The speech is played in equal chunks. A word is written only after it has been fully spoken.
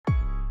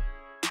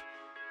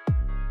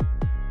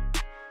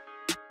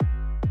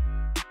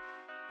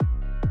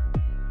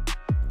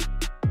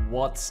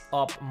What's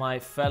up, my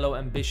fellow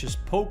ambitious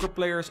poker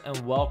players, and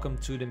welcome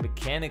to the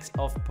Mechanics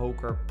of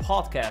Poker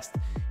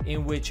podcast,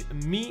 in which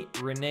me,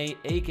 Renee,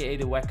 aka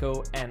The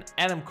Wacko, and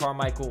Adam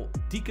Carmichael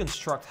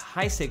deconstruct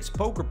high-stakes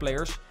poker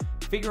players,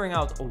 figuring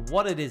out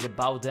what it is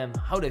about them,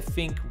 how they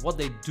think, what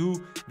they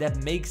do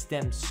that makes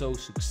them so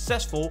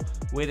successful,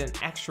 with an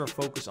extra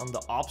focus on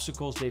the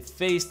obstacles they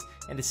faced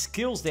and the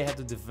skills they had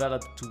to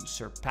develop to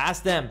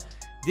surpass them.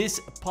 This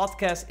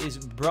podcast is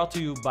brought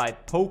to you by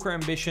Poker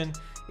Ambition.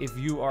 If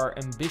you are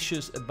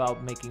ambitious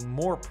about making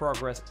more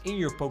progress in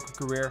your poker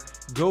career,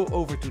 go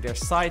over to their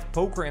site,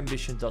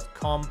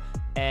 pokerambition.com,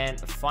 and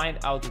find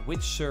out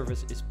which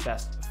service is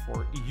best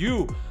for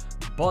you.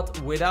 But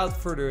without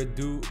further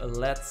ado,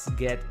 let's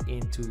get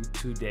into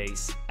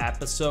today's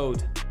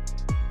episode.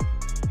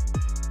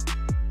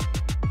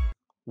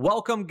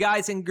 Welcome,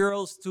 guys and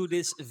girls, to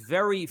this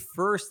very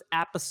first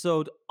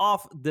episode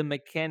of the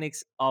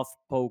Mechanics of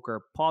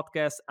Poker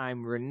podcast.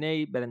 I'm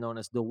Renee, better known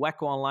as The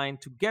Wacko Online,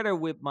 together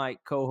with my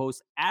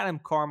co-host Adam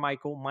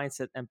Carmichael,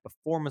 mindset and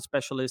performance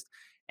specialist.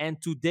 And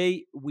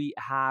today we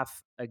have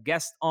a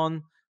guest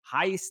on,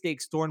 high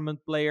stakes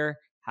tournament player,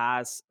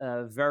 has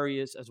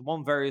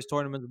won various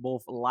tournaments,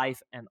 both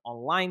live and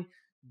online.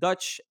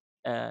 Dutch,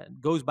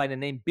 goes by the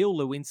name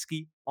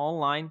BillLewinsky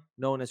Online,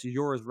 known as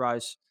Joris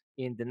Ruijs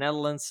in the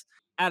Netherlands.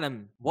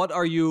 Adam, what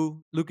are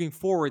you looking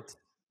forward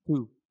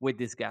to with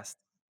this guest?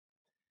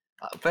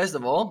 First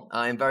of all,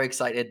 I'm very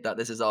excited that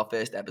this is our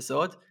first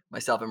episode.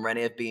 Myself and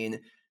Renee have been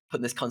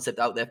putting this concept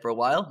out there for a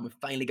while. We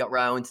finally got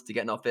round to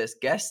getting our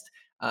first guest.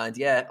 And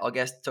yeah, our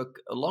guest took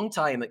a long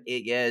time, like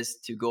 8 years,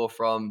 to go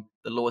from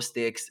the lower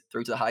stakes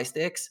through to the high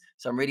stakes.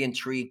 So I'm really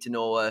intrigued to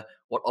know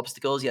what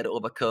obstacles he had to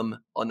overcome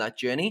on that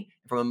journey.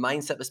 From a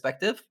mindset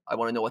perspective, I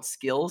want to know what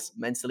skills,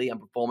 mentally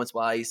and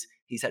performance-wise,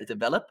 he's had to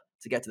develop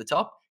to get to the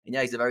top. And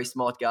yeah, he's a very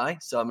smart guy.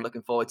 So I'm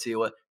looking forward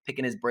to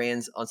picking his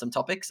brains on some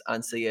topics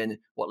and seeing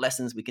what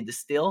lessons we can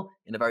distill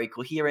in a very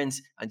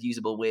coherent and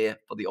usable way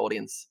for the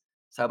audience.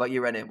 So how about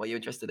you, Renee? What are you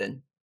interested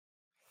in?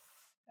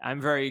 I'm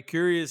very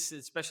curious,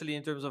 especially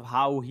in terms of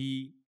how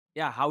he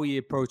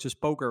approaches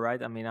poker,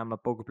 right? I mean, I'm a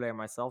poker player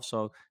myself,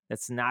 so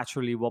that's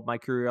naturally what my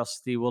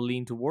curiosity will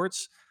lean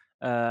towards.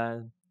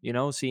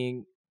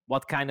 Seeing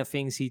what kind of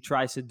things he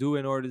tries to do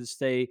in order to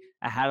stay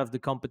ahead of the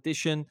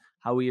competition,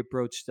 how he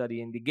approaches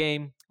studying the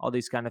game, all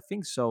these kind of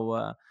things. So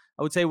I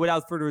would say,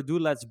 without further ado,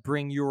 let's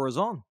bring Joris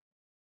on.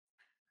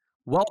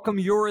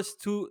 Welcome, Joris,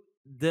 to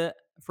the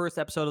first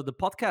episode of the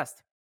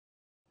podcast.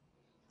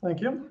 Thank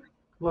you.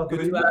 Good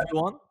to have you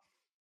on.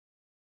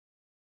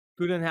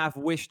 Couldn't have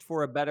wished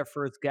for a better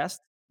first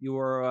guest. You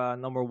were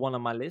number one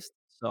on my list,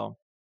 so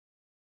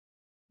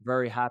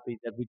very happy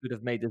that we could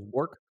have made this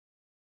work.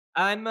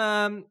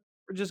 I'm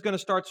just gonna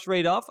start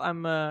straight off.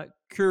 I'm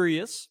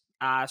curious,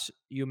 as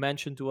you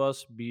mentioned to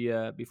us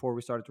before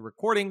we started the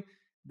recording,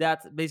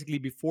 that basically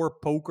before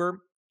poker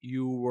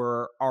you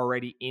were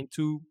already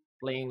into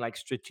playing like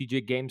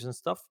strategic games and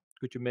stuff.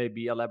 Could you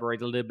maybe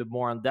elaborate a little bit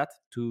more on that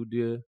to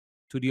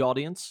the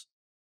audience?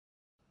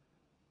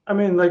 I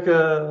mean, like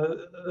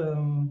the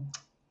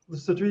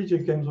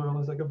strategic games are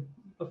always like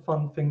a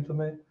fun thing to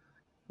me.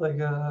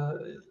 Like,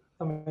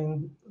 I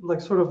mean,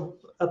 like sort of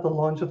at the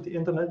launch of the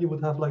internet, you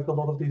would have like a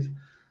lot of these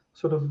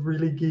sort of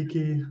really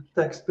geeky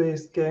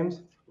text-based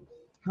games.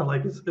 And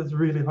like it's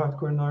really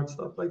hardcore nerd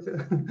stuff. Like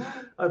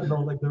I don't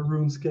know, like the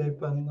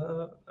RuneScape, and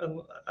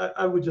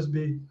I would just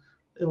be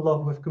in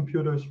love with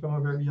computers from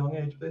a very young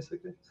age,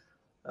 basically.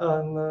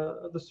 And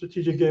the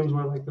strategic games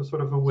were like a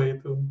sort of a way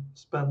to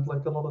spend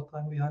like a lot of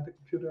time behind the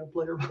computer and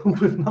play around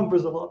with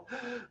numbers a lot,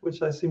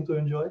 which I seem to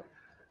enjoy.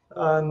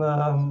 And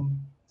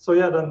so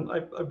yeah, then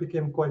I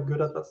became quite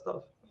good at that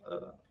stuff.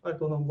 I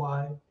don't know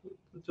why,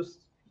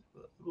 just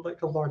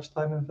like a large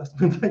time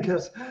investment, I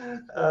guess,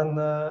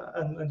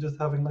 and just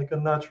having like a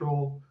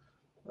natural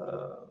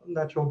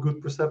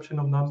good perception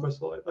of numbers.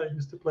 So I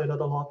used to play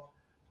that a lot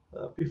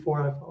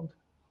before I found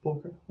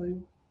poker.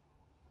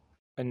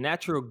 A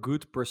natural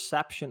good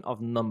perception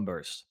of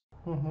numbers.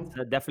 Mm-hmm.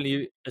 It's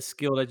definitely a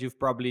skill that you've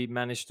probably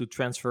managed to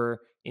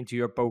transfer into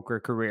your poker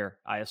career,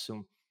 I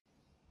assume.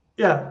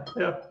 Yeah,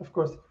 of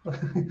course.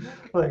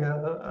 Like,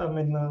 I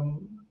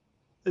mean,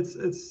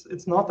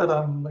 it's not that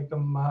I'm like a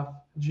math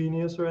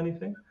genius or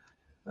anything.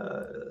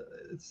 Uh,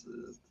 it's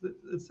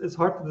it's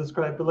hard to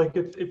describe, but like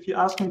if you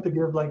ask me to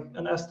give like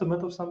an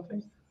estimate of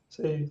something,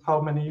 say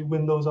how many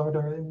windows are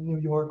there in New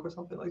York or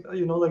something like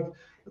that,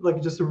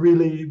 like just a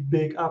really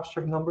big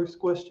abstract numbers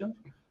question,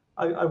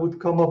 I would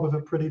come up with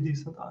a pretty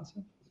decent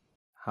answer.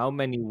 How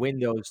many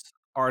windows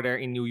are there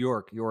in New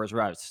York, Joris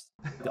Ruijs?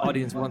 The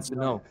audience wants to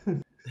know.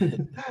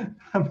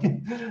 I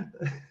mean,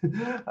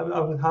 I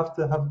would have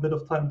to have a bit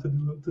of time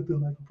to do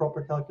like a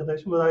proper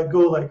calculation, but I go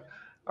like,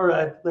 all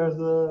right, there's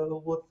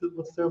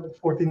what's there, like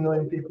 14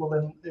 million people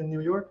in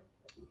New York.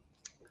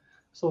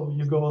 So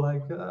you go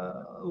like,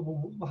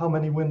 how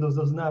many windows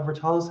does an average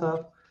house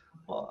have?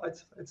 Well,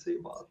 I'd say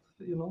about,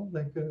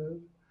 like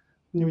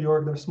New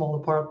York, there's small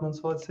apartments,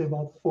 so I'd say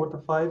about 4 to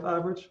 5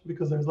 average,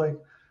 because there's like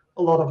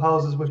a lot of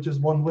houses with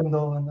just one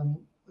window, and then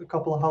a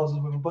couple of houses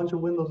with a bunch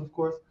of windows, of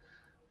course.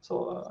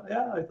 So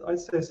yeah, I'd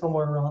say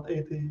somewhere around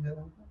 80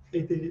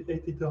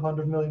 to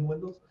 100 million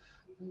windows.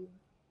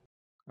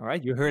 All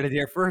right, you heard it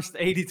here first.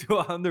 80 to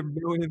 100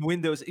 million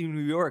windows in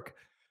New York.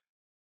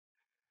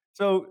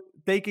 So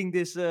taking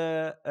this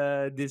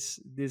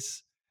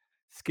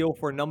skill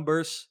for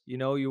numbers,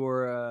 you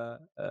were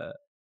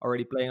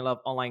already playing a lot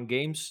of online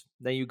games.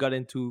 Then you got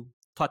into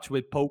touch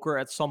with poker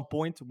at some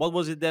point. What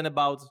was it then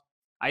about?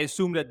 I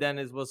assume that then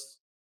it was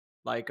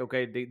like,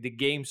 okay, the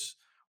games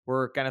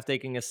were kind of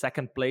taking a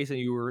second place and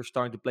you were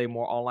starting to play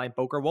more online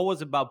poker. What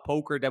was about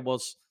poker that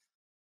was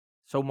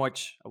so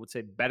much, I would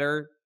say,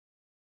 better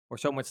or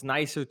so much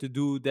nicer to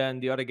do than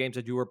the other games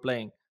that you were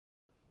playing?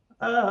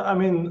 I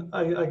mean,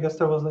 I guess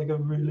there was like a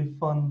really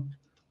fun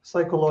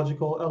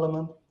psychological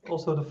element.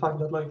 Also, the fact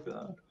that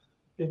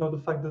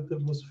the fact that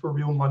it was for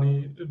real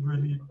money, it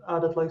really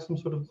added like some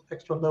sort of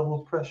extra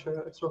level of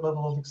pressure, extra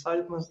level of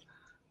excitement.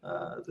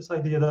 This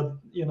idea that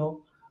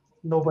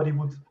nobody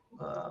would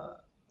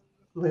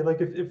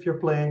like if you're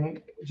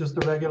playing just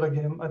a regular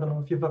game. I don't know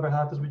if you've ever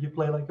had this, but you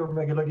play like a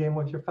regular game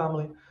with your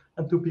family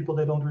and two people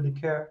they don't really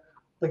care.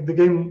 Like the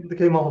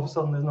game all of a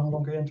sudden is no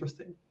longer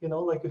interesting.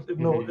 Like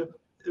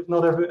if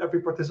not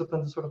every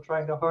participant is sort of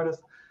trying their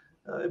hardest,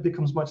 it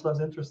becomes much less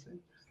interesting.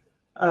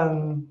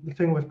 And the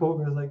thing with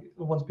poker is like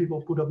once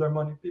people put up their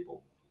money,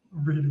 people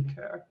really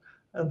care,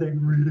 and they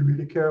really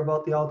really care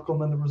about the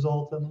outcome and the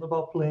result and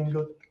about playing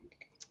good.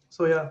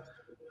 So yeah,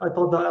 I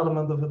thought that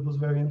element of it was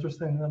very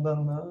interesting, and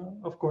then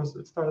of course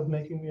it started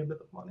making me a bit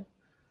of money,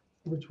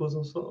 which was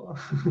also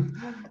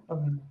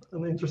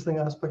an interesting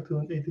aspect to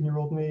an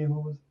 18-year-old me who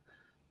was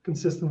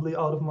consistently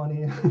out of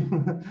money.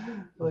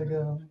 like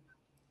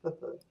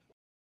that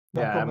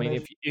Yeah, I mean,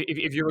 if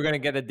combination. if you were gonna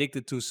get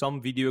addicted to some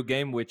video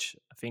game, which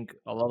I think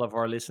a lot of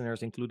our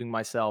listeners, including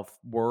myself,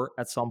 were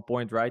at some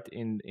point, right,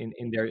 in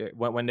their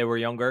when they were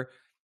younger,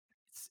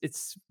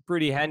 it's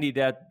pretty handy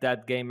that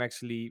that game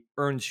actually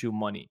earns you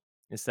money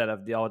instead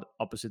of the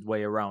opposite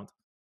way around.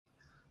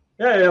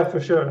 Yeah, for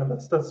sure. And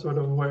that's sort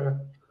of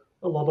where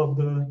a lot of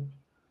the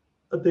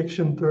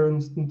addiction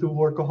turns into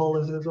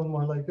workaholism,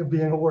 or like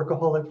being a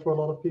workaholic for a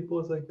lot of people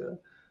is like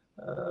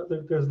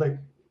there's like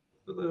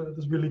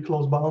this really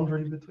close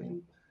boundary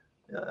between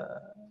uh,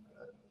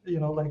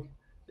 like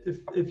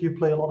if you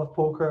play a lot of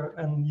poker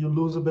and you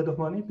lose a bit of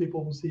money,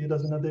 people will see it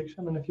as an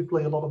addiction, and if you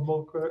play a lot of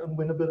poker and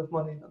win a bit of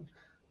money, then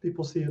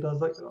people see it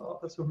as like, oh,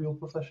 that's a real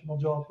professional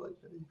job, like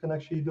you can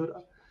actually do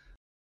that.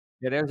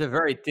 Yeah, there's a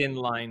very thin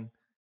line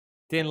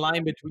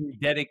between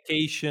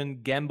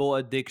dedication, gamble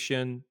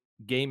addiction,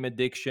 game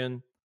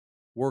addiction,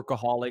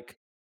 workaholic.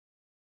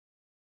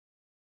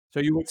 So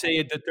you would say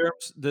it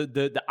determines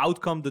the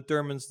outcome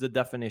determines the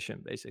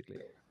definition, basically.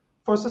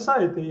 For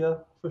society, yeah,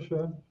 for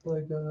sure.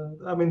 Like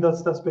I mean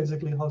that's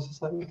basically how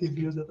society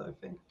views it, I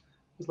think.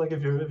 It's like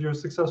if you're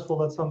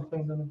successful at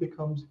something, then it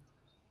becomes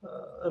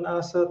an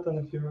asset, and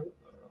if you're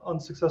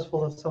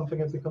unsuccessful at something,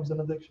 it becomes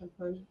an addiction,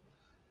 right?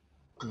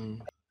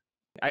 Mm.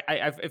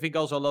 I think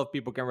also a lot of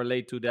people can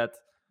relate to that.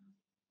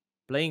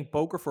 Playing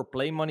poker for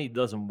play money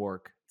doesn't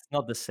work. It's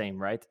not the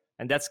same, right?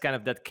 And that's kind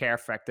of that care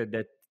factor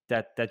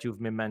that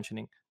you've been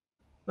mentioning.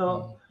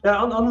 No,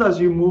 yeah, unless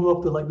you move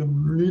up to like the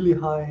really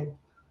high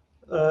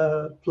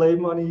play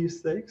money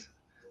stakes.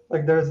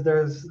 Like there's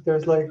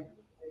like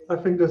I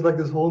think there's like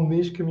this whole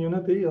niche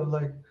community of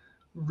like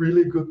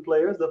really good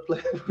players that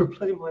play for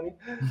play money,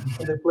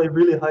 and they play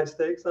really high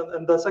stakes,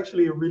 and that's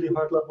actually a really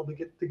hard level to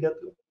get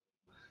to.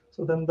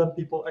 So then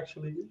people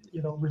actually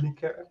really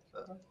care.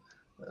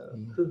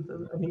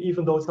 I mean,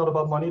 even though it's not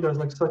about money, there's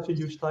like such a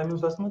huge time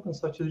investment and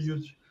such a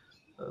huge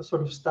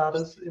sort of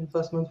status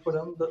investment for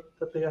them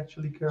that they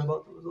actually care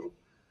about the result.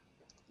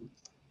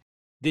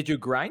 Did you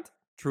grind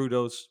through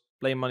those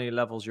play money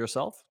levels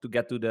yourself to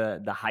get to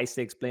the high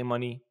stakes play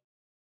money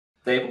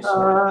tables?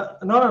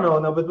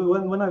 No. But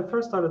when I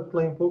first started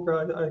playing poker,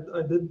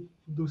 I did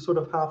do sort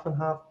of half and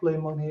half play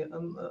money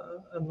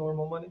and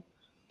normal money,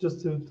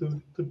 just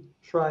to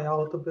try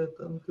out a bit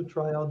and to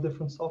try out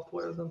different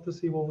softwares and to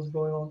see what was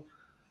going on.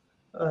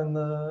 And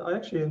I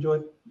actually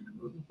enjoyed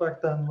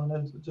back then when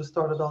I just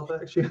started out. I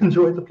actually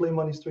enjoyed the play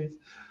money streets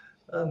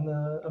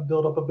and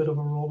built up a bit of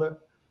a role there.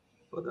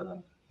 But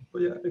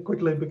yeah, it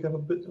quickly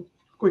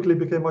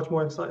became much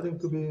more exciting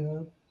to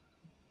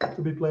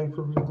be playing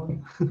for real money.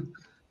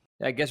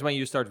 I guess when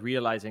you start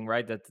realizing,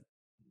 right, that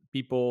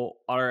people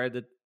are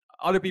the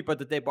other people at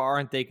the table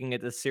aren't taking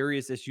it as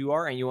serious as you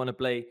are, and you want to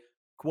play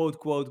quote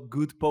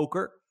good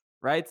poker,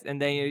 right?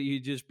 And then you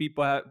just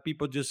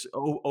people just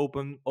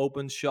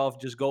open shove,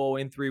 just go all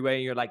in three-way,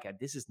 and you're like, yeah,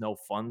 this is no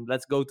fun.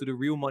 Let's go to the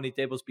real money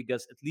tables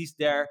because at least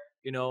there,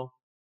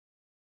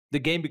 the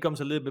game becomes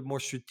a little bit more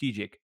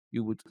strategic.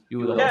 You would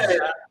Yeah, almost say.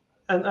 yeah.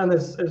 And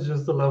it's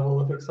just the level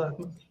of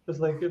excitement. It's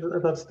like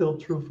that's still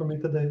true for me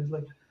today. It's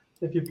like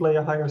if you play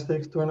a higher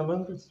stakes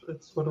tournament,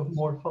 it's sort of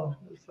more fun.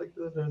 It's like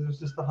there's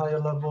just a higher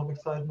level of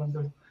excitement.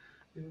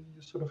 You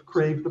sort of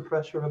crave the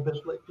pressure a bit.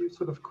 Like you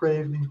sort of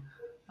crave the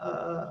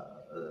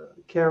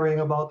caring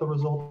about the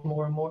result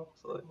more and more.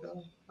 So like,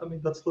 I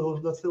mean that still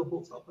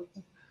holds up, I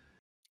think.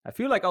 I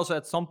feel like also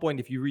at some point,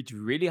 if you reach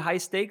really high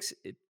stakes,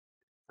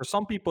 for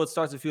some people, it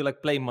starts to feel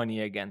like play money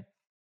again.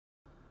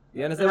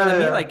 You understand what I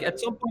mean? Like at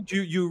some point,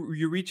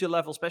 you reach a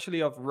level,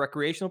 especially of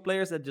recreational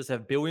players that just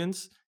have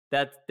billions,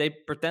 that they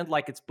pretend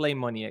like it's play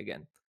money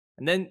again.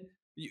 And then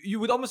you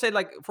would almost say,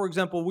 like, for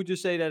example, would you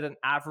say that an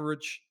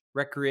average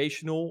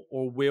recreational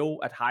or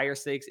will at higher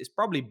stakes is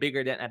probably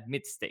bigger than at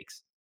mid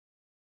stakes?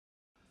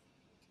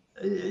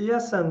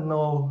 Yes and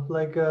no.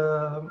 Like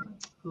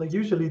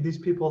usually these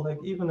people, like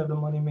even if the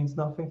money means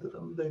nothing to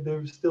them,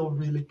 they still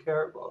really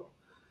care about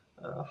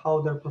how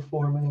they're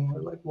performing,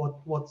 or like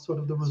what sort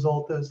of the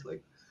result is.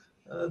 Like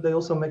they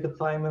also make a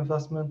time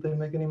investment, they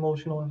make an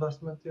emotional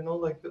investment.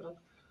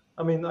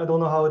 I mean, I don't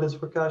know how it is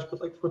for cash,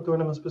 but like for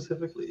tournaments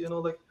specifically,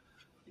 like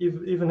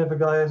even if a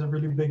guy has a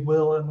really big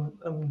will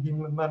and he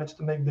managed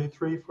to make day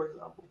 3, for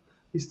example,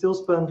 he still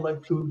spent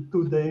like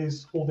two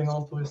days holding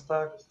on to his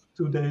stack,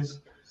 2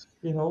 days,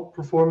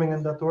 performing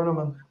in that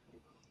tournament.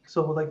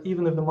 So like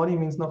even if the money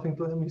means nothing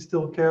to him, he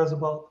still cares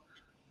about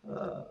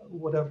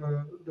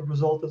whatever the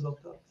result is of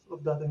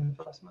that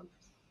investment.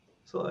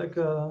 So like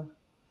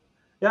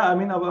yeah, I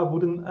mean, I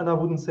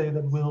wouldn't say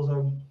that wills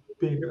are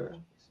bigger,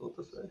 so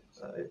to say.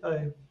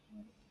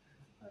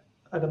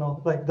 I don't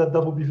know, like that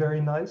would be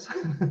very nice,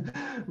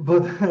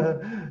 but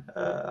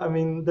I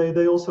mean,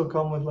 they also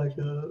come with like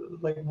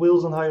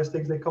wills on higher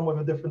stakes. They come with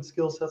a different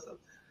skill set that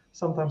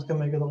sometimes can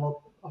make it a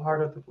lot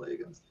harder to play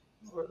against.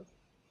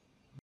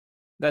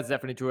 That's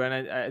definitely true,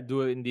 and I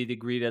do indeed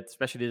agree that,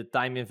 especially the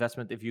time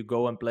investment, if you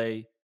go and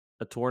play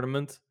a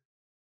tournament,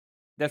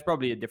 there's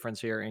probably a difference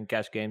here in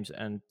cash games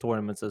and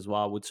tournaments as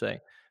well, I would say.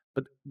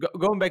 But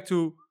going back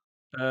to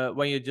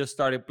when you just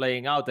started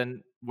playing out,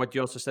 and what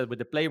you also said with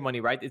the player money,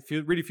 right? It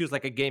really feels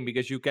like a game,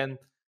 because you can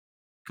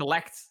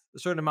collect a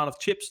certain amount of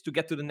chips to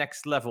get to the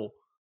next level.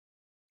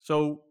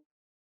 So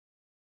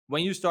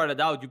when you started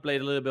out, you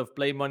played a little bit of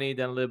play money,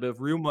 then a little bit of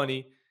real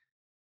money.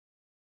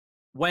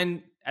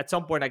 When at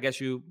some point, I guess,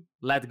 you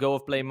let go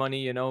of play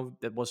money,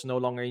 that was no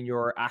longer in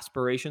your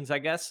aspirations, I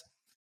guess.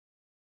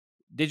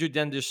 Did you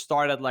then just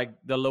start at like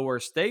the lower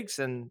stakes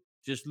and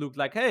just look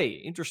like, hey,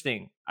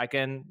 interesting, I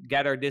can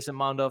gather this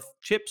amount of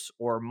chips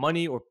or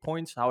money or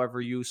points,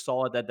 however you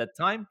saw it at that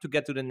time, to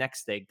get to the next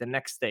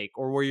stake?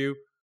 Or were you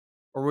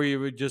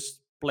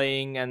just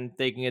playing and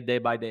taking it day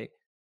by day?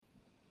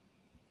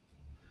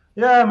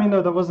 Yeah, I mean,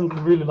 there wasn't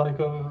really like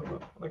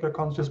a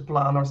conscious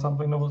plan or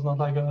something. There was not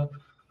like a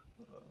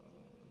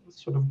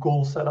sort of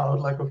goal set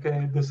out, like,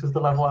 okay, this is the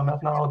level I'm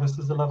at now, this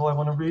is the level I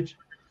want to reach.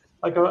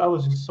 Like I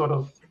was just sort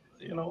of,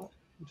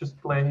 just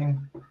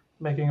playing,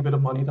 making a bit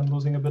of money, then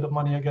losing a bit of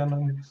money again,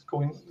 and just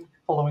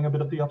following a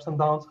bit of the ups and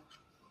downs.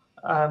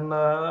 And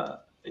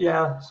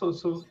yeah,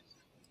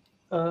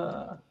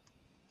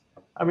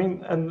 I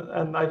mean,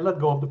 and I let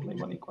go of the play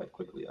money quite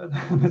quickly.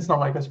 It's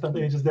not like I spent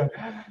ages there,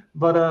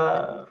 but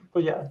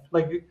yeah,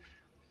 like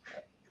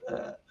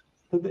uh,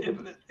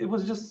 it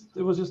was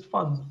just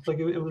fun. Like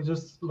it was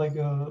just like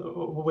a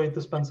way to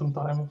spend some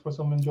time for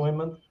some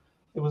enjoyment.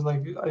 It was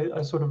like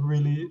I sort of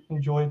really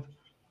enjoyed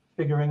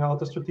figuring out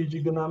the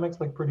strategic dynamics.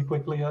 Like pretty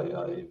quickly,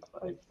 I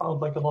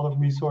found like a lot of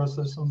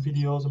resources, some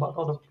videos about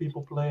other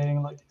people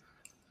playing, like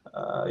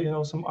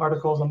some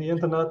articles on the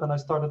internet, and I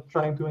started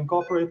trying to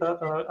incorporate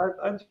that. And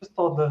I just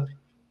thought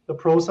the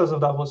process of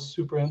that was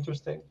super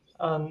interesting,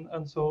 and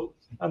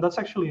that's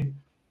actually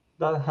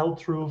that held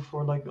true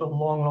for like a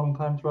long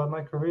time throughout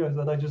my career. Is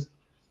that I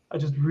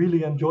just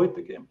really enjoyed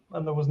the game,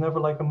 and there was never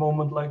like a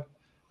moment like,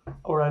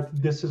 all right,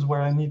 this is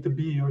where I need to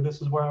be, or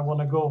this is where I want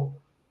to go.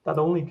 That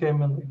only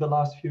came in like the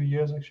last few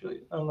years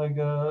actually, and like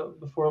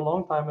before a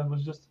long time it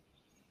was just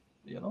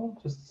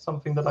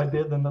something that I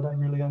did and that I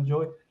really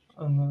enjoyed.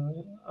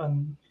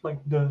 And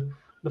like the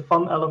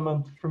fun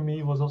element for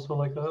me was also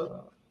like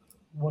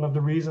one of the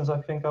reasons I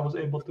think I was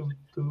able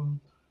to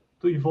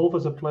evolve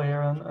as a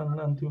player,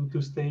 and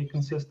to stay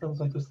consistent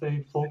and to stay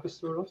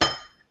focused sort of,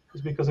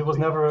 is because it was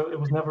never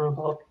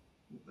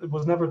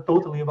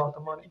totally about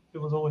the money. It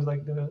was always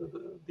like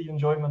the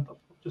enjoyment of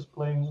just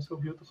playing was so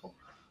beautiful.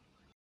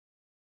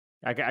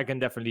 I can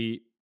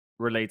definitely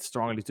relate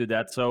strongly to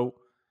that. So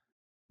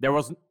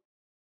was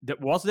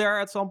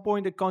there at some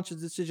point a conscious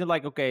decision,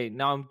 like, okay,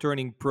 now I'm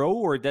turning pro,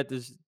 or did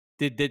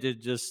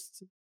it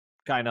just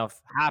kind of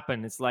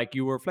happen? It's like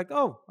you were like,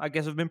 oh, I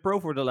guess I've been pro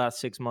for the last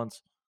 6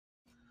 months.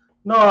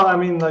 No, I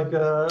mean, like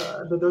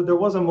there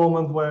was a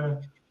moment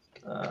where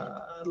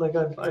like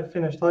I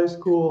finished high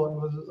school. I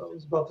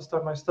was about to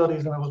start my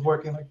studies, and I was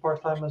working like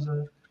part-time as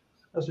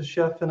a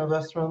chef in a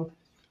restaurant,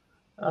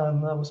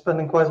 and I was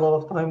spending quite a lot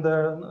of time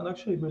there, and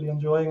actually really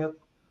enjoying it.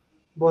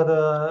 But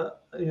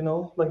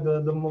like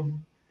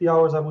the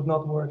hours I would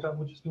not work, I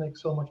would just make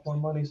so much more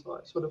money. So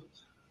I sort of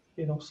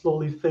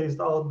slowly phased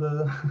out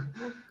the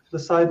the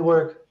side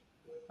work,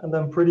 and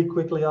then pretty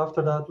quickly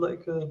after I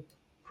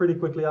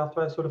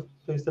sort of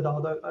phased it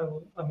out,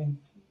 I mean,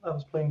 I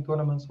was playing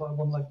tournaments, so I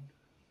won like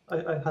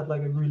I had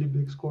like a really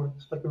big score,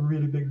 like a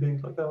really big.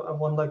 Like I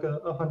won like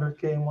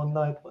 100K in one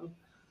night when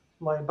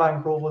my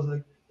bankroll was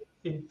like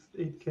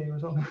 8K or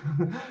something,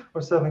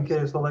 or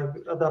 7K. So like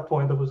at that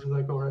point, it was just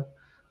like, all right,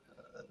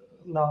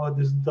 now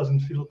this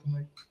doesn't feel to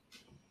me.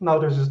 now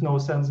there's just no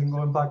sense in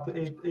going back to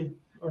 8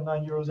 or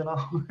 9 euros an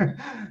hour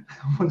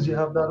once you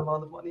have that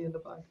amount of money in the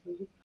bank.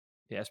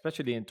 Yeah,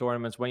 especially in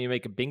tournaments when you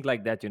make a bink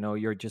like that,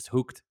 you're just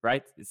hooked,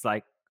 right? It's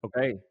like,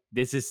 okay,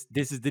 this is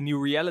the new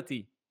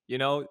reality.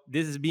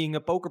 This is being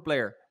a poker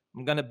player.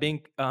 I'm gonna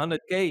bink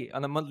 100K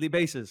on a monthly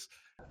basis.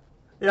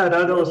 Yeah,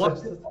 that was What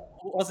such.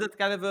 was it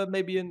kind of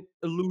maybe an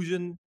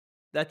illusion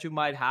that you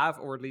might have,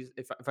 or at least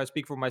if I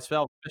speak for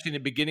myself, especially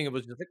in the beginning, it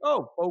was just like,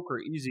 oh, poker,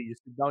 easy. You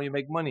sit down, you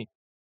make money.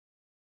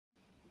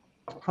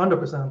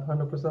 100%,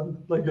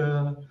 100%. Like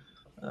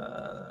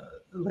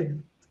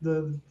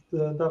the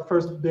that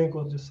first bink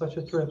was just such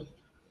a trip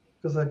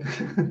because like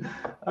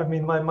I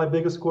mean my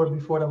biggest score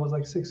before that was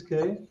like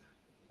 6K,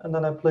 and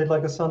then I played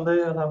like a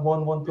Sunday and I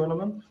won one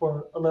tournament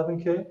for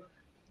 11K.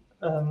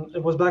 And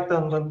it was back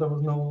then when there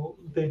was no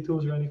day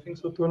twos or anything,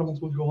 so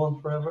tournaments would go on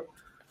forever.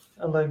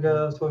 And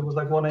so it was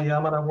like 1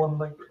 a.m. and I won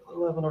like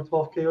 11 or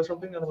 12K or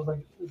something, and I was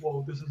like,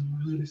 whoa, this is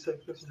really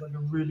sick. This is like a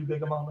really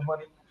big amount of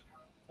money.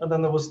 And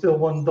then there was still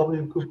one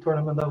W Coupe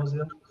tournament I was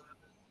in,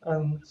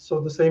 and so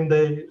the same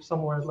day,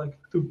 somewhere at like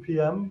 2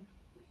 p.m.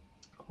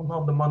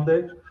 on the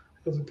Monday,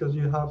 because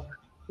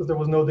there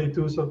was no day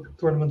two, so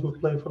tournaments would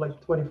play for like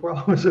 24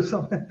 hours or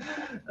something.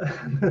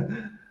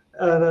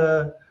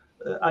 And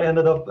I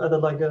ended up at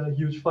a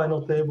huge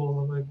final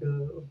table of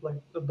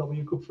like a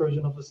W Coupe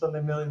version of the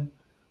Sunday Million.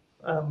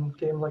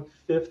 Came like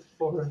fifth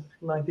for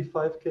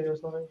 95K or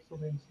something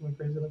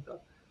crazy like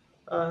that.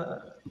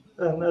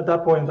 And at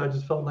that point, I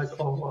just felt like,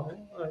 oh wow,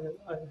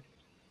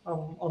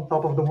 I'm on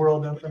top of the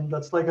world, and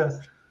that's like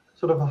a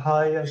sort of a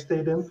high I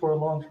stayed in for a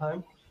long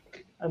time,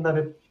 and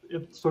then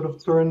it sort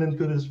of turned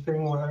into this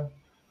thing where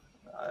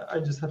I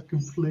just had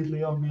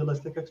completely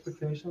unrealistic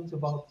expectations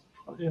about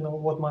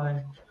what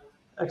my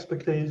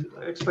expected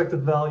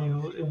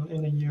value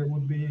in a year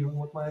would be, or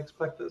what my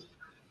expected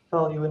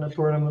value in a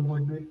tournament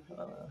would be.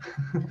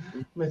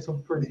 Made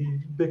some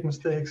pretty big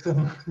mistakes,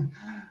 and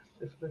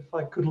if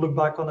I could look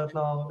back on it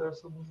now,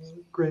 there's some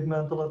great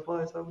mental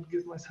advice I would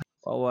give myself.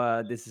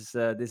 Well, this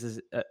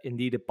is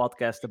indeed a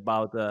podcast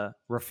about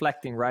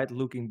reflecting, right?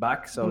 Looking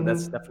back. So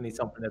that's definitely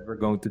something that we're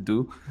going to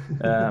do.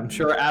 I'm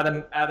sure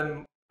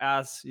Adam,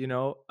 as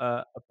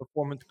a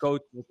performance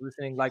coach, was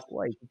listening. Like,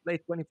 wait, you play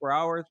 24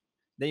 hours,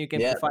 then you came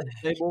to Yeah. the final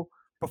table.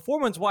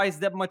 Performance-wise,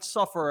 that much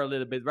suffer a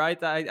little bit,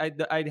 right?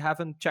 I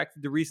haven't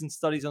checked the recent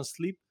studies on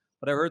sleep,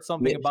 but I heard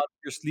something about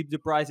your sleep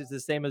deprived is the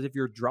same as if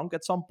you're drunk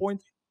at some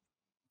point.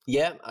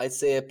 Yeah, I'd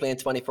say playing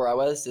 24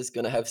 hours is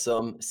going to have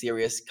some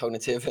serious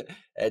cognitive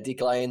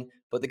decline.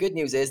 But the good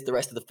news is the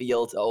rest of the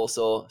field are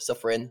also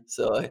suffering.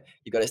 So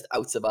you got to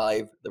out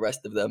survive the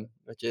rest of them,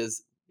 which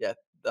is, the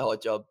hard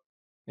job.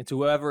 It's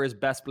whoever is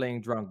best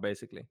playing drunk,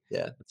 basically.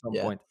 Yeah. At some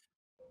point.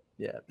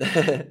 Yeah.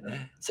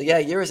 So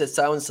Joris, it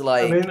sounds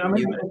like I mean,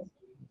 you.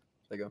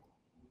 There you go.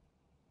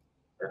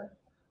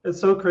 it's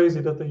so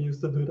crazy that they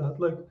used to do that.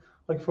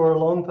 Like for a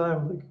long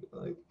time,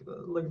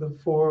 like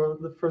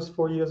the first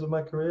 4 years of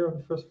my career, or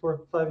the first 4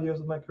 or 5 years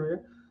of my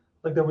career,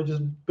 like there were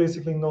just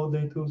basically no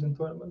day twos in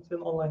tournaments, in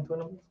online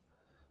tournaments.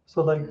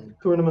 So like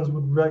tournaments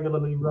would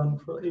regularly run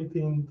for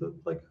 18 to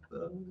like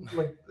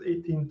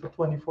 18 to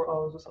 24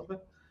 hours or something.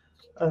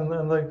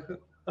 And like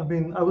I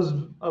mean I was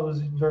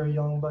very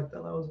young back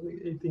then. I was like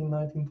 18,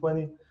 19,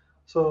 20.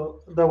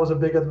 So that was a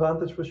big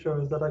advantage for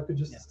sure, is that I could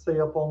just stay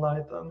up all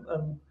night,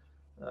 and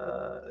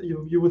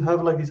you would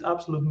have like these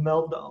absolute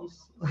meltdowns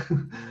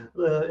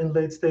in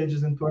late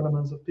stages in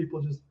tournaments of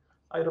people just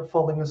either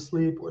falling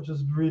asleep or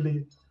just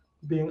really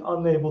being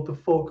unable to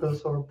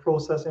focus or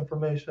process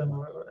information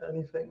or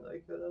anything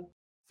like that.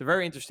 It's a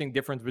very interesting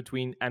difference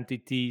between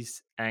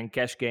MTTs and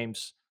cash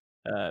games,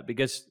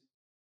 because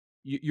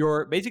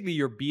your basically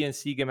your B and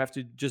C game have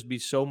to just be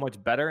so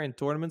much better in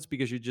tournaments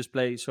because you just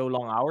play so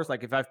long hours.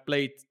 Like if I've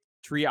played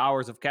 3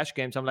 hours of cash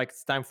games, I'm like,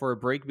 it's time for a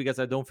break because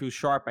I don't feel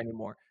sharp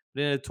anymore.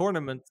 But in a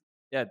tournament,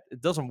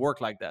 it doesn't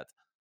work like that.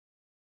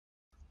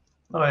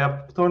 Oh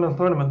yeah,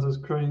 tournaments is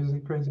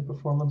crazy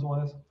performance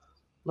wise.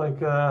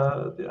 Like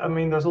I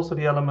mean, there's also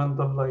the element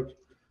of like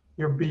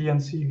your B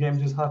and C game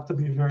just have to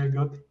be very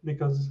good,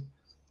 because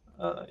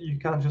you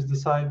can't just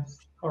decide,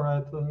 all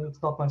right,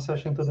 it's not my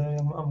session today,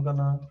 I'm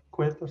gonna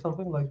quit or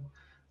something.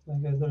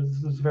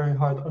 It's very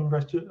hard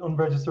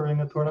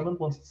unregistering a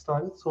tournament once it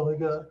started. So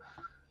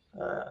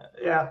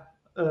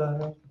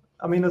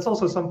I mean, it's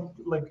also some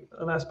like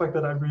an aspect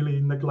that I really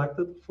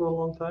neglected for a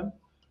long time,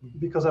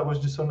 because I was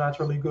just so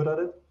naturally good at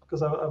it,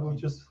 because I would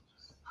just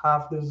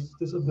have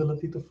this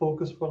ability to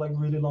focus for like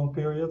really long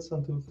periods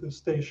and to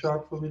stay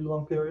sharp for really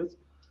long periods.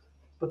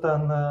 But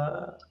then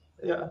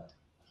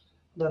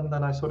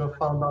then I sort of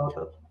found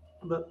out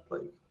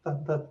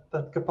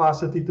that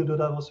capacity to do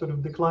that was sort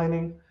of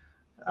declining,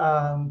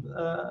 and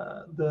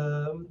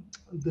the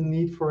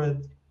need for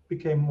it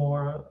became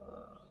more.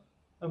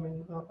 I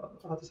mean,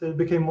 how to say it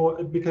became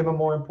a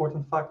more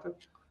important factor,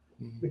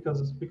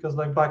 because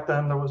like back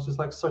then there was just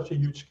like such a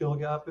huge skill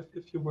gap.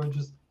 If you were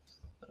just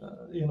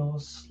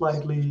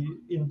slightly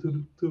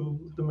into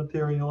the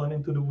material and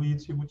into the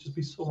weeds, you would just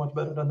be so much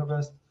better than the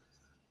rest.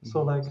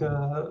 So like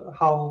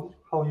how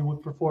you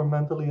would perform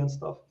mentally and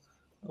stuff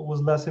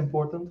was less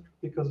important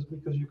because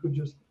you could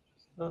just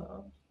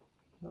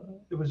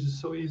it was just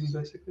so easy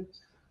basically.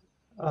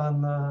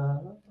 And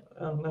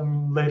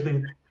and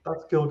lately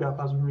that skill gap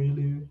has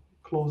really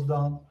closed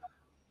down,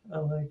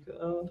 and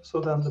so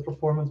then the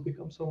performance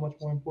becomes so much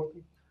more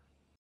important.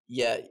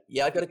 Yeah,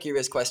 I've got a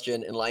curious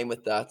question in line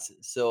with that.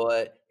 So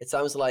it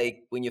sounds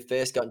like when you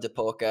first got into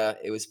poker,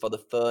 it was for the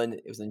fun,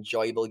 it was an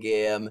enjoyable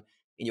game,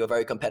 and you were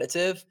very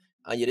competitive,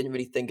 and you didn't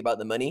really think about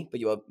the money, but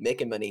you were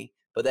making money.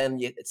 But then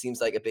it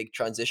seems like a big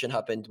transition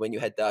happened when you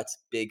had that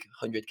big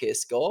 100K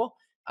score,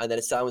 and then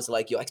it sounds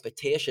like your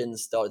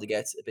expectations started to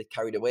get a bit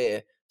carried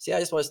away. So yeah,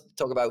 I just want to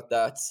talk about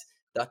that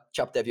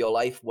chapter of your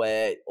life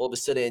where all of a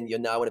sudden you're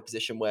now in a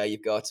position where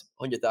you've got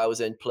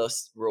 100,000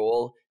 plus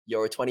roll,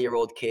 you're a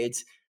 20-year-old kid.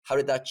 How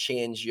did that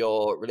change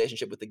your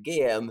relationship with the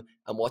game,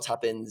 and what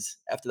happens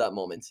after that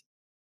moment?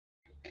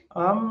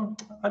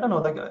 I don't know.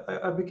 Like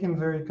I became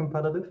very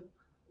competitive.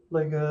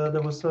 Like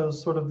there was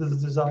sort of this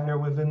desire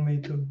within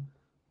me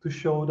to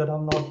show that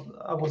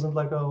I wasn't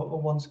like a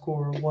one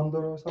score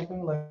wonder or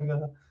something.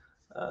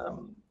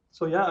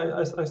 So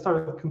yeah, I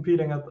started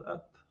competing at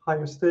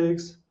higher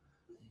stakes,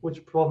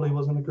 which probably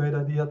wasn't a great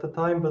idea at the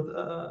time, but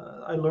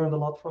I learned a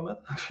lot from it.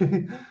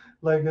 Actually,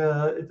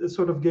 it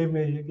sort of gave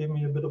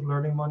me a bit of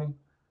learning money,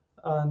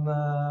 and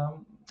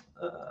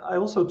I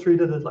also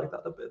treated it like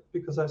that a bit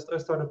because I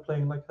started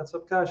playing like heads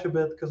up cash a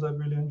bit because I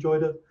really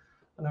enjoyed it,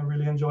 and I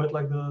really enjoyed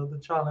like the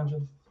challenge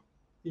of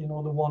the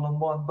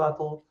one-on-one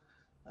battle.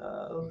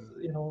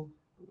 You know,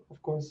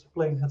 of course,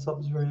 playing heads up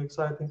is very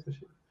exciting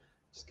because you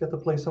just get to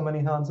play so many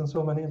hands in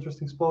so many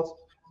interesting spots.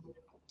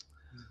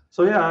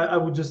 So yeah, I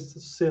would just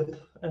sit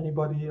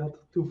anybody at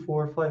 2,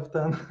 4, 5,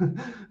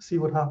 10, see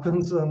what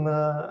happens, and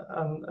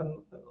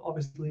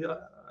obviously,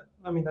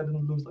 I mean, I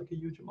didn't lose like a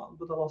huge amount,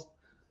 but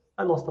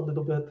I lost a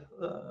little bit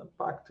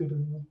back to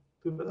the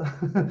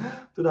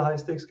to the high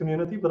stakes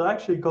community, but I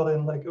actually got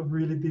in like a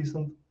really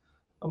decent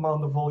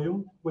amount of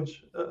volume,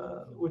 which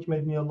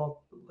made me a lot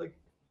like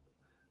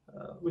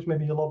which made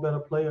me a lot better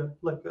player.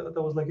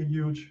 That was like a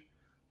huge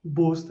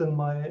boost in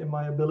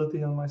my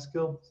ability and my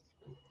skill.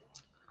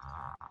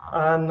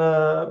 And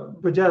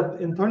but yeah,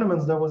 in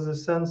tournaments there was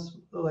this sense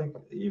like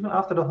even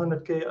after the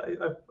 100K,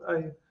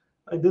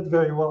 I did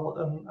very well,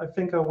 and I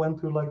think I went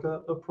through like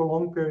a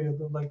prolonged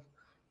period of like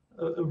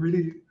a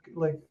really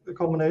like a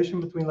combination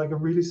between like a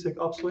really sick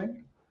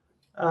upswing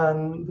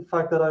and the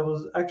fact that I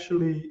was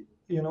actually,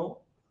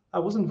 I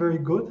wasn't very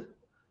good,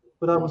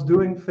 but I was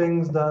doing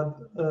things that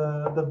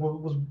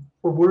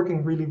were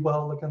working really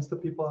well against the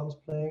people I was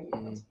playing Mm,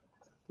 against.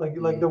 Like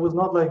mm, there was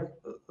not like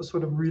a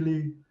sort of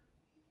really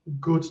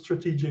good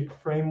strategic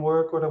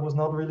framework, or there was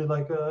not really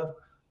like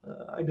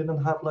I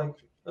didn't have like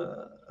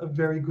a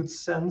very good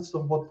sense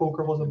of what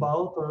poker was mm,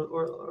 about,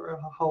 or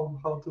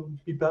how to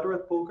be better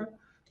at poker.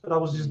 But I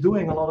was just mm,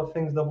 doing a lot of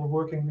things that were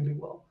working really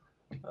well.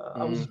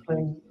 I was mm, just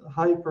playing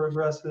hyper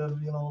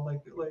aggressive,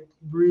 like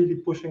really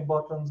pushing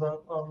buttons on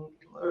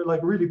or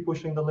like really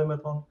pushing the limit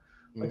on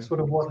like mm,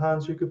 sort of what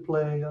hands you could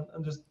play,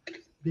 and just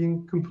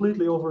being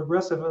completely over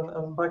aggressive.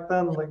 And back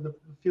then, like the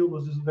field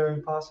was just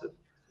very passive,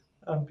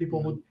 and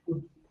people mm,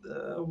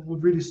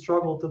 would really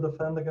struggle to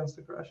defend against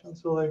aggression.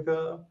 So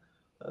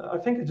I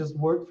think it just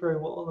worked very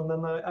well. And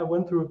then I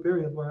went through a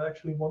period where I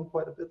actually won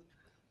quite a bit,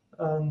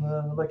 and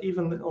mm. like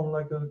even on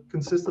like a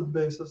consistent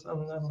basis,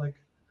 and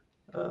like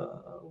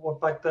what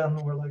back then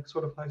were like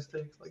sort of high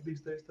stakes. Like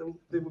these days,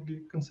 they would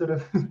be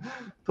considered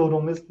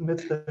total mid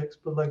stakes,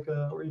 but like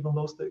or even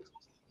low stakes.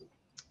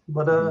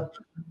 But Mhm.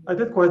 I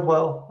did quite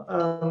well,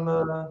 and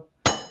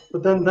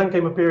but then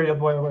came a period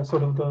where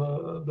sort of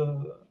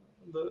the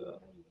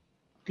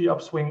the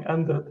upswing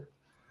ended,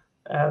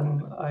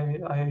 and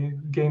I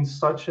gained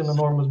such an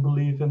enormous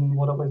belief in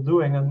what I was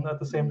doing, and at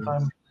the same Mm,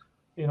 time,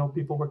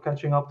 people were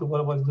catching up to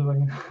what I was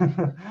doing,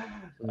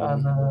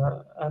 mm,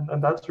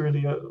 and that's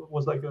really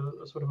was like a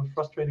sort of a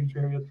frustrating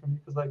period for me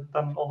because like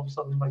then all of a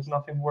sudden like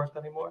nothing worked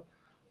anymore,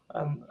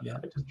 and yeah.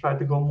 I just tried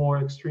to go more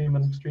extreme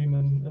and extreme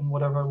in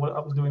whatever what I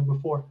was doing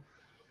before,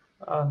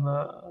 and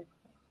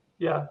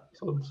yeah,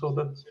 so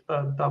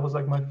that was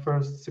like my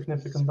first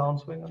significant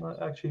downswing, and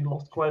I actually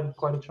lost quite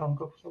a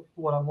chunk of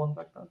what I won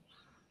back then.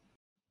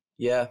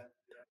 Yeah.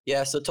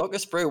 Yeah. So talk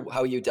us through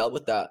how you dealt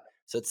with that.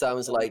 So it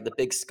sounds like the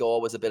big score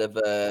was a bit of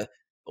a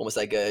almost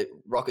like a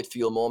rocket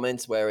fuel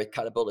moment where it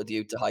catapulted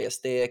you to higher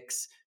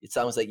stakes. It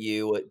sounds like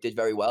you did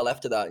very well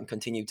after that and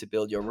continued to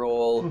build your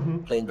role,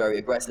 Hmm. playing very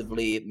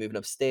aggressively, moving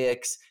up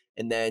stakes.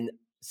 And then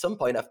some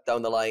point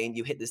down the line,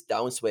 you hit this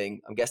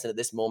downswing. I'm guessing at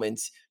this moment,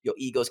 your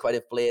ego's quite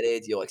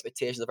inflated, your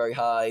expectations are very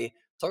high.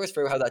 Talk us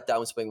through how that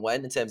downswing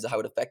went in terms of how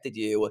it affected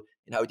you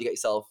and how did you get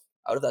yourself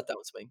out of that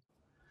downswing?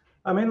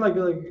 I mean,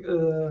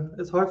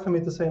 it's hard for me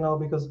to say now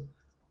because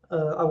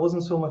I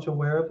wasn't so much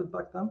aware of it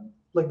back then.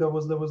 Like there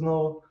was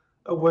no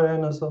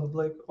awareness of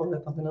like, all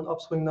right, I'm in an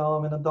upswing now,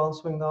 I'm in a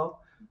downswing now.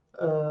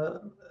 Uh,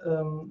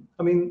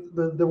 I mean,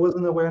 there was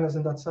an awareness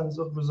in that sense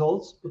of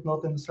results, but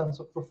not in the sense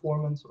of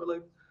performance, or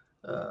like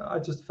I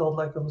just felt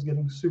like I was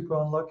getting super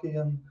unlucky,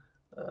 and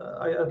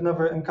I had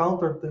never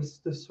encountered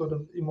this sort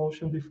of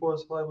emotion before,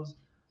 so I was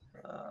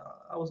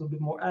I was a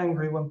bit more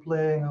angry when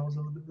playing. I was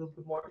a little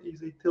bit more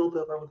easily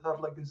tilted. I would have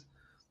like this,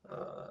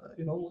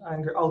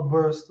 anger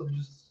outburst of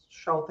just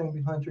shouting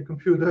behind your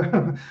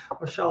computer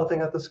or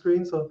shouting at the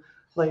screen. So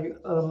like,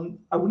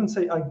 I wouldn't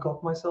say I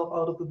got myself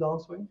out of the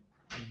downswing.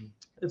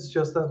 It's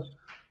just that,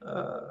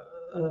 uh,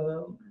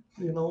 uh,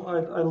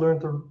 I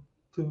learned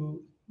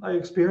to I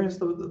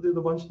experienced it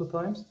a bunch of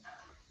times,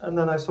 and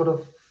then I sort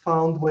of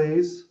found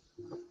ways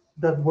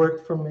that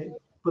worked for me.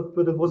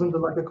 But it wasn't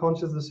like a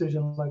conscious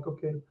decision. Like,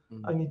 okay,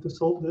 I need to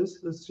solve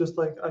this. It's just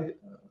like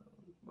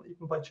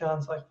even by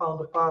chance, I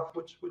found a path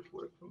which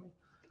worked for me,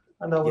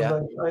 and that was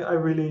Yeah. like I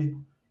really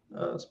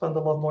spent a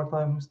lot more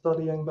time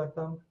studying back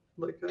then.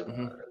 Like,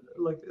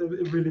 like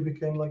it really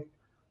became like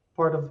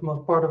part of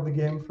the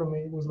game for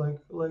me. It was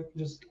like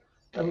just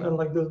and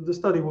like the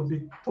study would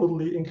be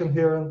totally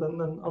incoherent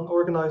and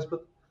unorganized,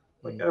 but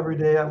like every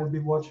day I would be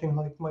watching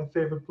like my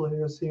favorite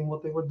players, seeing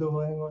what they were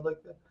doing, or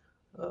like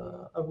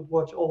I would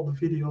watch all the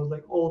videos,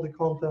 like all the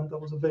content that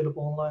was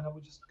available online. I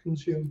would just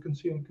consume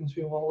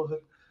all of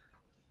it,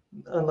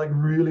 and like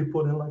really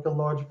put in like a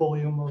large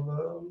volume of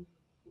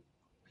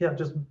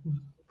just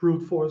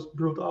brute force,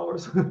 brute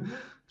hours,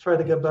 try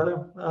to get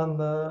better.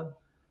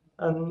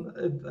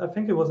 I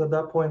think it was at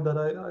that point that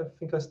I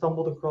think I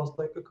stumbled across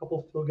like a couple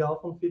of Phil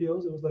Galfond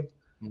videos. It was like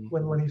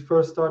when he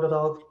first started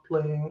out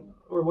playing,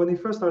 or when he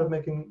first started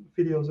making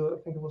videos. I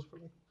think it was for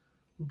like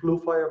Blue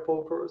Fire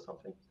Poker or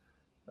something.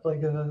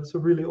 Like it's a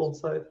really old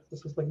site.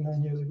 This is like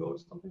 9 years ago or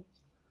something.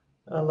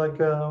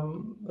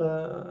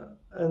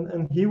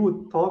 And he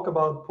would talk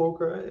about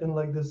poker in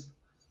like this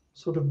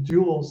sort of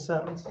dual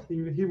sense.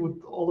 He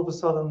would all of a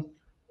sudden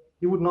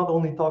he would not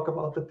only talk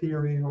about the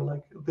theory or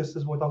like this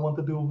is what I want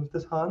to do with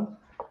this hand.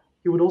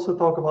 He would also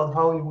talk about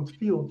how he would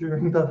feel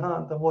during that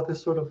hand and what his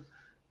sort of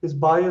his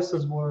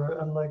biases were,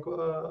 and like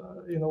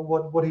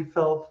what he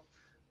felt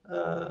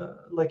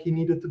like he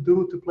needed to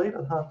do to play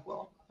that hand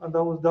well. And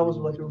that was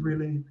like a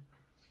really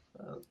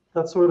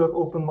that sort of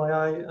opened my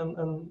eye,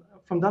 and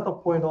from that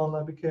point on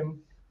I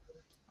became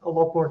a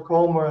lot more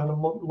calmer and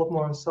lot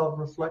more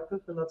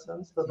self-reflective in that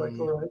sense, that like,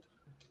 all right,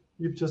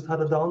 you've just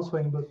had a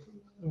downswing, but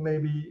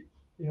maybe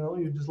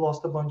you just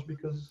lost a bunch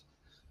because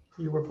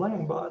you were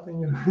playing bad,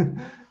 and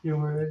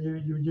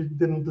you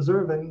didn't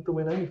deserve to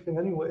win anything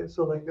anyway.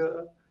 So like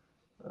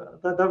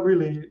that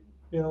really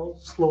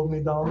slowed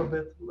me down a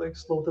bit, like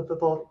slowed the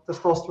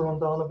testosterone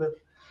down a bit,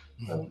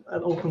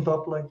 and opened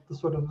up like the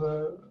sort of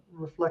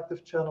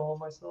reflective channel on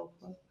myself.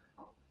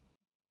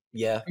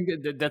 Yeah. I think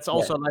that's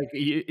also like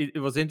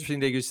it was interesting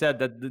that you said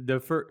that the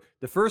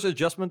first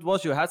adjustment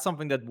was you had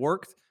something that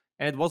worked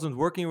and it wasn't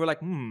working. You were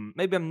like,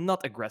 maybe I'm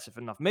not aggressive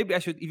enough. Maybe I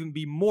should even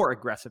be more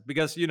aggressive,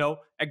 because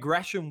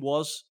aggression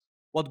was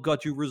what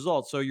got you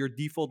results. So your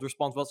default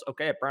response was,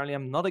 okay, apparently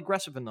I'm not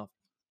aggressive enough,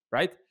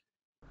 right?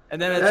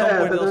 And then at some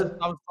point it also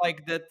sounds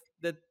like that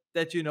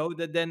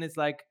then it's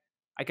like,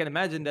 I can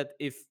imagine that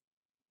if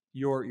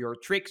your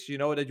tricks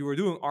that you were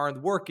doing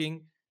aren't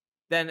working,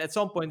 then at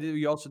some point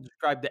you also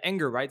describe the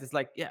anger, right? It's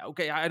like, yeah,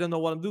 okay, I don't know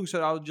what I'm doing,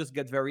 so I'll just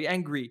get very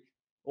angry,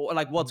 or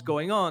like, what's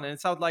going on? And it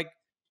sounds like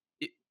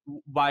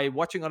by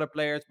watching other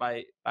players,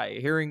 by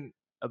hearing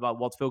about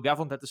what Phil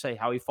Galfond had to say,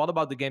 how he thought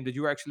about the game, that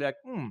you were actually like,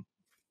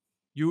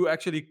 you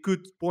actually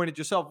could point at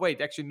yourself, wait,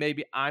 actually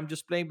maybe I'm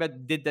just playing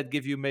bad. Did that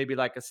give you maybe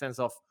like a sense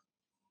of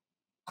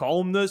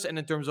calmness, and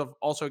in terms of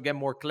also again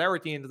more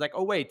clarity, and it's like,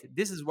 oh wait,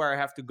 this is where I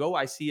have to go,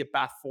 I see a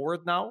path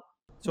forward now,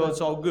 so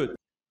it's all good?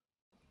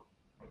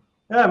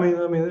 Yeah, I mean,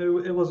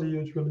 it was a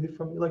huge relief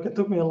for me. Like, it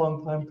took me a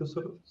long time to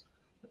sort of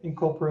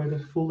incorporate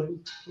it fully.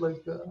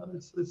 Like,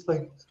 it's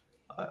like,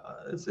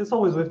 it's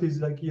always with these,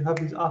 like, you have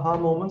these aha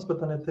moments, but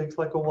then it takes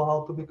like a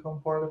while to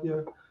become part of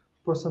your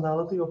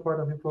personality or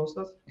part of your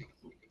process.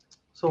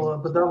 So,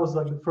 but that was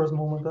like the first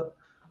moment that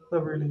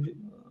really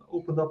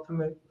opened up to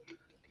me.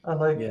 And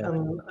like,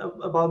 and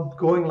about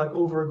going like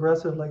over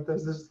aggressive, like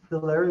there's this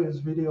hilarious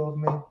video of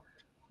me.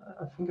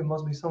 I think it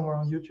must be somewhere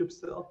on YouTube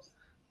still,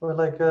 or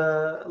like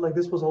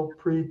this was all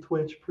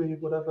pre-Twitch,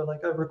 pre-whatever.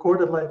 Like I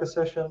recorded like a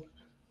session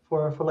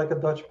for like a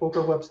Dutch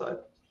poker website.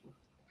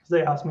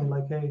 They asked me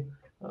like, hey,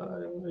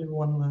 you're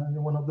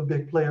one of the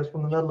big players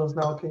from the Netherlands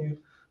now. Can you,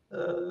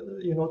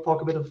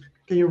 talk a bit of?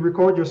 Can you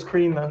record your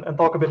screen and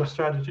talk a bit of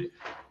strategy?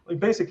 Like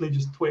basically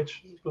just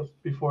Twitch, but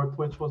before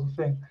Twitch was a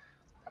thing.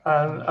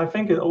 And I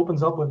think it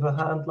opens up with a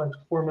hand like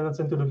 4 minutes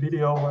into the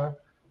video where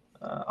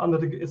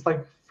it's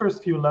like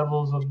first few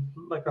levels of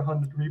like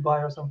 100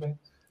 rebuy or something,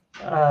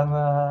 and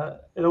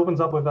it opens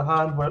up with a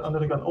hand where under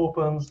the gun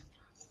opens.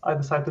 I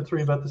decide to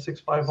 3-bet the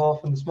 6-5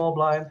 off in the small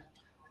blind.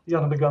 The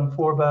under the gun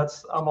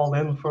 4-bets. I'm all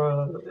in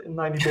for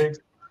 90 bigs.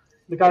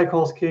 The guy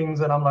calls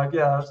kings, and I'm like,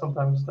 yeah,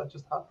 sometimes that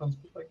just happens,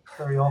 but like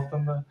very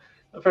often.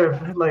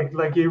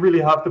 Like you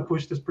really have to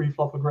push this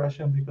pre-flop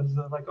aggression, because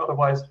like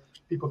otherwise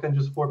people can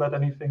just 4-bet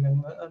anything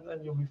and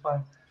you'll be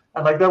fine.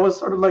 And like that was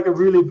sort of like a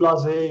really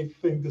blasé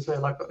thing to say,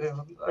 like,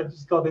 I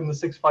just got in the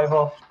 6-5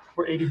 off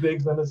for 80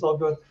 bigs and it's all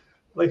good.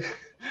 Like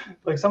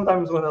like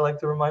sometimes when I like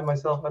to remind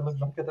myself, I look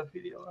back at that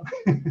video.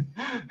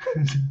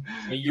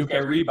 You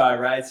can rebuy,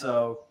 right?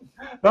 So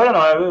No.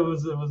 It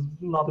was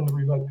not in the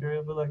revive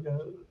period, but like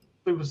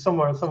it was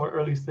somewhere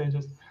early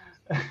stages,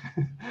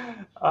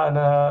 and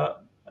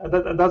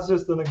that's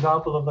just an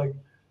example of like,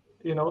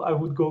 I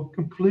would go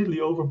completely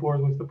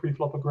overboard with the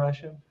pre-flop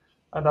aggression,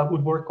 and that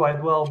would work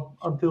quite well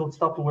until it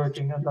stopped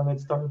working, and then it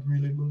started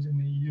really losing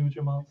me huge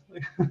amounts.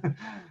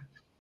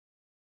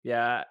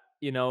 Yeah,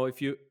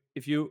 if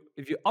you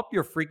up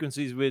your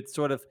frequencies with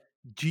sort of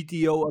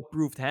GTO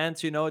approved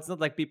hands, it's not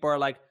like people are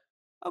like,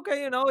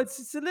 okay,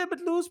 it's a little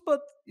bit loose,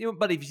 but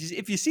but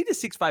if you see the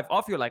 6-5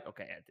 off, you're like,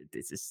 okay,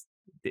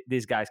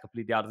 this guy's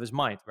completely out of his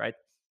mind, right?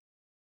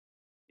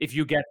 If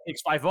you get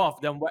 6-5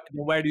 off, then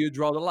where do you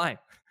draw the line?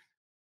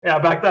 Yeah,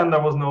 back then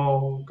there was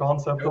no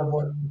concept of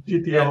what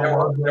GTO Yeah,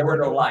 was. there were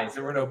no lines,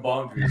 there were no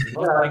boundaries. It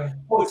was like,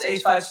 oh, it's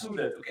ace-5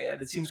 suited. Okay,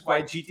 and it seems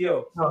quite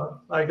GTO.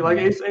 No, like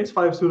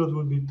ace-5 suited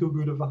would be too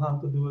good of a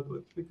hand to do it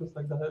with, because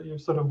like that you're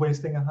sort of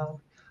wasting a hand.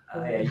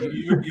 Yeah,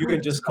 you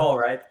can just call,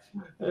 right?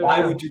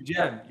 Why would you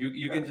jam?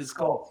 You can just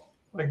call.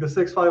 Like the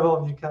 6-5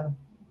 off, you can,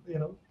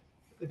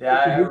 If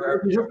Yeah,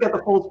 you just get the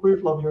false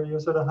pre-flop, you're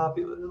sort of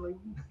happy with it. Like.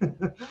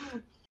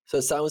 So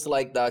it sounds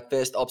like that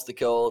first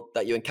obstacle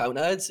that you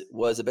encountered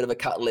was a bit of a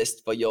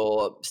catalyst for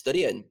your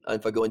studying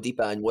and for going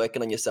deeper and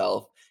working on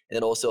yourself. And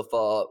then also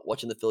for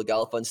watching the Phil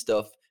Galfond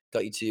stuff,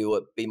 got you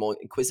to be more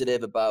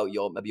inquisitive about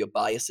maybe your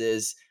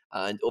biases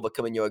and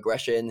overcoming your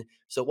aggression.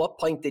 So at what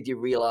point did you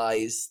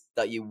realize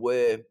that you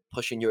were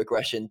pushing your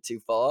aggression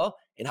too far?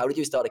 And how did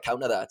you start to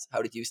counter that?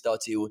 How did you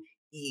start to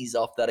ease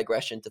off that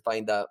aggression to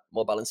find that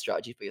more balanced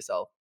strategy for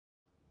yourself?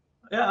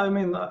 Yeah, I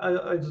mean,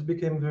 I just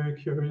became very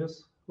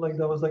curious. Like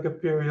that was like a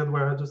period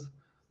where I just,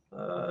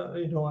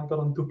 I got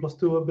on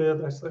 2+2 a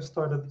bit. I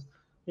started,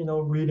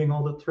 reading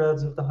all the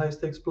threads of the high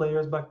stakes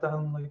players back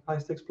then. Like high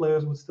stakes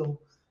players would still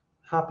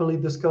happily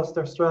discuss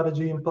their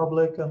strategy in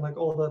public, and like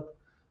all that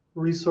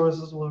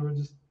resources were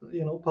just,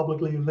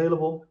 publicly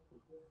available,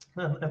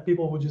 and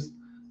people would just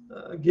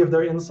give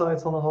their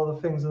insights on all the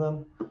things. And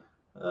then,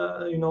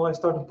 I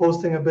started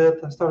posting a bit.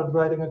 I started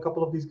writing a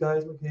couple of these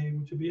guys like, hey,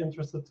 would you be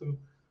interested to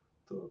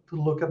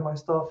look at my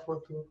stuff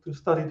or to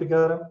study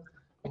together?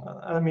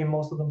 I mean,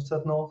 most of them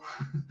said no,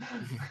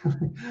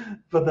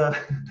 but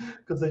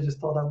because they just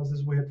thought I was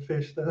this weird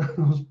fish that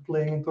was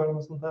playing in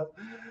tournaments and that.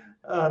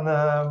 And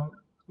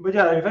but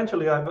yeah,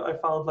 eventually I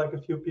found like a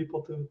few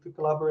people to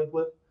collaborate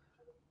with,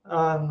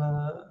 and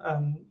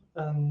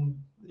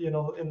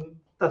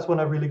that's when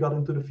I really got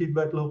into the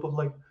feedback loop of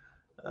like,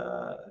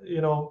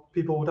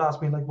 people would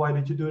ask me like, why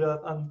did you do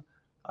that? And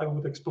I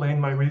would explain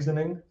my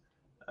reasoning,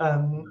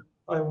 and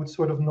I would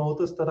sort of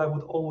notice that I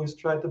would always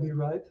try to be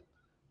right.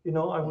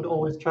 I would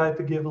always try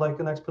to give like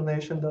an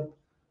explanation that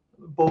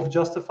both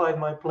justified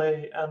my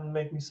play and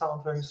made me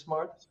sound very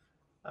smart.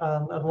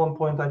 And at one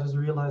point, I just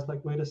realized,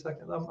 like, wait a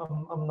second,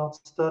 I'm not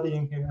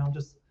studying here. I'm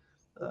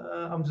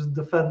just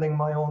defending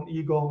my own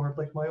ego, or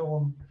like my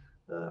own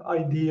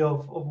idea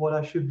of what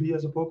I should be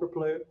as a poker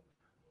player.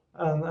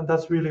 And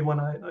that's really when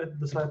I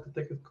decided to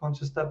take a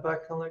conscious step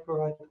back and like, all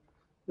right,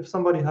 if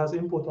somebody has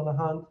input on a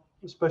hand,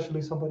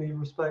 especially somebody you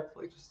respect,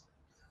 like just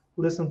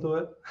listen to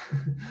it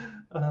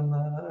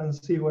and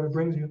see where it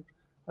brings you.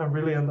 And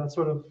really, in that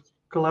sort of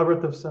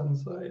collaborative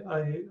sense,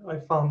 I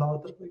found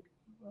out that like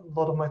a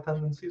lot of my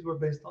tendencies were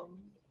based on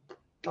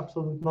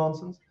absolute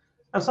nonsense,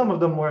 and some of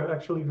them were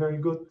actually very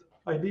good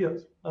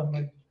ideas. And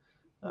like,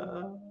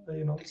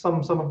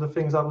 some of the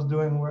things I was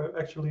doing were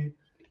actually,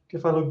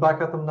 if I look back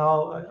at them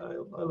now,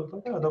 I look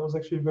like, yeah, that was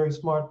actually very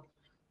smart,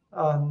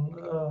 and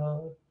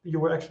you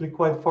were actually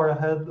quite far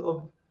ahead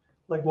of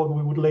like what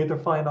we would later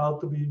find out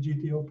to be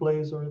GTO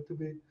plays, or to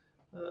be.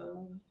 Uh,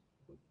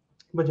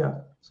 but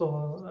yeah, so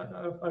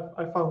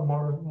I found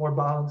more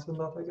balance in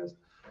that, I guess.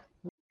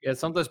 Yeah,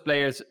 sometimes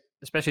players,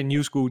 especially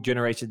new school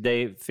generation,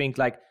 they think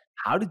like,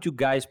 how did you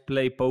guys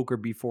play poker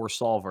before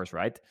solvers,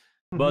 right?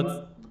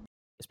 But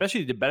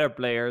especially the better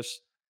players,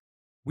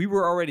 we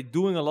were already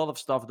doing a lot of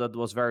stuff that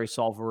was very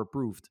solver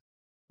approved,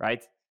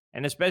 right?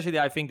 And especially,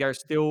 I think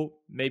there's still,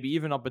 maybe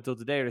even up until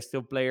today, there's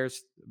still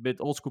players, a bit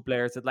old school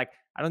players that like,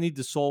 I don't need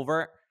the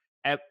solver.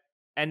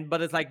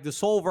 But it's like the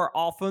solver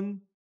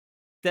often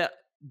that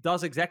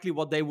does exactly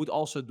what they would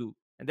also do.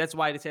 And that's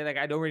why they say like,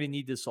 I don't really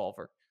need the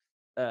solver.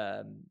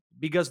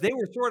 Because they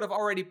were sort of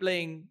already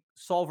playing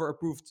solver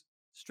approved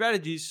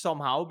strategies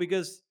somehow,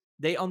 because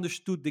they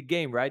understood the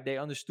game, right? They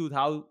understood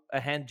how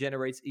a hand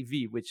generates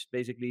EV, which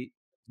basically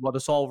what a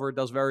solver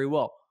does very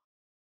well.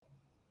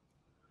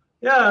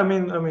 Yeah, and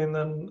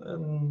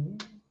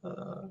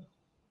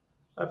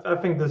I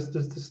think this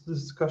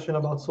discussion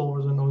about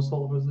solvers and no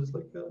solvers is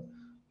like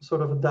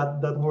sort of a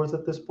dead horse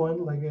at this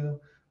point. Like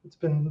it's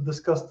been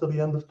discussed to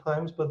the end of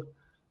times, but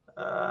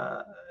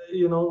uh,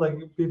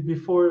 like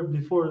before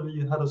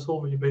you had a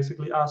solver, you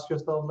basically asked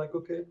yourself like,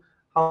 okay,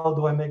 how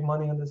do I make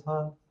money on this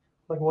hand?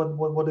 Like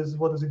what is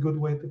a good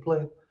way to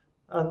play?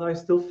 And I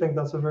still think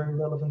that's a very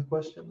relevant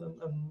question,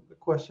 and a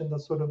question that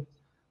sort of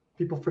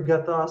people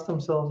forget to ask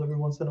themselves every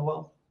once in a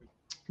while.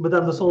 But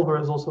then the solver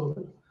is also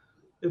like,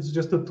 it's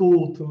just a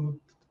tool to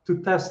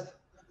test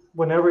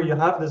whenever you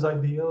have this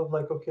idea of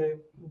like, okay,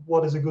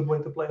 what is a good way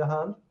to play a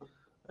hand?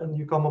 and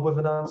you come up with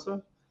an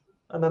answer.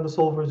 And then the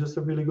solver is just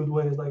a really good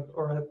way. It's like,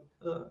 all right,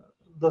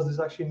 does this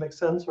actually make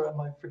sense, or am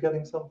I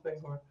forgetting something,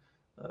 or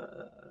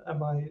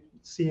am I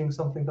seeing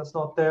something that's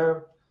not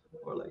there,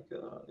 or like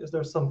is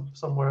there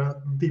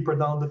somewhere deeper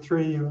down the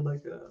tree, or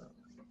like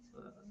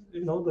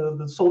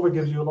the solver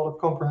gives you a lot of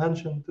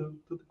comprehension to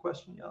the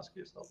question you ask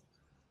yourself.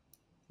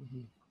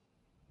 Mm-hmm.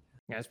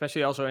 Yeah,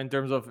 especially also in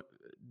terms of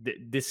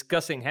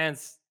discussing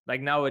hands.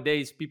 Like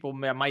nowadays, people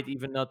might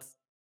even not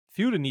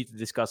feel the need to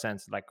discuss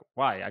hands. Like,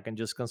 why? I can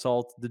just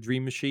consult the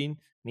Dream Machine,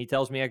 and he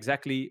tells me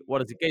exactly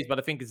what is the case. But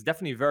I think it's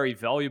definitely very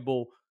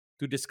valuable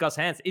to discuss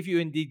hands if you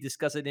indeed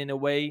discuss it in a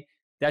way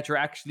that you're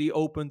actually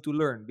open to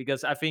learn.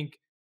 Because I think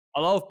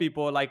a lot of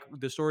people, like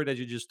the story that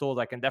you just told,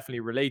 I can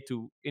definitely relate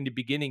to. In the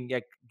beginning,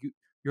 like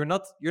you're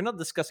not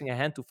discussing a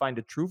hand to find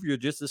the truth. You're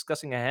just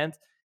discussing a hand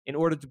in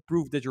order to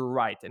prove that you're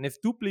right. And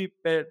if two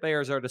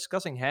players are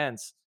discussing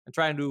hands and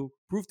trying to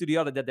prove to the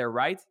other that they're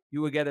right,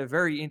 you will get a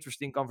very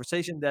interesting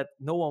conversation that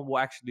no one will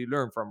actually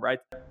learn from, right?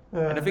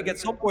 And I think at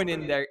some point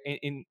in there,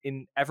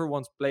 in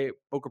everyone's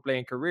poker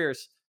playing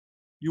careers,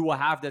 you will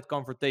have that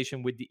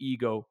confrontation with the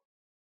ego.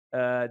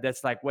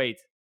 That's like,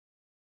 wait,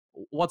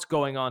 what's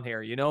going on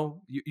here?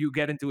 You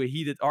get into a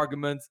heated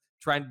argument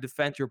trying to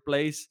defend your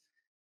place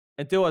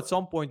until at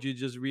some point you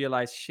just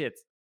realize, shit,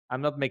 I'm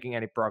not making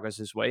any progress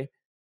this way.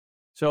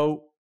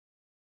 So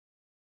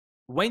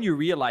when you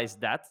realized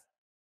that,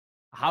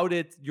 how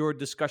did your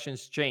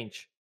discussions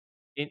change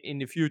in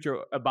the future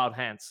about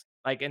hands?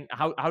 Like, and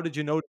how did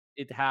you know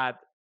it had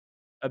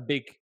a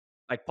big,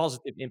 like,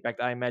 positive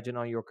impact, I imagine,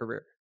 on your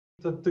career?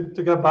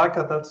 To get back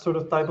at that sort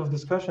of type of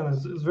discussion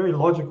is very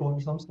logical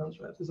in some sense,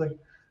 right? It's like,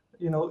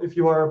 if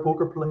you are a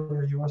poker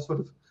player, you are sort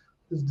of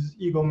this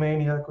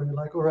egomaniac where you're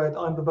like, all right,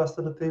 I'm the best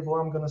at the table.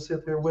 I'm going to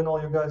sit here, win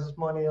all your guys'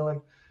 money, and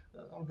like,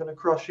 I'm going to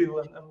crush you.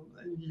 And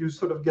you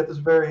sort of get this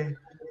very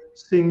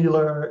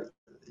singular,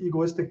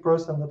 egoistic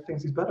person that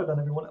thinks he's better than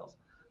everyone else.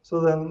 So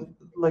then,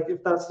 like,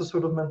 if that's the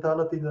sort of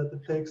mentality that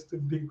it takes to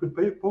be a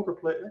good poker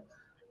player,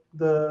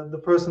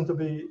 the person to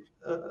be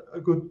a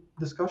good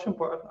discussion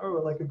partner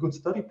or like a good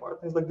study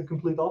partner is like the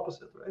complete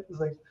opposite, right? It's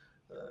like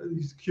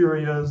he's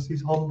curious,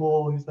 he's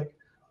humble, he's like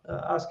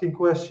asking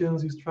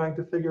questions, he's trying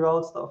to figure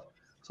out stuff.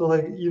 So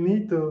like you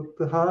need to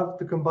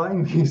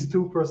combine these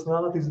two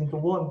personalities into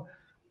one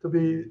to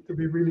be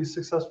really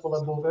successful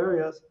at both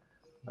areas,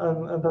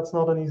 and that's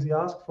not an easy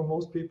ask for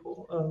most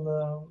people. And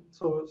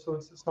so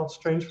it's not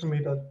strange for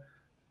me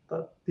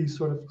that these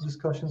sort of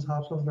discussions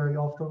happen very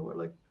often, where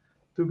like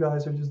two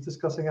guys are just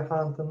discussing a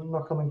hand and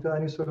not coming to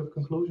any sort of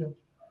conclusion.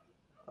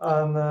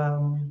 And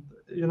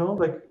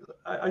like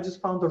I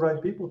just found the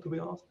right people, to be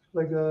honest.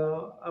 Like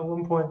at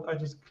one point, I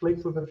just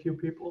clicked with a few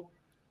people,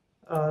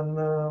 and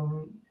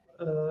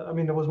I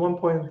mean, there was one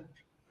point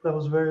that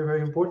was very,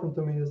 very important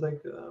to me. Is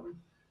like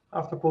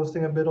after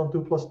posting a bit on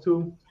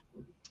 2+2,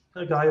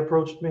 a guy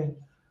approached me.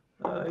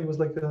 He was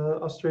like an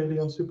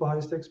Australian super high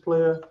stakes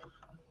player,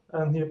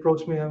 and he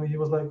approached me and he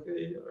was like,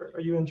 hey,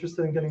 "Are you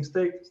interested in getting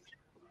staked?"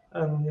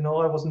 And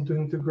I wasn't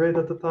doing too great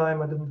at the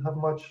time. I didn't have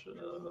much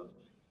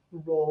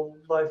role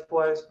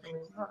life-wise. I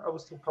mean, I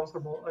was still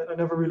comfortable. I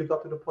never really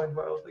got to the point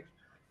where I was like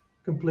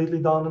completely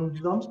down in the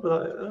dumps, but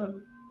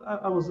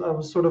I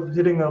was sort of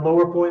hitting a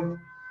lower point,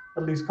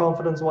 at least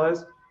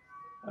confidence-wise.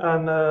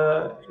 And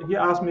he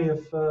asked me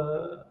if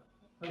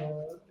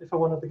I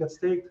wanted to get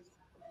staked,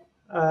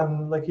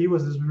 and like he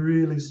was this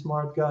really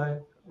smart guy.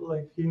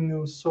 Like he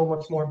knew so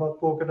much more about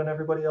poker than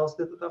everybody else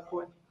did at that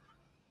point.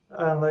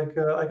 And like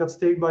I got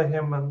staked by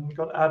him and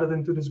got added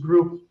into this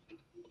group,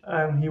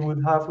 and he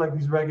would have like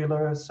these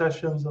regular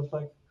sessions of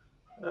like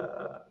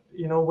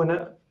when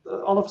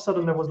all of a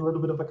sudden there was a little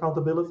bit of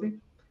accountability,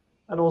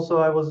 and also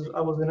I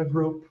was in a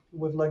group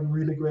with like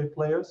really great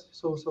players,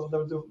 so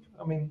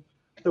I mean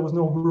there was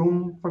no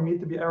room for me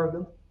to be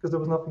arrogant because there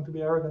was nothing to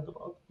be arrogant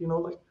about,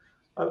 like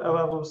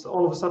I was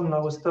all of a sudden I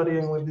was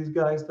studying with these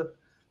guys that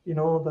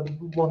that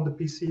won the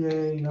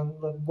PCA and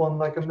that won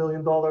like $1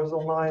 million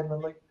online,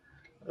 and like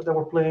that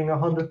were playing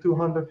 100,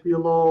 200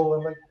 PLO,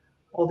 and like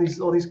all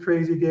these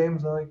crazy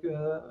games, like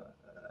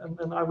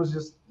and I was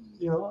just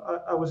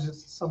I was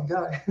just some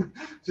guy,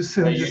 just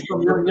just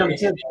some young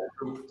kid.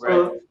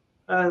 So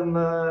and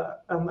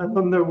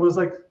then there was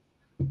like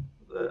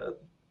uh,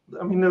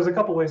 I mean there's a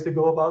couple ways to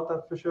go about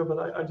that for sure, but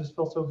I just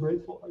felt so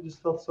grateful. I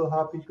just felt so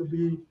happy to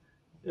be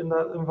in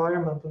that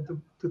environment and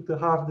to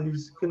have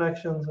these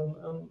connections,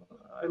 and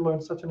I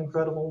learned such an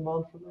incredible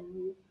amount from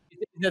them.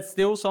 Is that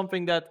still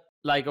something that,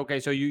 like,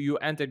 okay, so you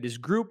entered this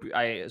group,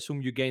 I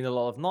assume you gained a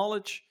lot of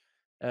knowledge,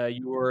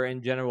 you were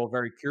in general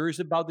very curious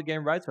about the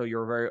game, right? So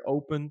you're very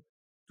open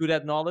to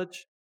that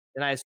knowledge,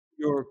 and I assume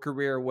your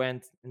career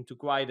went into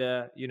quite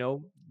a,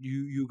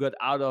 you got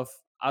out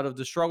of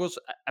the struggles.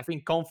 I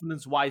think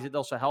confidence wise it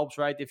also helps,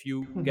 right? If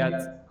you get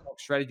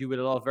strategy with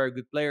a lot of very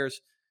good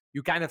players,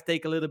 you kind of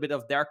take a little bit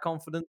of their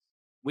confidence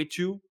with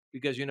you,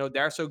 because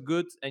they're so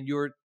good and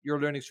you're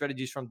learning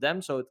strategies from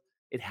them, so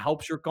it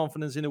helps your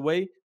confidence in a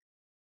way.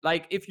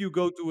 Like if you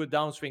go to a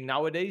downswing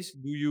nowadays,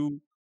 do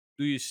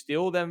you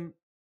still then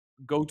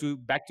go to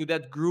back to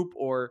that group,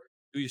 or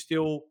Do you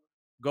still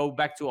go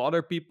back to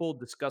other people,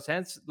 discuss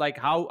hands? Like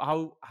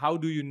how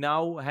do you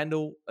now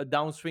handle a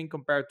downswing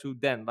compared to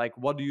then? Like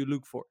what do you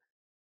look for?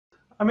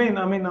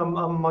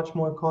 I'm much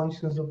more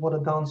conscious of what a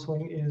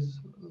downswing is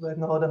right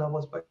now than I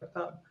was back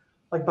then.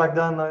 Like back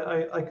then,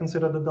 I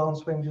considered the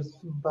downswing just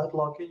bad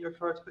luck in your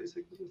cards,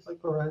 basically. It's like,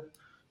 all right,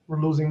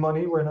 we're losing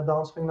money, we're in a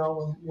downswing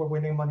now, and we're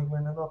winning money, we're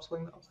in an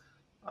upswing now.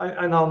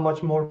 I now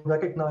much more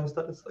recognize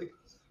that it's like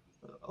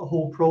a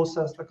whole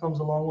process that comes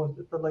along with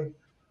it. That like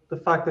the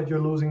fact that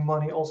you're losing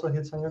money also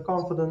hits on your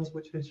confidence,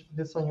 which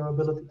hits on your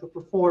ability to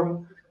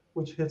perform,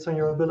 which hits on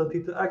your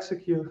ability to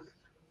execute.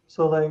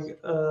 So like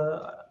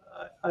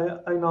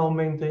I now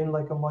maintain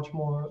like a much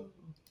more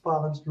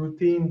balanced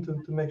routine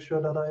to make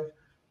sure that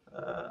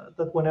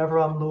that whenever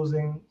I'm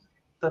losing,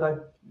 that I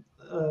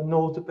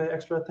know to pay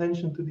extra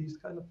attention to these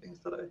kind of things.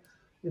 That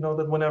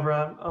that whenever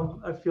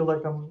I feel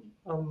like I'm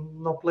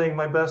not playing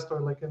my best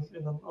or like in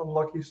an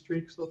unlucky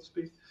streak, so to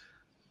speak,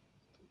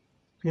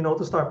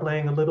 to start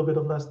playing a little bit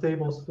of less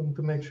tables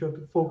to make sure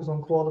to focus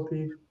on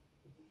quality,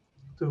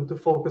 to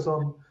focus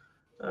on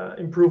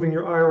improving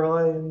your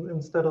ROI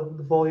instead of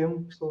the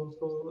volume.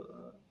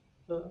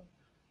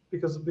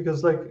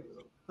 Because like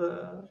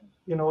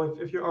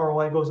if your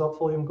ROI goes up,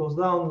 volume goes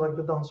down, like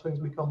the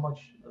downswings become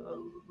much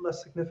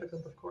less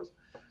significant, of course.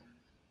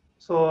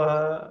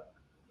 So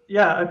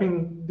yeah, I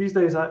mean these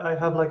days I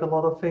have like a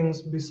lot of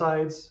things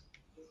besides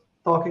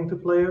talking to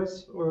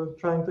players or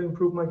trying to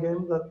improve my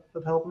game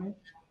that help me,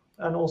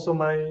 and also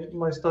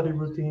my study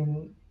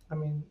routine. I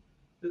mean,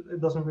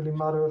 it doesn't really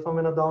matter if I'm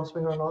in a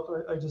downswing or not.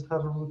 I just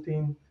have a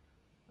routine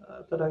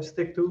that I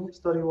stick to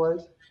study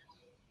wise.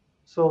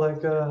 So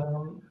like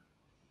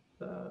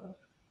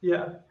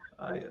yeah,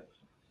 I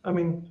I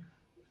mean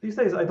these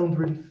days I don't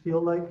really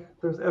feel like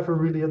there's ever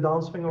really a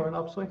downswing or an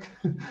upswing.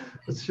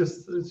 It's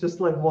just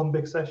like one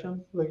big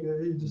session. Like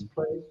you just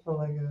play and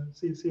like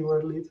see where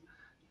it leads.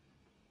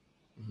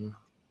 Mm-hmm.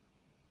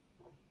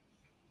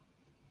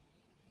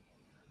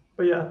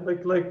 But yeah,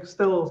 like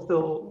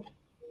still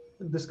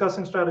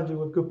discussing strategy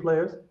with good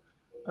players,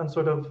 and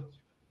sort of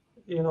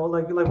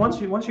like once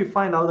you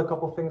find out a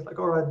couple of things, like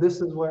all right,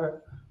 this is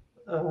where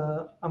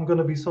I'm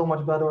gonna be so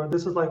much better, or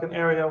this is like an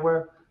area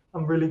where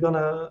I'm really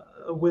gonna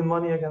win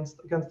money against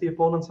the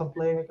opponents I'm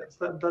playing against.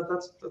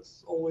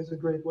 That's always a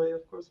great way,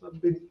 of course.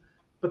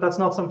 But that's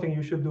not something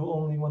you should do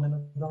only when in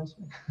a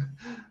downswing.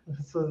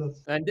 So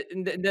that's And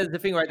that's the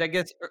thing, right? I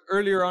guess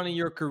earlier on in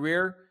your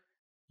career,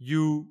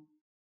 you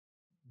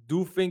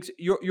do things.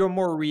 You're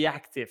more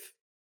reactive.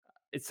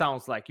 It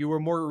sounds like you were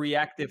more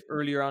reactive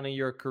earlier on in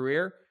your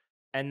career,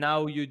 and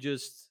now you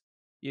just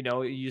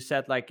you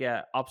said like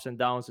ups and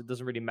downs. It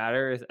doesn't really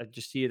matter. I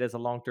just see it as a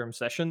long-term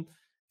session.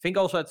 I think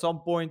also at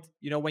some point,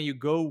 when you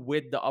go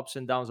with the ups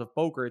and downs of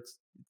poker, it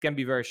can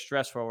be very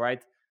stressful,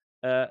 right?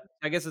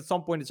 I guess at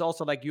some point it's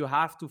also like you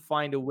have to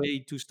find a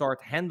way to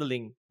start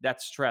handling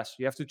that stress.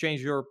 You have to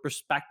change your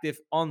perspective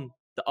on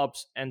the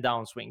ups and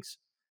down swings,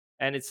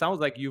 and it sounds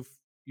like you've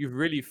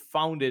really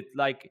found it.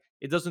 Like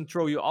it doesn't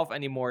throw you off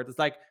anymore. It's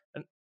like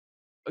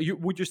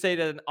would you say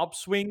that an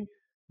upswing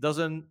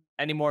doesn't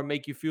anymore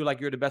make you feel like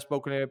you're the best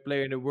poker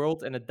player in the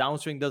world, and a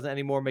downswing doesn't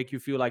anymore make you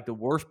feel like the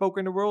worst poker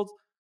in the world?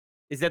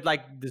 Is that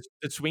like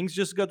the swings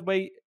just got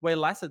way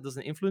less? It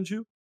doesn't influence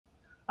you?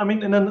 I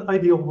mean, in an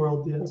ideal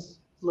world, yes.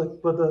 Like,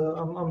 but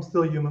I'm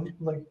still human.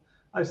 Like,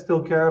 I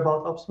still care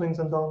about upswings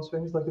and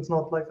downswings. Like, it's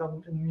not like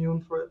I'm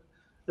immune for it.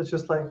 It's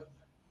just like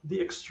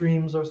the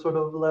extremes are sort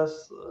of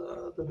less.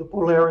 The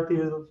polarity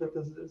of it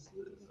is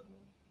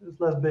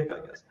less big, I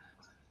guess.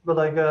 But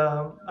like,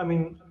 I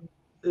mean,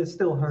 it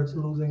still hurts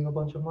losing a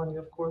bunch of money,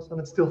 of course, and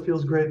it still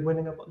feels great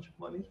winning a bunch of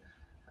money.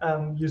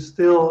 You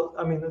still,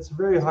 I mean, it's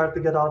very hard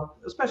to get out,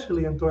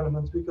 especially in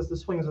tournaments, because the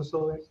swings are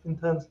so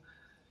intense.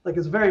 Like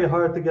it's very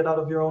hard to get out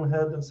of your own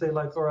head and say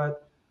like, all right,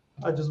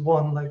 I just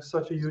won like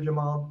such a huge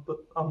amount, but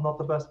I'm not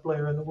the best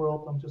player in the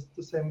world. I'm just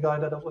the same guy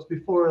that I was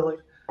before. Like,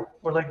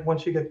 or like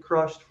once you get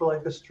crushed for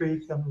like a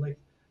streak and like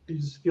you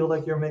just feel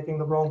like you're making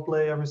the wrong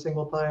play every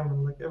single time,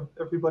 and like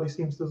everybody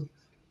seems to,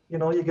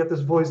 you get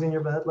this voice in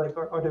your head like,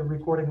 are they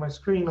recording my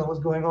screen or what's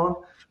going on?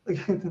 Like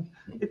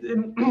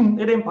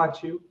it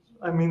impacts you.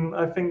 I mean,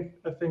 I think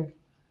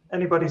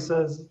anybody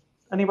says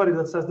anybody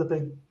that says that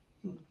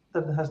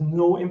it has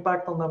no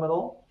impact on them at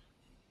all,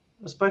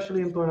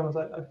 especially in tournaments,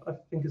 I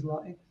think is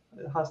lying.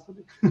 It has to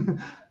be.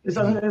 It's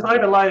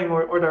either lying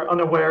or they're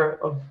unaware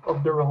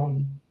of their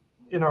own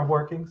inner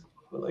workings.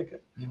 But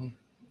like,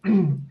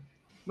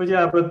 but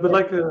yeah, but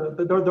like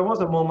there was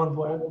a moment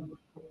where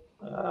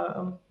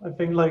I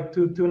think like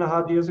two and a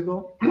half years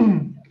ago,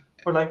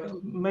 or like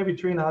maybe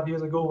 3.5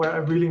 years ago, where I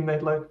really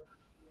made like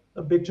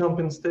a big jump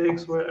in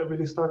stakes, where I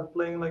really started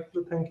playing like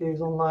the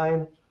 10Ks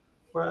online,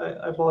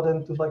 where I bought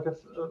into like a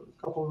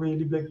couple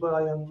really big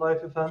buy-in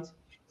live events,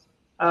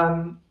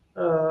 and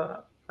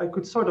I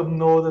could sort of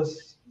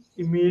notice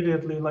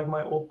immediately like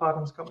my old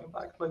patterns coming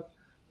back. Like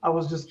I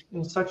was just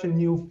in such a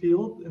new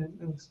field,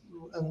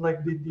 and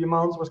like the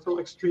amounts were so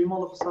extreme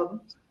all of a sudden.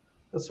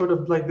 It's sort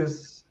of like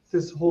this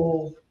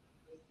whole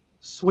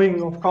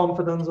swing of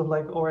confidence of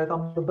like, all right,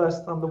 I'm the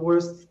best, I'm the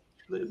worst,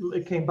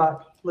 it came back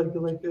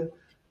it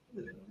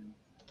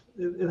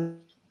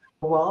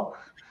a while,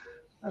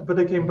 but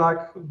it came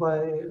back by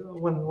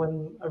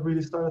when I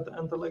really started to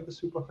enter like the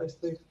super high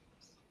stakes.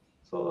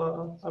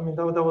 So I mean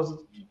that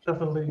was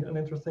definitely an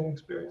interesting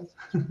experience.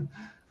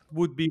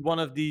 Would be one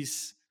of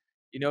these,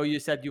 you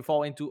said you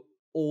fall into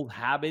old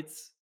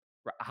habits.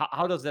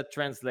 How does that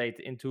translate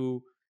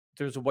into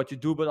in terms of what you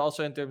do, but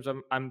also in terms of,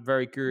 I'm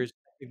very curious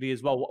technically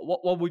as well.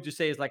 What would you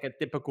say is like a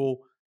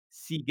typical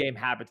C game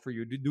habit for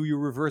you? Do you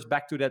reverse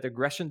back to that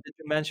aggression that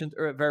you mentioned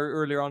very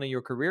earlier on in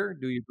your career?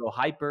 Do you go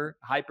hyper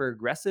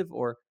aggressive,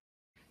 or?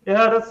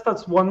 Yeah,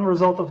 that's one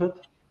result of it.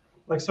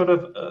 Like sort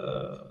of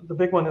the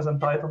big one is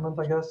entitlement,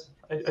 I guess.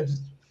 I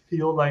just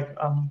feel like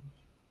I'm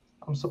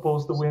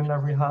supposed to win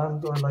every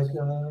hand, or like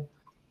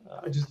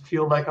I just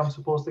feel like I'm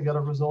supposed to get a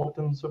result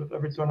in sort of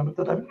every tournament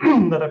that I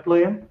that I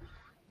play in,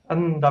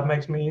 and that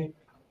makes me,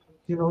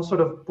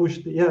 sort of push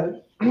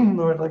the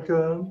or like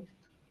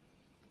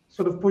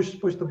sort of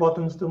push the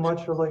buttons too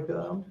much, or like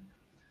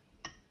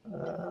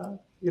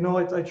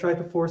I try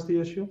to force the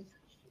issue,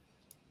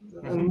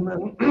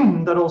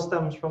 and that all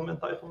stems from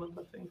entitlement,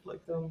 I think.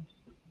 Like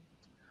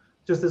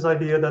just this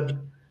idea that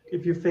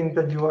if you think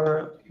that you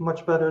are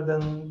much better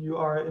than you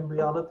are in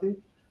reality,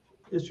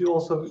 is you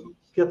also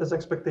get this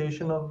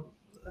expectation of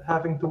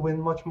having to win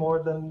much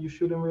more than you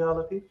should in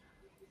reality.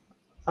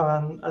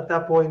 And at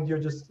that point, you're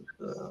just,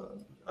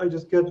 I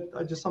just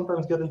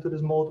sometimes get into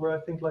this mode where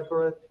I think like, all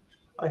right,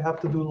 I have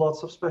to do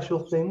lots of special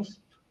things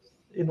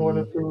in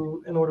order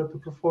to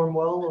perform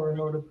well, or in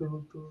order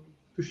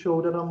to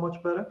show that I'm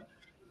much better.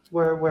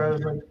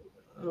 Whereas like,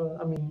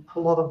 I mean, a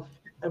lot of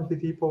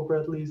MPT poker,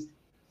 at least,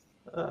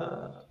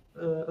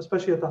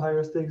 especially at the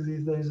higher stakes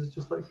these days, is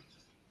just like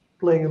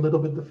playing a little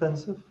bit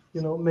defensive,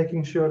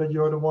 making sure that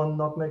you're the one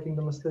not making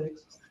the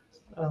mistakes.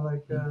 And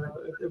like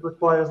it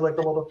requires like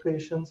a lot of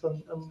patience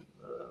and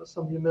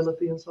some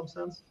humility in some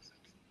sense.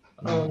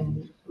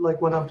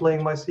 Like when I'm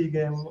playing my C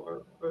game,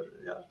 or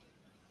yeah,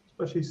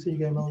 especially C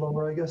game and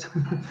lower, I guess,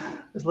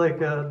 it's like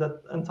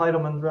that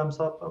entitlement ramps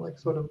up, and like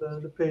sort of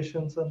the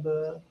patience and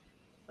the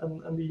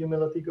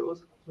humility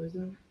goes. Like,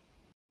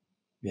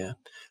 Yeah.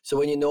 So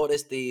when you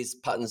noticed these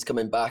patterns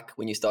coming back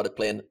when you started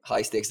playing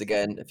high stakes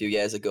again a few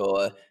years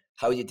ago,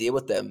 how did you deal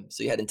with them?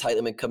 So you had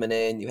entitlement coming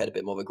in, you had a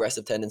bit more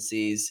aggressive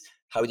tendencies.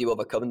 How did you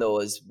overcome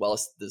those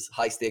whilst there's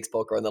high stakes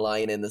poker on the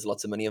line and there's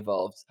lots of money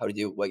involved? How did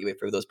you work your way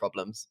through those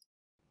problems?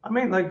 I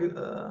mean, like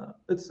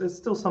it's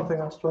still something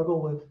I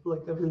struggle with,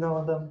 like every now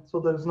and then. So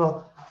there's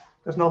not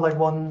like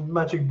one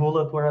magic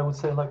bullet where I would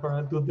say like, all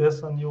right, do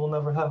this and you will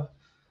never have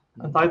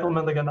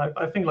entitlement again.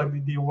 I think like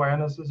the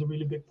awareness is a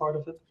really big part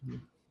of it.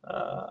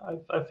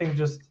 I think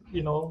just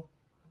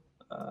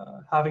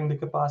having the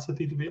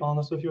capacity to be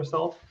honest with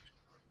yourself,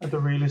 and to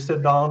really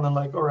sit down and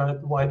like, all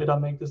right, why did I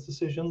make this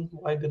decision?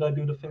 Why did I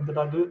do the thing that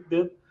I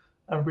did?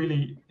 And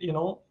really,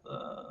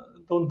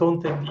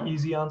 don't take the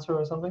easy answer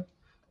or something.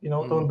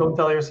 Don't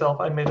tell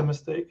yourself I made a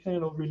mistake.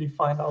 Really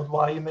find out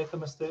why you made the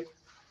mistake.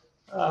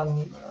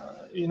 And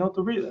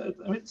to really,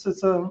 it's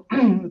a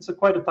it's a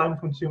quite a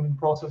time-consuming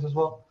process as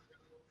well,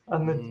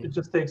 and it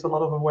just takes a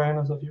lot of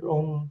awareness of your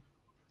own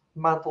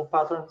mental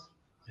patterns.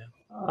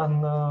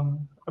 And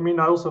I mean,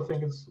 I also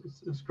think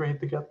it's great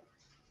to get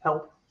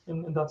help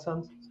in that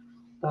sense,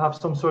 to have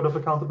some sort of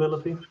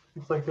accountability.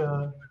 It's like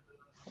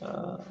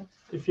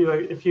if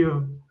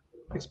you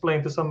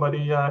explain to somebody,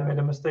 yeah, I made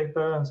a mistake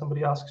there, and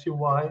somebody asks you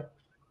why,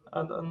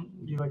 and then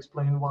you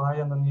explain why,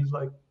 and then he's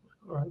like,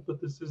 all right,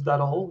 but this is that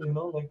all,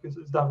 like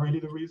is that really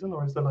the reason,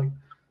 or is there like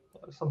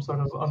some sort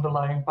of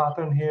underlying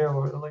pattern here,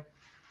 or like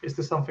is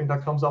this something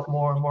that comes up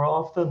more and more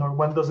often, or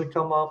when does it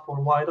come up,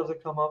 or why does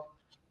it come up?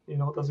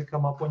 Does it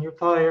come up when you're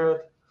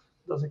tired?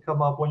 Does it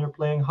come up when you're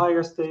playing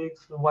higher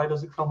stakes? Why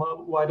does it come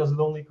up? Why does it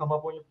only come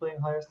up when you're playing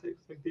higher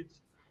stakes? Like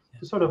it's,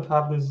 to sort of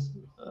have this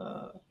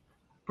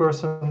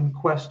person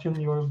question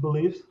your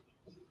beliefs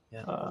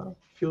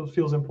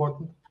feels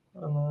important.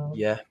 And,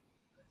 Yeah.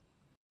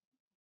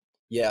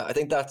 Yeah, I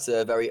think that's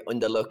a very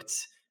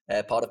underlooked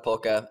part of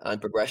poker and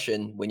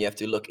progression, when you have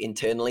to look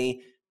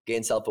internally,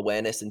 gain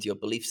self-awareness into your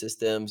belief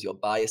systems, your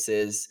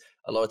biases.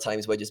 A lot of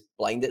times we're just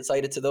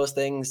blindsided to those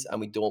things and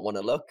we don't want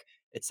to look.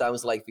 It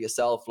sounds like for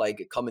yourself, like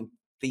a common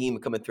theme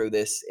coming through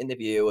this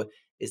interview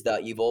is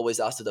that you've always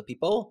asked other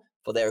people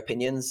for their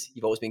opinions.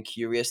 You've always been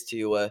curious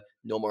to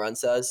know more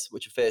answers,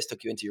 which first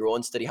took you into your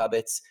own study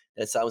habits.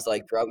 And it sounds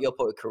like throughout your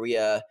poker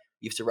career,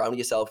 you've surrounded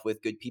yourself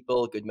with good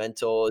people, good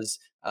mentors,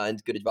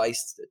 and good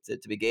advice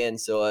to begin.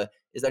 So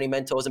is there any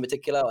mentors in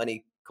particular,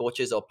 any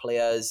coaches or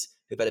players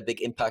who've had a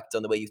big impact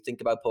on the way you think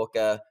about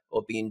poker,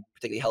 or been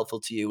particularly helpful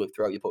to you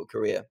throughout your poker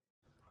career?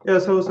 yeah,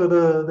 so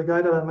the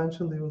guy that I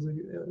mentioned,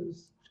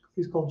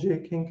 he's called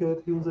Jake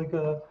Kinkade. He was like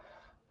a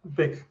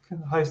big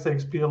high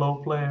stakes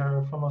PLO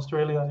player from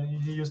Australia.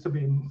 He used to be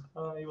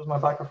he was my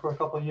backer for a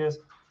couple of years,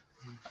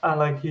 and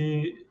like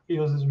he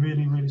was this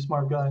really really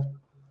smart guy,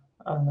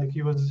 and like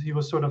he was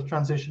sort of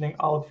transitioning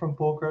out from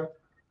poker.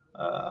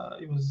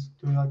 He was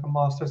doing like a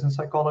master's in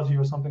psychology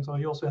or something, so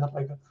he also had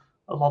like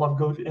a lot of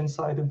good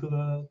insight into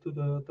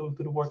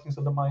the workings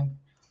of the mind.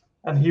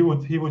 and he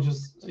would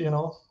just,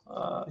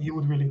 he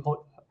would really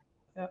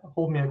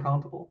hold me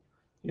accountable.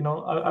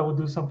 I would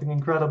do something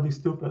incredibly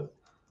stupid,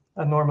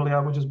 and normally I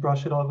would just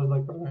brush it off as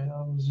like, all right,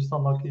 I was just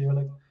unlucky, or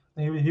like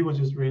he would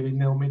just really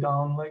nail me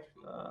down, like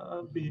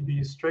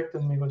be strict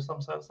in me with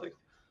some sense, like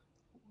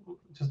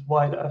just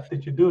why the f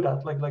did you do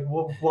that? Like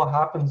what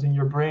happens in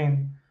your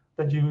brain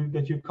that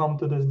you come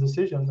to this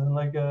decision? And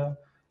like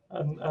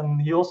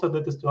and he also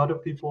did this to other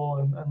people,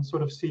 and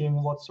sort of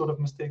seeing what sort of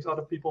mistakes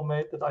other people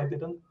made that I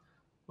didn't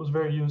was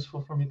very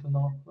useful for me to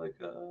know. Like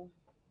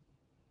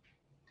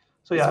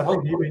so It's yeah, I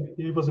think one.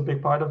 he was a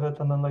big part of it.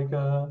 And then like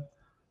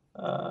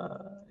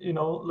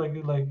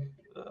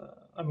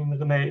I mean,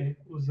 Renee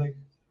was like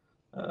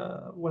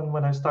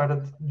when I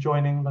started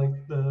joining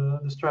like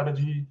the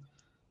strategy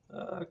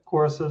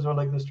courses, or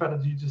like the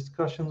strategy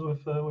discussions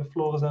with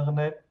Floris and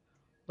Renee,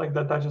 like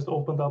that just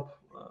opened up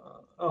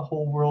a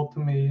whole world to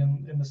me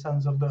in the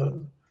sense of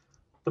the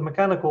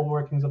mechanical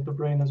workings of the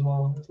brain as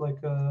well. It's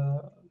like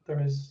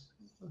there is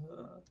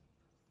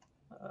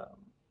um,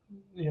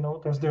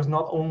 there's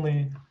not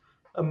only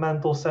a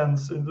mental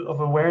sense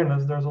of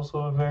awareness, there's also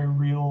a very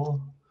real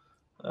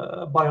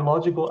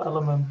biological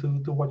element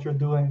to what you're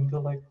doing, to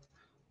like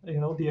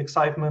the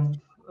excitement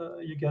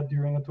you get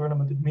during a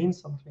tournament. It means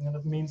something, and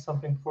it means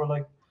something for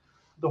like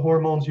the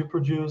hormones you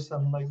produce,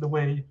 and like the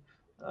way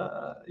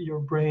your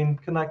brain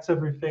connects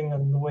everything,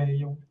 and the way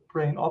your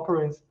brain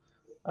operates.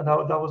 And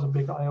that was a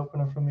big eye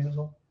opener for me as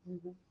well.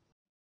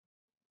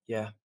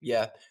 Yeah,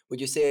 yeah.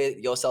 Would you say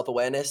your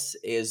self-awareness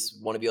is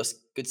one of your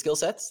good skill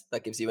sets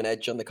that gives you an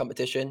edge on the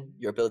competition,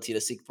 your ability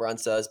to seek for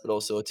answers, but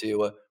also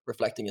to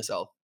reflect on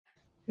yourself?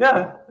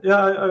 Yeah,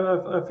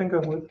 I think I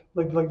would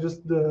like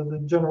just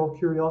the general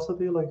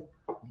curiosity. Like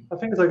I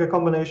think it's like a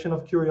combination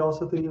of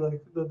curiosity,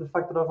 like the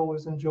fact that I've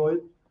always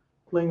enjoyed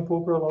playing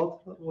poker a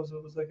lot was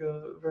like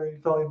a very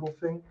valuable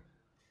thing,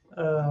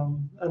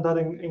 and that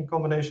in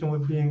combination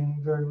with being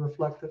very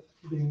reflective,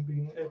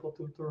 being able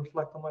to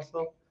reflect on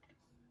myself,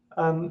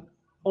 and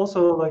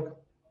also like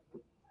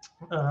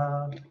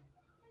uh,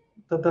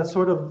 that's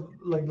sort of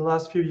like the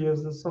last few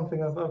years is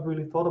something I've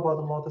really thought about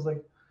a lot. Is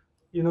like,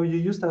 you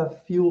used to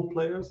have field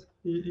players.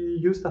 You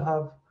used to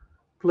have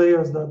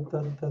players that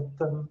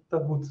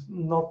would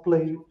not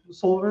play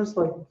solvers,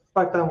 like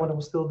back then when it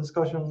was still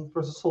discussion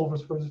versus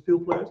solvers versus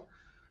field players.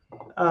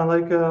 And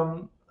like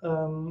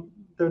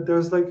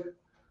there's like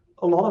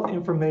a lot of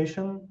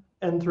information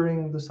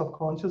entering the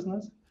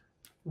subconsciousness,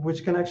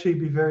 which can actually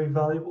be very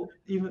valuable,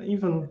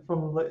 even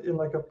from like, in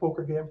like a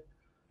poker game.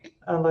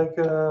 And like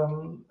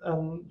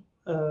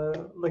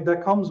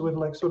that comes with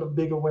like sort of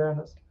big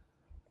awareness.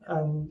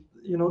 And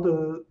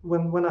the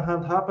when a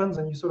hand happens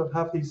and you sort of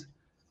have these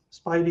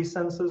spidey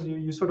senses,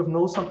 you sort of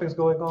know something's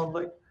going on.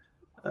 Like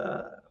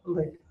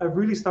I've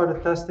really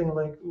started testing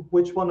like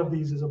which one of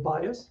these is a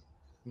bias,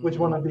 which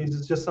one of these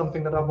is just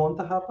something that I want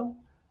to happen,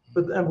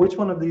 and which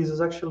one of these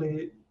is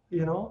actually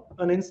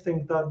an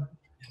instinct that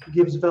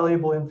gives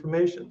valuable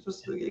information.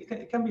 Just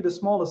it can be the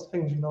smallest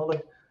things,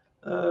 like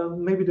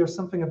maybe there's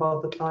something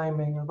about the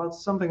timing, about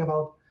something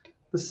about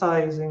the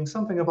sizing,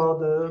 something about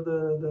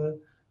the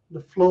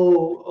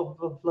flow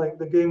of like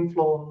the game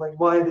flow, like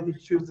why did he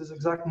choose this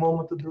exact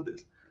moment to do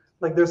this.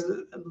 Like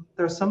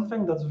there's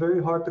something that's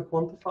very hard to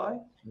quantify,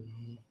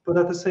 but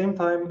at the same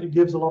time it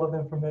gives a lot of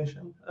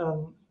information.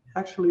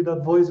 Actually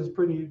that voice is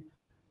pretty,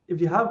 if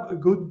you have a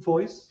good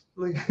voice,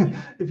 like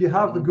if you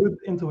have a good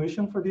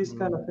intuition for these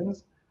kind of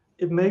things,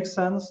 it makes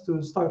sense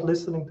to start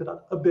listening to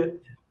that a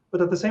bit. But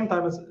at the same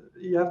time,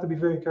 you have to be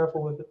very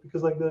careful with it,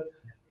 because like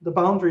the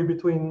boundary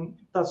between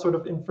that sort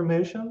of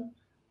information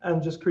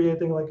and just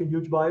creating like a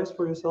huge bias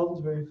for yourself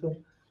is very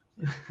thin.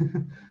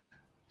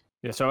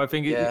 Yeah, so I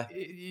think Yeah.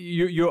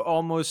 you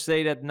almost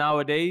say that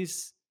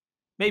nowadays,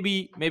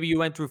 maybe you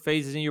went through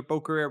phases in your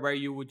poker career where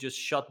you would just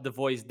shut the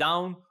voice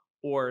down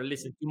or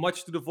listen too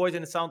much to the voice,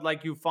 and it sounds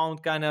like you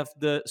found kind of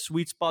the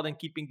sweet spot in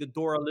keeping the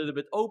door a little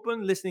bit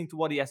open, listening to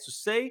what he has to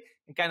say,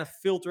 and kind of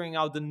filtering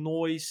out the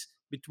noise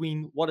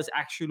between what is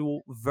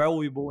actual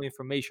valuable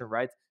information,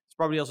 right? It's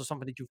probably also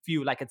something that you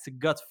feel like it's a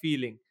gut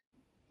feeling.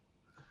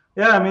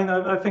 Yeah, I mean,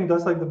 I think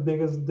that's like the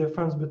biggest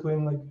difference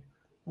between like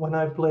when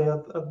I play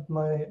at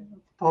my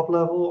top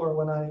level or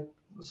when I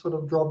sort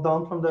of drop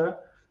down from there.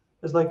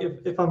 Is like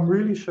if I'm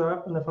really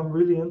sharp and if I'm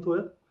really into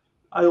it,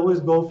 I always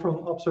go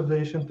from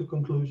observation to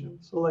conclusion.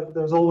 So like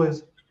there's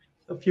always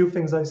a few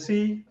things I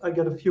see, I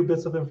get a few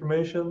bits of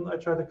information, I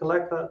try to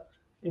collect that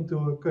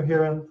into a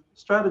coherent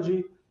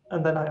strategy,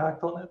 and then I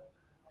act on it.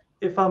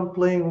 If I'm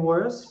playing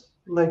worse,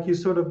 like you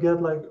sort of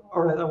get like,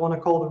 all right, I want to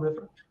call the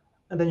river,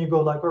 and then you go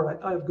like, all right,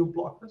 I have good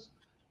blockers.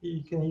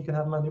 You can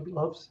have many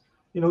bluffs.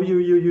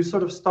 You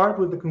sort of start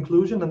with the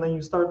conclusion, and then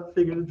you start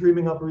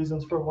dreaming up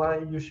reasons for why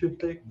you should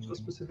take a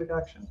specific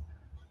action.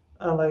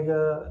 And like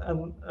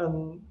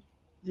and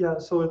yeah,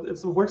 so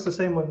it works the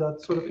same with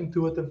that sort of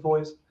intuitive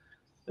voice.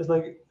 It's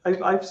like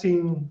I've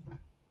seen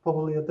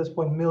probably at this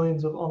point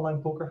millions of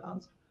online poker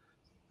hands.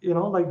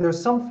 Like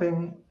there's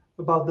something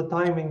about the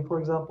timing, for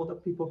example,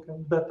 that people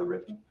can bet the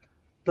river.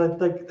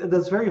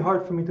 that's very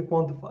hard for me to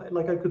quantify.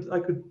 Like I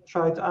could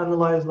try to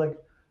analyze like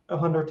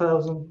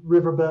 100,000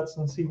 riverbeds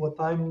and see what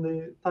timing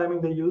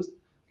they used,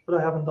 but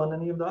I haven't done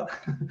any of that.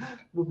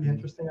 Would be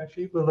interesting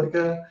actually. But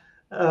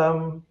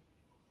um,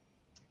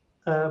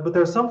 but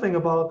there's something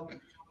about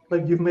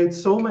like you've made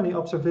so many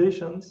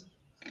observations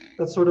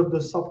that sort of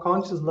the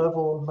subconscious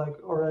level of like,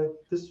 all right,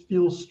 this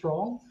feels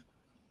strong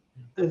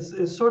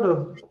is sort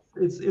of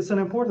it's an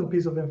important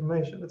piece of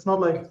information. It's not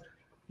like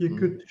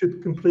you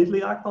should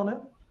completely act on it,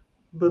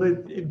 but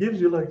it gives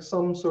you like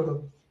some sort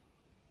of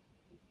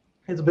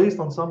it's based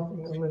on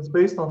something, and it's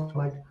based on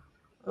like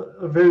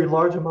a very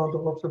large amount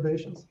of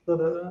observations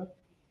that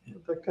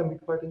can be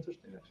quite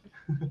interesting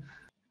actually.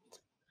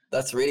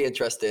 That's really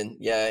interesting.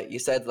 Yeah, you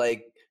said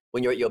like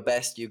when you're at your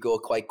best, you go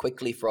quite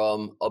quickly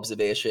from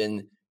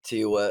observation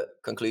to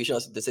conclusion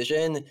or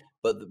decision.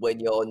 But when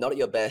you're not at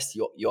your best,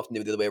 you often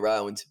do it the other way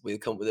around. We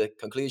come with a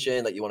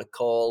conclusion that you want to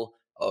call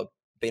or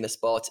be in a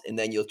spot, and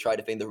then you'll try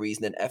to find the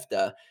reason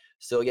after.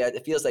 So yeah,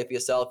 it feels like for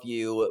yourself,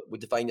 you would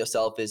define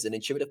yourself as an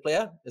intuitive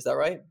player. Is that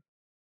right?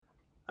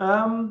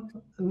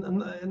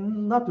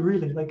 Not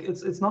really. Like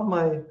it's not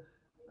my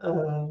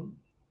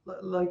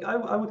like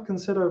I would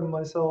consider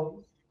myself.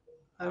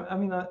 I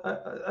mean,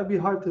 I'd be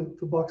hard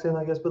to box in,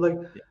 I guess, but like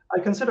Yeah. I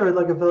consider it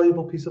like a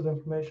valuable piece of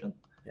information.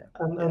 Yeah.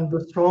 And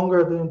the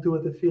stronger the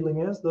intuitive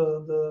feeling is,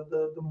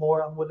 the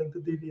more I'm willing to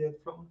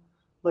deviate from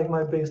like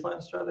my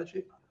baseline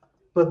strategy.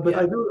 But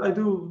Yeah. I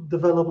do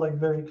develop like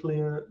very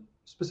clear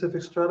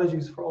specific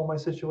strategies for all my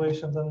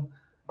situations,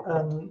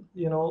 and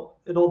you know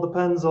it all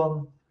depends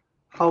on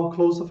how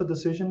close of a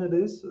decision it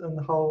is and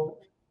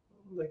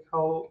like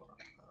how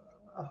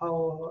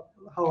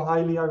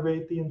highly I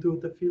rate the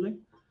intuitive feeling.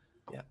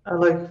 Yeah. And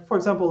like for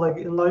example, like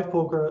in live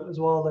poker as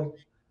well, like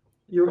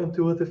your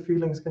intuitive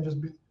feelings can just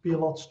be a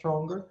lot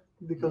stronger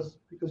because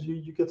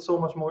you get so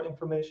much more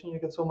information, you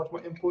get so much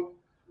more input.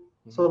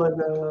 So like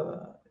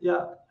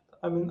yeah,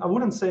 I mean I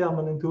wouldn't say I'm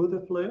an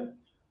intuitive player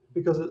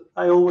because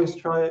I always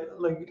try,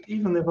 like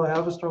even if I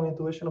have a strong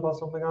intuition about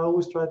something, I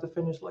always try to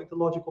finish like the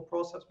logical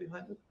process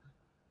behind it.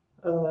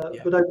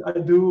 Yeah. But I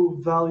do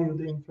value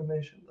the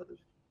information that is.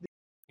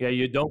 Yeah,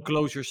 you don't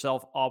close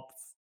yourself up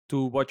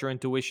to what your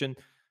intuition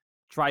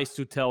tries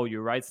to tell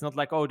you, right? It's not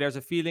like, oh, there's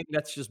a feeling,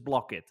 let's just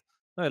block it.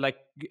 No, like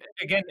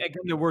again,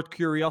 the word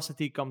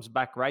curiosity comes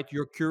back, right?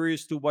 You're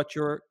curious to what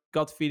your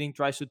gut feeling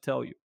tries to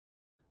tell you.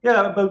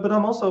 Yeah, but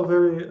I'm also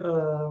very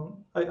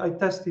I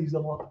test these a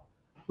lot.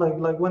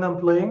 Like when I'm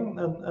playing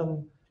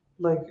and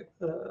like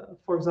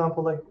for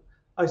example, like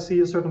I see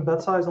a certain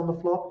bet size on the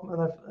flop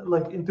and I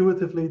like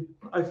intuitively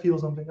I feel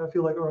something. I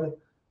feel like, all right,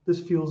 this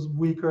feels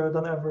weaker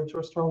than average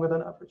or stronger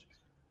than average.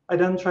 I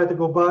then try to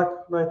go back,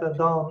 write that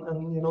down,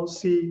 and you know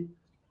see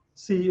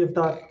if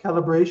that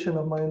calibration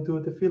of my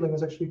intuitive feeling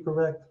is actually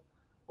correct,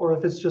 or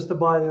if it's just a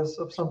bias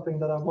of something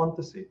that I want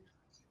to see.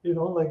 You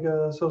know, like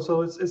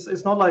so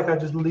it's not like I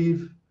just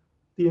leave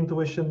the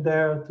intuition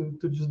there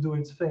to just do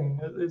its thing.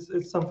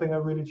 It's something I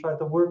really try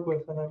to work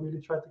with and I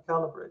really try to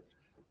calibrate.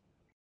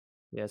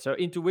 Yeah, so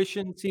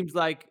intuition seems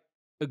like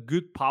a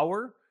good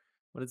power,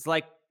 but it's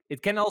like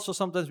it can also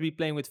sometimes be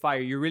playing with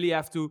fire. You really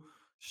have to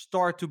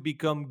start to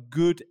become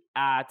good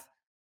at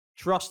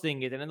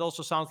trusting it, and it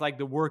also sounds like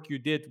the work you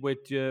did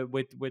with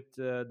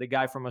the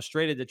guy from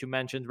Australia that you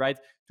mentioned, right?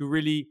 To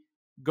really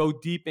go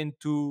deep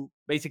into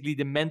basically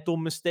the mental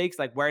mistakes,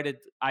 like where did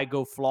I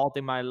go flawed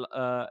in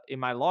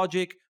my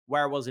logic?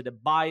 Where was it a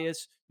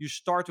bias? You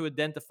start to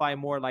identify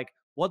more like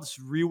what's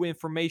real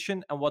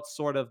information and what's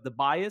sort of the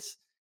bias,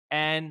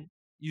 and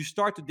you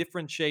start to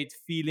differentiate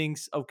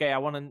feelings. Okay, I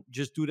want to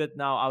just do that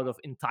now out of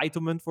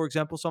entitlement, for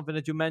example, something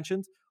that you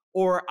mentioned,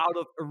 or out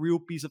of a real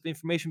piece of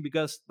information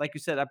because, like you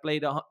said, I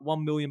played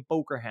 1 million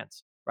poker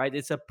hands, right?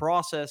 It's a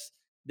process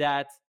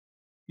that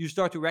you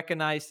start to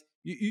recognize.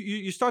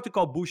 You start to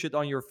call bullshit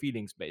on your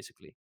feelings,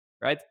 basically,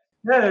 right?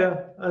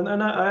 Yeah,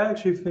 and I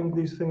actually think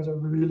these things are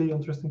really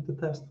interesting to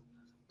test,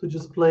 to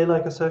just play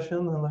like a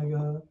session and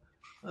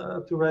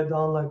like to write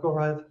down like, all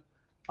right,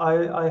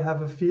 I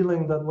have a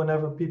feeling that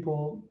whenever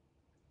people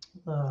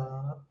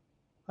uh,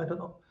 I don't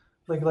know.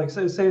 Like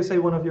say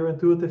one of your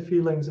intuitive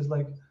feelings is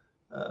like,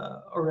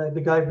 all right,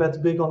 the guy bets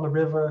big on the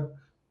river.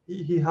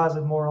 He has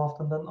it more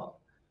often than not.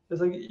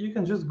 It's like you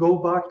can just go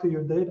back to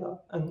your data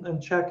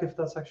and check if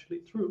that's actually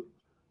true,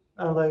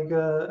 and like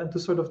and to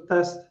sort of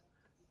test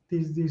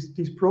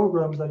these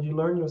programs that you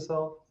learn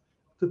yourself,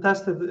 to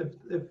test it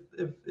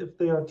if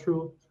they are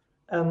true,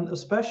 and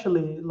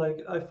especially like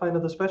I find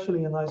it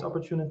especially a nice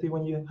opportunity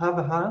when you have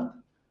a hand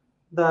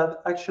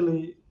that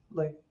actually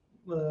like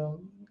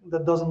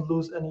that doesn't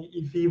lose any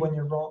EV when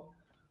you're wrong.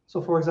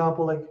 So for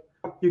example, like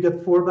you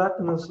get four bet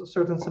in a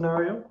certain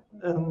scenario,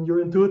 and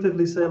you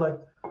intuitively say like,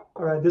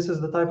 all right, this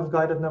is the type of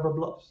guy that never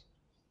bluffs.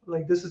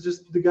 Like this is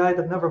just the guy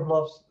that never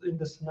bluffs in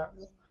this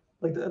scenario.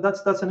 Like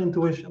that's an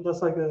intuition.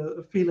 That's like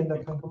a feeling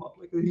that can come up.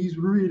 Like he's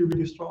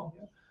really strong.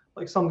 Yeah?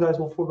 Like some guys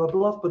will four bet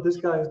bluff, but this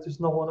guy is just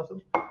not one of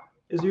them.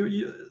 Is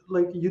you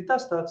like you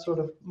test that sort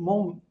of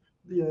moment,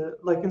 yeah,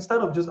 like instead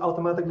of just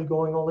automatically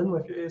going all in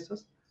with your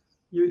aces,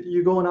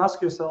 you go and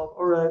ask yourself,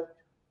 all right,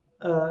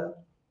 uh,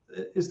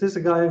 is this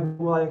a guy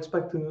who I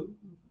expect to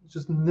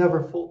just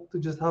never fold, to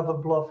just have a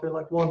bluff here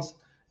like once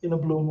in a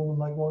blue moon,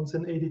 like once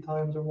in 80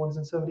 times or once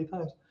in 70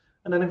 times.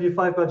 And then if you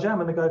 5-bet jam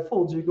and the guy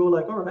folds, you go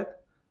like, all right,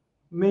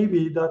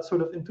 maybe that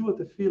sort of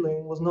intuitive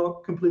feeling was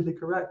not completely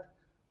correct.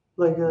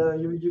 Like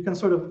you can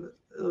sort of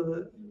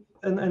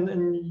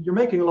and you're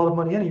making a lot of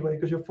money anyway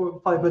because you're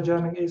 5-bet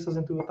jamming aces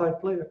into a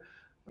tight player.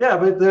 Yeah,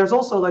 but there's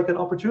also like an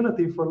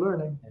opportunity for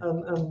learning,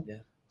 and Yeah.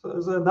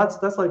 so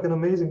that's like an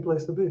amazing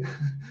place to be.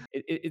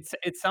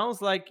 It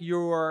sounds like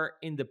you're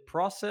in the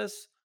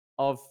process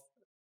of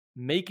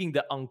making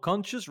the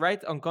unconscious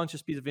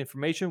piece of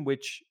information,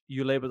 which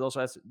you labeled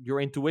also as your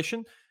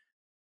intuition.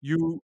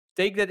 You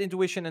take that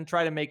intuition and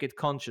try to make it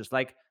conscious.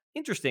 Like,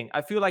 interesting.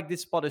 I feel like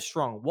this spot is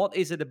strong. What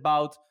is it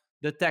about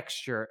the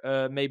texture?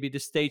 Maybe the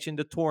stage in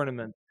the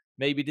tournament,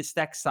 maybe the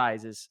stack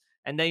sizes.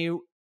 And then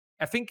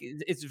I think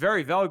it's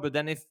very valuable.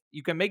 Then if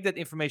you can make that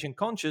information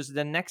conscious,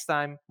 then next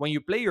time when you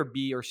play your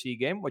B or C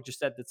game, what you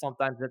said that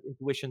sometimes that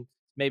intuition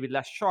maybe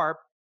less sharp.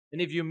 And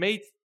if you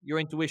made your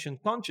intuition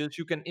conscious,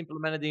 you can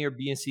implement it in your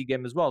B and C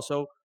game as well.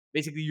 So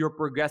basically, you're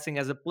progressing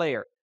as a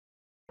player.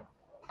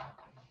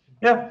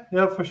 Yeah,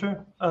 for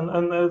sure.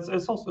 And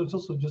it's also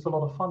just a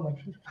lot of fun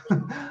actually.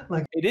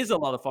 Like It is a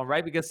lot of fun,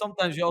 right? Because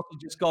sometimes you also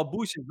just call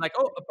bullshit. Like,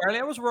 oh,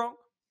 apparently I was wrong.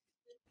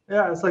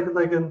 yeah, it's like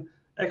an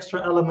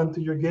extra element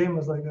to your game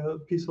as like a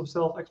piece of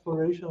self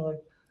exploration. Like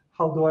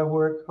how do I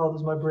work? How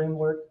does my brain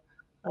work?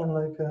 And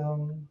like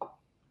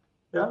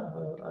yeah,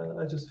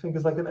 I just think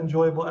it's like an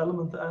enjoyable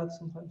element to add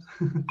sometimes.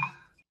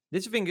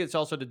 This thing is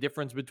also the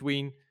difference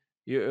between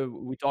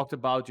we talked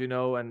about,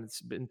 and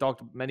it's been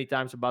talked many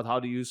times about how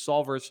to use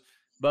solvers.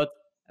 But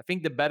I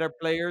think the better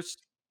players,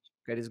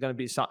 okay, this is going to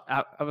be.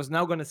 I was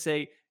now going to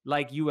say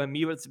like you and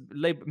me, but it's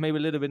maybe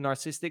a little bit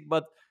narcissistic.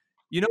 But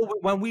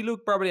when we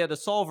look probably at a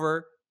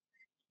solver,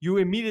 you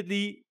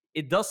immediately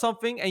it does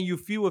something and you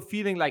feel a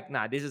feeling like,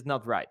 nah, this is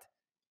not right.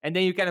 And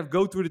then you kind of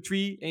go through the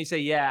tree and you say,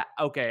 yeah,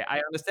 okay, I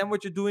understand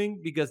what you're doing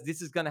because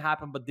this is going to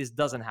happen, but this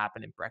doesn't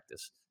happen in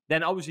practice.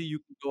 Then obviously you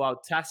can go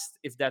out test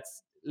if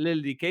that's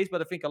literally the case.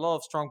 But I think a lot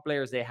of strong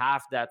players, they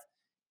have that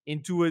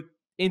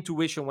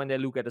intuition when they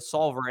look at a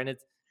solver, and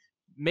it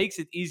makes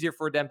it easier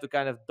for them to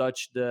kind of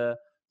dodge the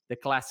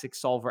classic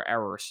solver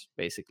errors,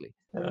 basically.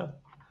 Yeah,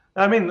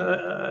 I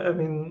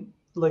mean,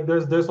 like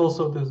there's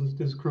also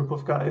this group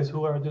of guys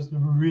who are just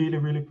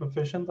really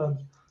proficient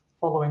at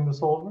following the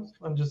solver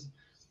and just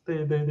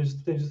they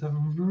just have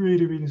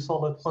really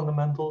solid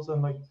fundamentals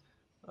and like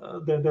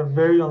they're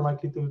very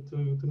unlikely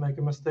to make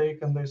a mistake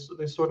and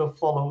they sort of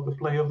follow the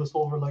play of the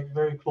solver like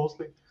very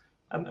closely,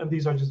 and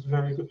these are just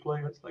very good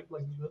players.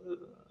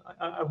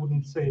 I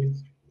wouldn't say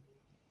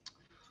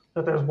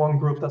that there's one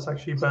group that's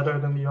actually better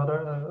than the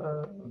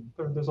other.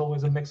 There's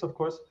always a mix, of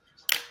course.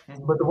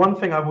 But the one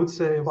thing I would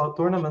say about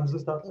tournaments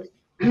is that like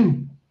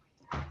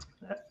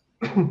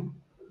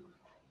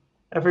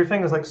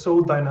everything is like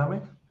so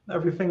dynamic.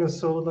 Everything is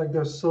so like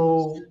there's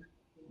so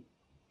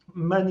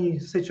many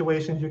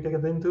situations you can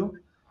get into.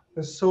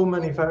 There's so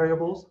many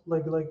variables,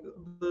 like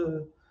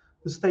the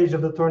the stage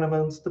of the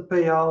tournaments, the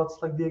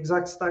payouts, like the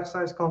exact stack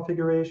size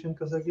configuration,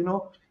 because like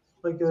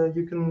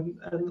you can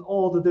and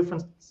all the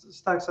different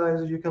stack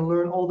sizes. You can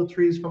learn all the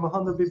trees from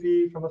 100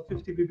 BB, from a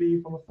 50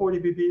 BB, from a 40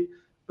 BB.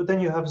 But then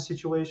you have a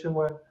situation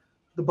where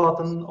the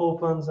button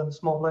opens and the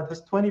small blind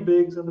has 20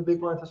 bigs and the big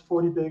blind has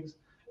 40 bigs.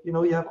 You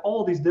have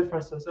all these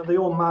differences and they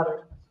all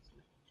matter.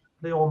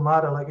 They all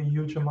matter like a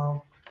huge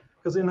amount.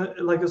 Because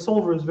like a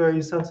solver is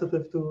very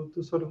sensitive to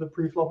sort of the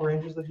pre-flop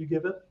ranges that you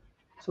give it.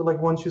 So like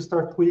once you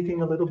start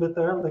tweaking a little bit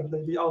there, like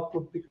the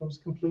output becomes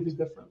completely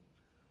different.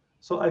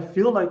 So I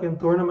feel like in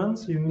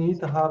tournaments you need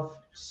to have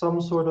some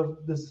sort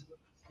of this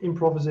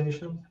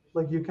improvisation.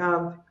 Like you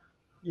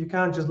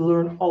can't just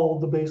learn all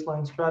the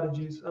baseline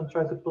strategies and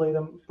try to play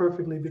them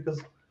perfectly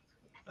because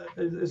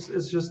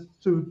it's just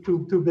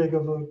too big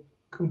of a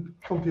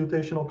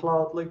computational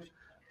cloud. Like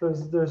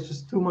there's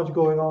just too much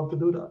going on to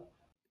do that.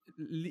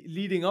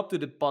 Leading up to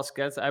the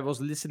podcast, I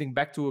was listening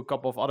back to a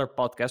couple of other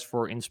podcasts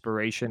for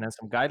inspiration and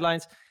some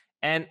guidelines.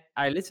 And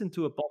I listened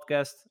to a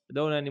podcast, I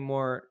don't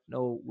anymore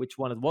know which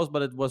one it was,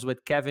 but it was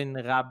with Kevin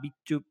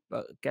Rabichuk,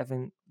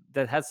 Kevin,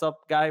 that heads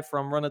up guy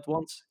from Run It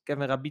Once,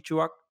 Kevin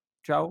Rabichuk.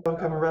 Ciao.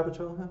 Kevin Rabbit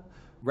Hole, yeah.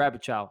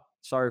 Rabbit Chow.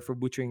 Sorry for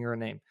butchering your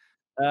name.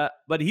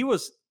 But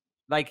he's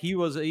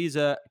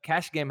a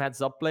cash game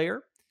heads up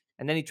player,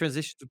 and then he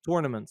transitioned to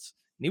tournaments.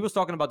 And he was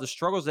talking about the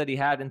struggles that he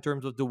had in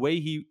terms of the way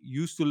he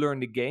used to learn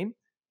the game.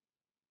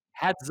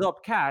 Heads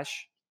up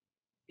cash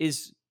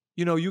is,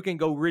 you can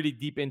go really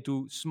deep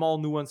into small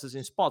nuances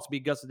in spots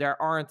because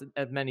there aren't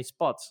as many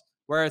spots.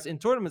 Whereas in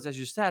tournaments, as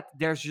you said,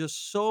 there's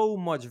just so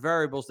much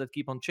variables that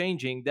keep on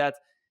changing that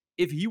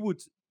if he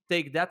would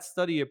take that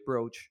study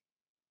approach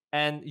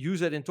and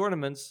use it in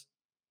tournaments,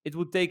 it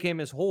would take him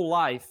his whole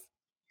life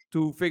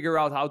to figure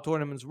out how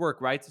tournaments work,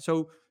 right?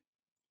 So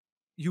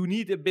you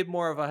need a bit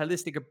more of a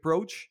holistic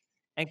approach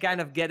and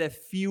kind of get a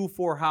feel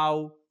for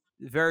how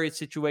various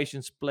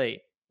situations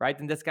play, right?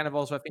 And that's kind of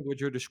also, I think, what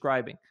you're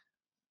describing.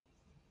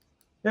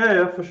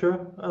 Yeah, for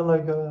sure. And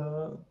like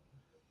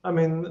I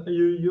mean,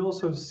 you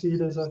also see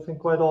this, I think,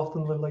 quite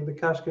often with like the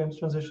cash games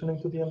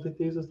transitioning to the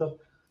MTTs, is that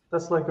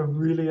that's like a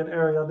really an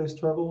area they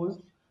struggle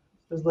with.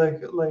 It's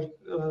like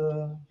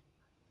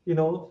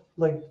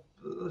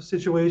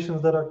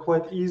situations that are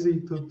quite easy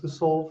to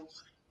solve,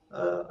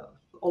 uh,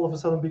 all of a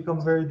sudden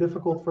become very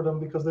difficult for them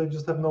because they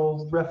just have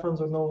no reference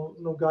or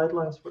no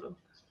guidelines for them,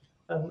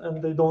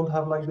 and they don't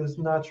have like this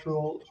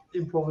natural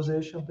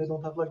improvisation. They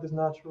don't have like this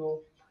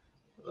natural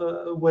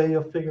way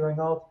of figuring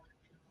out.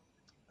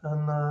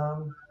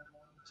 And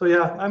so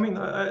yeah, I mean,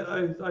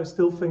 I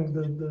still think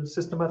the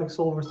systematic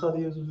solver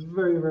study is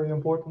very, very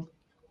important,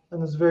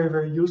 and it's very,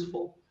 very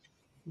useful.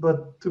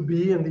 But to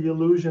be in the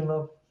illusion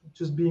of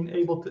just being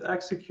able to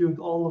execute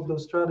all of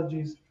those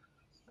strategies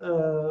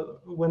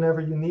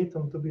whenever you need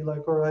them, to be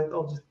like, all right,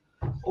 I'll just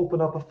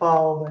open up a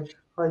file like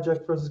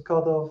hijack versus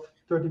cutoff,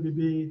 30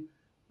 BB,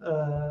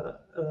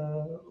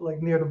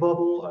 like near the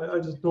bubble. I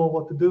just know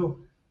what to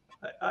do.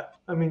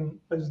 I mean,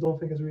 I just don't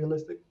think it's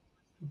realistic.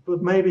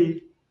 But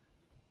maybe,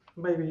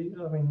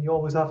 I mean, you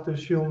always have to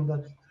assume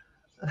that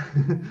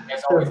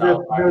There's always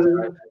outliers,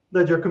 right?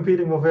 that you're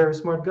competing with very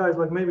smart guys.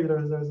 Like maybe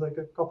there's like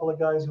a couple of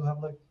guys who have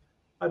like,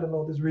 I don't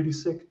know, this really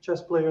sick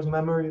chess player's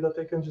memory that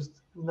they can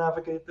just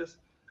navigate this,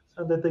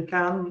 and that they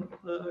can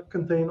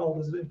contain all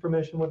this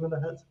information within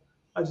their heads.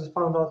 I just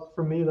found out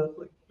for me that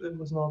like it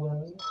was not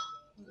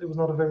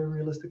a very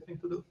realistic thing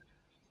to do.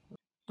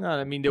 No,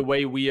 I mean, the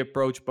way we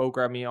approach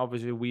poker, I mean,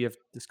 obviously we have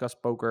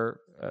discussed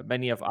poker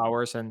many of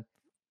hours, and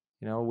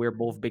we're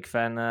both big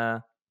fan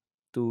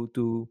to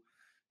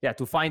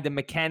to find the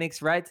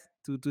mechanics, right?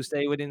 To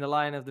stay within the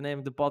line of the name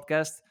of the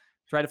podcast,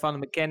 try to find the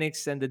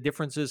mechanics and the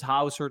differences,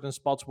 how certain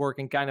spots work,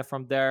 and kind of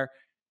from there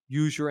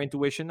use your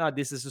intuition. Now,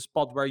 this is a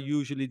spot where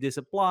usually this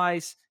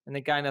applies, and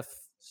then kind of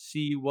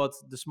see what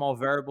the small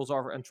variables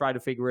are and try to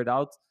figure it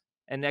out.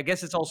 And I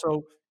guess it's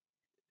also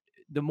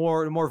the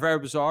more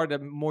variables are, the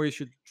more you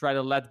should try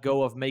to let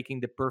go of making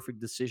the perfect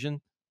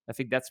decision. I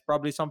think that's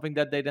probably something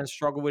that they then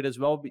struggle with as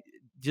well.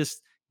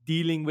 Just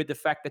dealing with the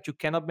fact that you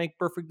cannot make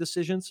perfect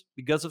decisions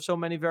because of so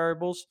many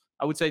variables.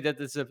 I would say that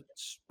it's a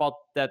spot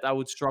that I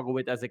would struggle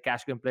with as a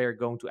cash game player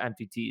going to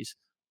MTTs.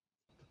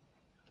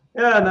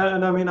 Yeah,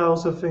 and I mean, I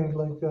also think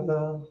like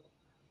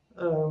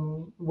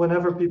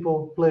whenever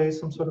people play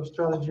some sort of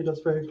strategy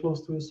that's very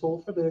close to a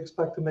solver, they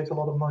expect to make a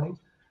lot of money.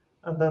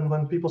 And then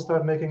when people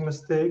start making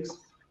mistakes,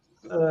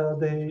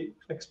 they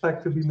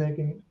expect to be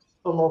making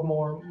a lot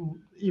more,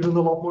 even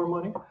a lot more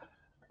money.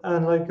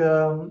 And like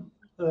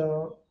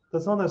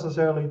that's not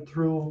necessarily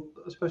true,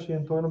 especially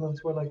in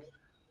tournaments where like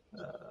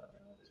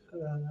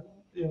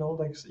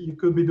like you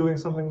could be doing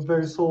something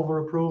very solver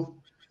approved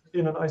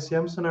in an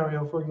ICM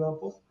scenario, for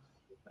example,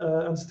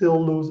 and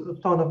still lose a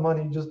ton of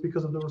money just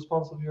because of the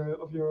response of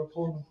your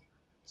opponent.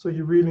 So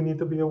you really need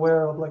to be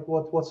aware of like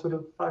what sort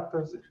of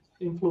factors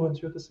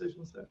influence your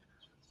decisions there.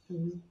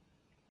 Mm-hmm.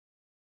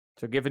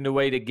 So given the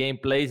way the game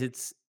plays,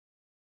 it's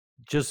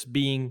just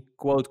being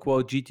quote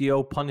quote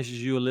GTO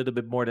punishes you a little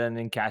bit more than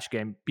in cash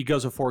game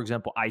because of, for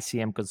example,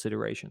 ICM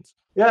considerations.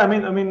 Yeah, I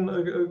mean,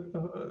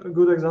 a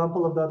good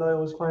example of that I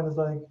always find is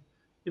like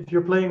if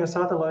you're playing a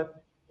satellite,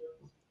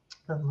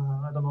 and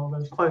I don't know,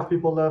 there's 5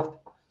 people left,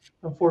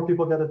 and 4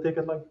 people get a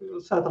ticket. Like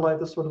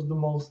satellite is sort of the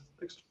most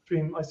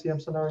extreme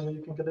ICM scenario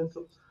you can get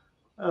into.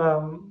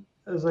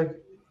 It's like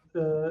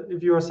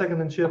if you are second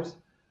in chips,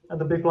 and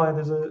the big blind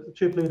is a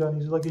chip leader, and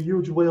he's like a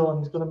huge whale, and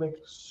he's going to make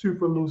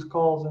super loose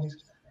calls, and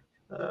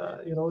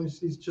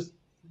he's just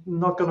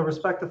not going to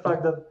respect the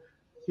fact that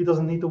he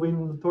doesn't need to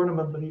win the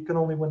tournament, but he can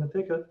only win a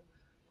ticket.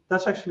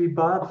 That's actually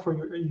bad for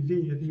your EV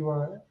if you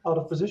are out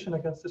of position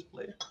against this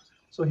player.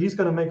 So he's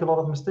going to make a lot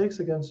of mistakes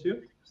against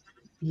you,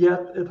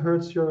 yet it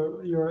hurts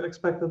your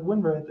expected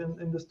win rate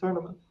in this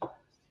tournament.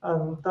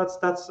 And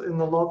that's in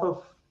a lot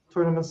of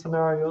tournament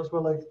scenarios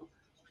where like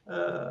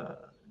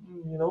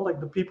like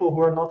the people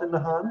who are not in the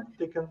hand,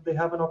 they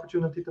have an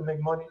opportunity to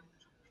make money.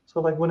 So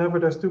like whenever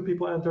there's 2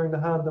 people entering the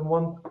hand and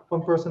one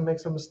person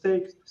makes a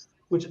mistake,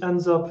 which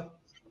ends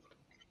up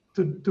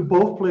to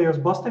both players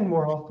busting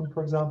more often,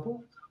 for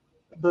example,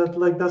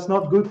 that's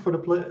not good for the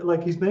play.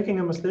 Like he's making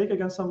a mistake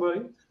against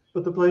somebody,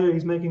 but the player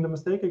he's making the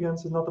mistake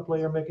against is not the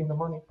player making the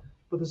money,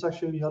 but it's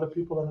actually the other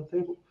people at the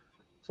table.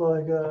 So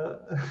like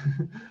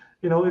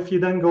if you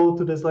then go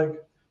to this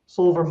like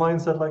solver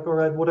mindset, like all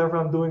right, whatever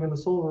I'm doing in the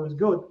solver is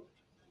good.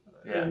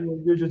 Yeah.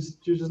 You're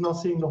just not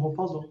seeing the whole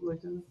puzzle. Like.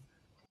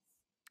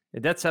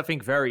 That's, I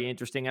think, very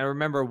interesting. I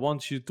remember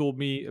once you told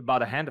me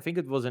about a hand. I think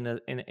it was in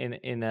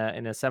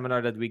a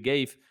seminar that we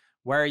gave,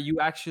 where you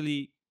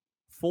actually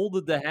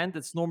folded the hand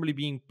that's normally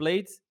being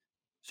played.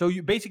 So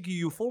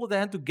you folded the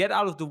hand to get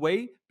out of the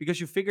way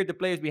because you figured the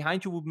players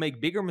behind you would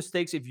make bigger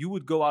mistakes if you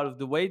would go out of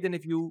the way than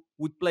if you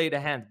would play the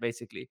hand.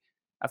 Basically,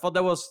 I thought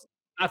that was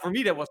for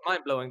me that was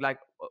mind blowing. Like,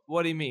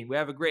 what do you mean? We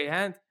have a great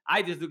hand.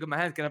 I just look at my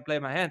hand. Can I play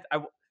my hand?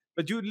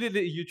 But you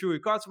threw your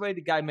cards away.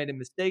 The guy made a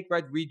mistake,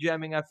 right?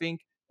 Rejamming, I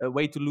think. A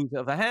way to lose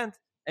of a hand,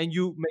 and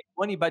you make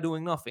money by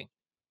doing nothing.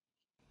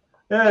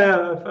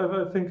 Yeah.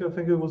 I think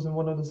it was in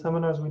one of the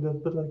seminars we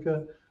did, but like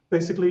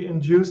basically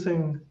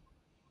inducing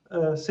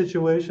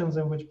situations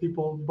in which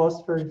people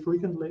bust very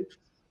frequently,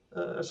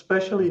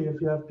 especially if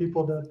you have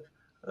people that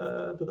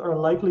are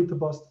likely to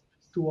bust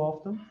too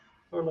often,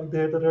 or like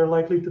that are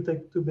likely to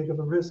take too big of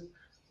a risk,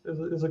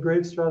 is a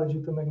great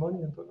strategy to make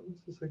money in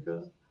tournaments. It's like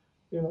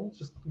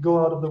just go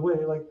out of the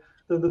way. Like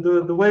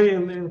the way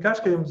in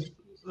cash games,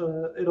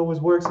 it always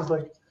works is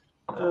like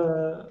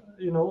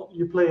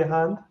you play a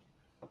hand,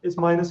 it's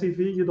minus EV,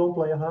 you don't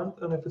play a hand,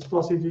 and if it's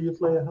plus EV, you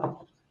play a hand.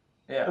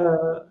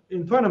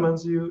 In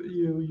tournaments,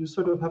 you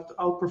sort of have to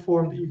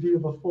outperform the EV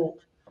of a fold.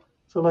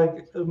 So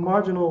like a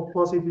marginal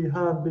plus EV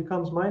hand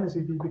becomes minus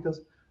EV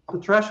because the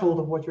threshold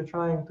of what you're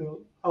trying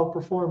to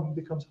outperform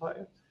becomes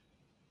higher.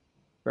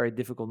 Very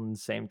difficult at the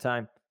same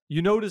time.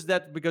 You notice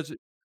that because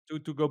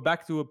to go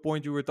back to a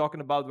point you were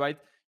talking about, right?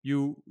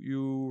 You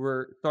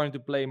were starting to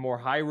play more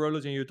high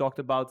rollers, and you talked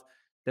about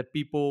that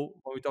people.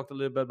 When we talked a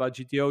little bit about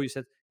GTO, you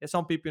said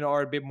some people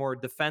are a bit more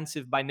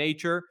defensive by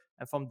nature,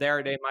 and from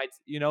there they might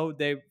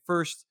they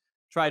first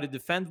try to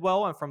defend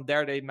well, and from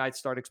there they might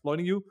start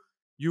exploiting you.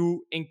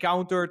 You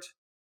encountered,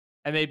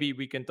 and maybe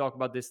we can talk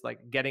about this,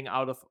 like getting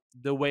out of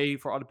the way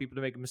for other people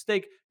to make a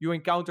mistake. You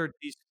encountered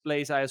these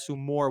plays, I assume,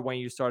 more when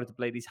you started to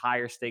play these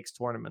higher stakes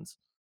tournaments.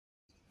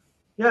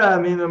 Yeah, I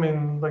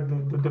mean, like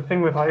the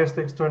thing with higher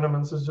stakes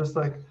tournaments is just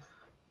like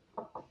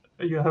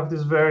you have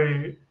this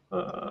very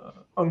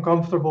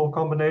uncomfortable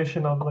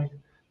combination of like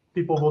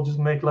people will just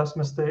make less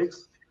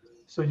mistakes,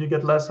 so you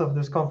get less of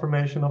this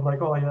confirmation of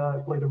like, oh yeah, I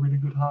played a really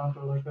good hand,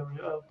 or like I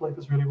played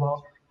this really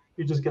well.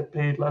 You just get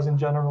paid less in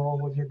general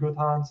with your good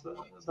hands,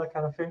 that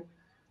kind of thing.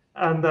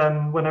 And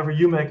then whenever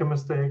you make a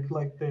mistake,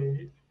 like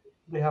they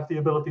have the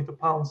ability to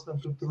pounce and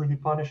to really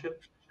punish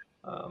it.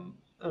 Um,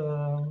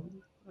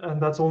 um,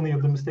 and that's only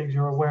of the mistakes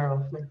you're aware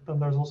of. Like then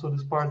there's also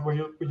this part where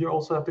you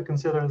also have to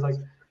consider is like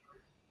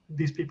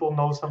these people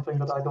know something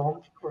that I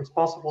don't, or it's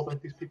possible that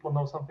these people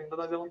know something that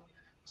I don't.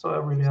 So I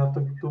really have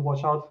to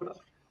watch out for that.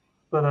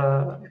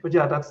 But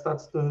yeah, that's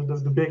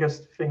the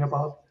biggest thing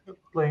about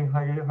playing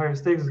higher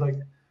stakes is like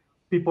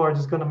people are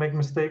just gonna make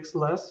mistakes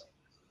less.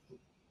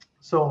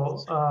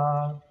 So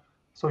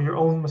your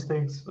own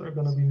mistakes are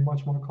gonna be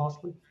much more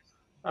costly.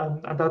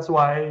 And that's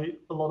why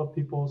a lot of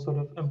people sort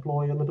of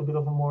employ a little bit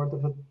of a more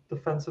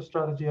defensive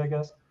strategy, I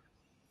guess,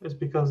 is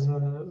because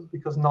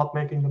not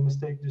making the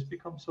mistake just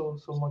becomes so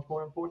much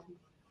more important.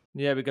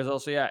 Yeah, because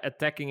also,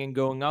 attacking and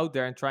going out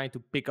there and trying to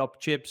pick up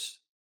chips,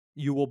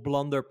 you will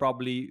blunder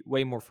probably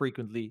way more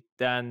frequently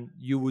than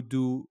you would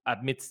do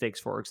at mid stakes,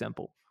 for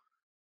example.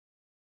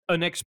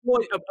 An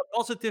exploit, a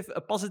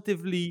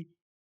positive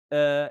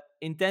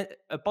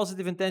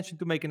intention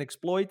to make an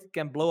exploit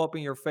can blow up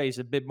in your face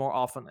a bit more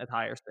often at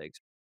higher stakes.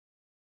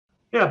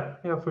 Yeah,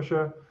 for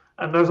sure.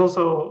 And there's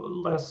also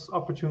less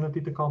opportunity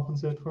to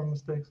compensate for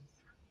mistakes.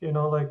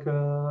 Like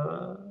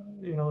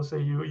say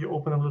you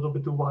open a little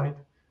bit too wide,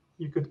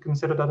 you could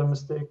consider that a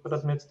mistake, but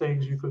at mid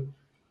stage you could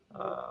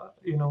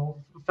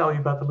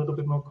value bet a little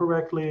bit more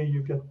correctly.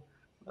 You get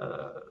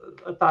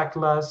attack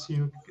less.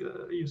 You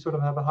sort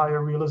of have a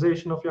higher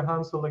realization of your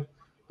hand, so like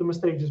the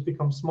mistake just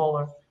becomes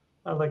smaller.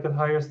 And like at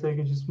higher stake,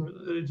 it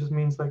just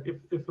means like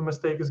if a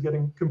mistake is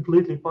getting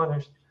completely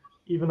punished,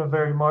 even a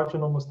very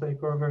marginal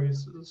mistake or a very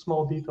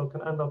small detail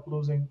can end up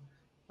losing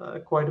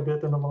quite a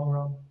bit in the long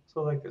run.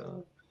 So like,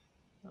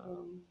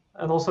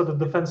 and also the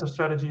defensive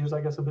strategy is,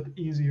 I guess, a bit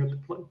easier to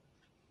play.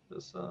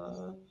 This,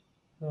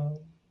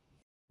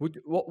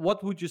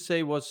 What would you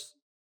say was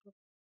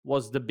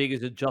the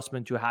biggest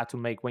adjustment you had to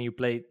make when you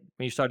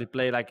started to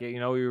play, like you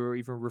were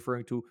even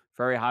referring to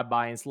very high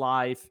buy-ins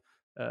live?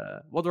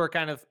 What were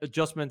kind of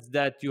adjustments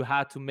that you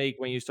had to make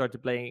when you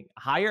started playing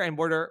higher, and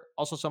were there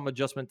also some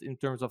adjustment in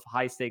terms of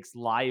high stakes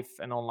live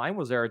and online?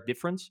 Was there a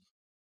difference?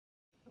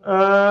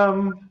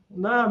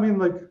 no, I mean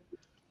like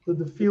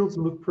the fields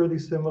look pretty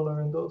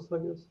similar in those, I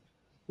guess.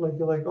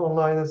 Like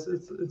online,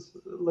 it's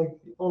like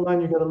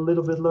online you get a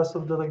little bit less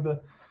of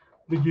the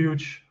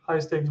huge high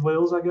stakes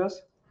whales, I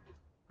guess.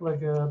 Like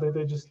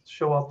they just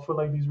show up for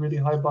like these really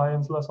high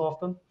buy-ins less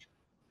often.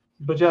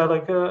 But yeah,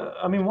 like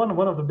I mean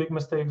one of the big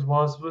mistakes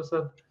was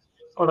that,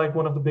 or like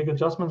one of the big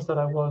adjustments that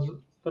I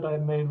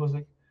made was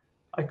like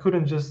I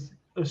couldn't just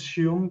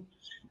assume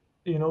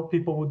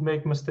people would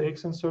make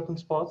mistakes in certain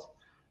spots.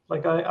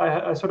 Like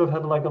I sort of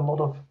had like a lot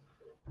of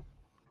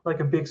like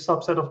a big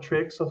subset of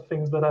tricks of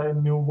things that I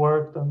knew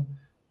worked, and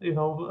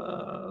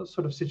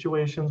sort of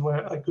situations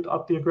where I could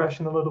up the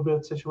aggression a little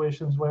bit,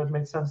 situations where it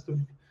made sense to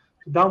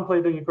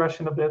downplay the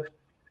aggression a bit.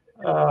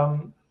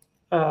 Um,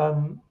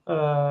 and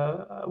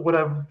what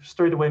I've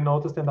straight away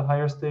noticed in the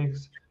higher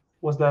stakes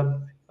was that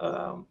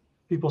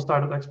people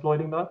started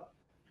exploiting that,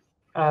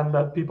 and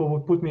that people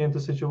would put me into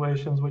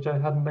situations which I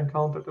hadn't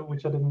encountered or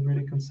which I didn't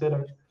really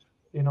consider.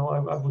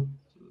 I would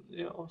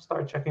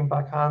start checking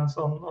backhands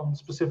on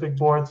specific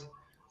boards,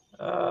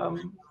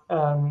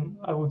 and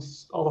I would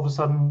all of a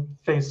sudden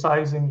face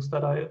sizings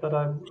that I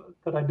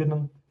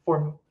didn't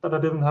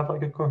have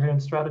like a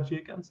coherent strategy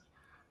against.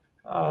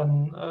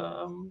 And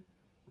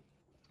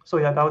so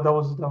yeah, that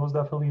was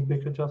definitely a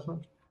big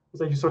adjustment. Is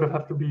that you sort of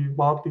have to be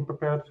wildly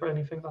prepared for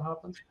anything that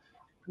happens.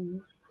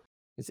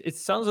 It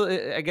sounds,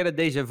 I get a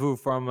deja vu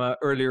from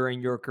earlier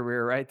in your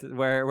career, right?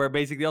 Where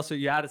basically also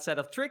you had a set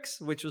of tricks,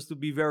 which was to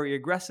be very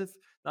aggressive.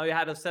 Now you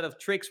had a set of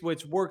tricks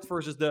which worked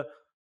versus the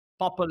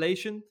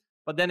population.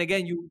 But then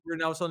again, you were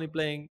now suddenly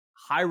playing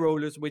high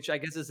rollers, which I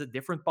guess is a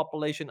different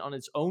population on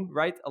its own,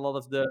 right? A lot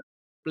of the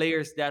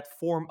players that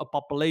form a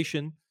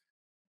population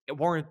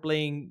weren't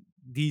playing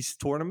these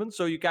tournaments.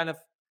 So you kind of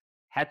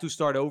had to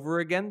start over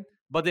again.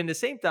 But in the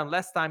same time,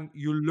 last time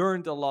you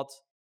learned a lot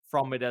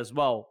from it as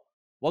well.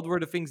 What were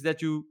the things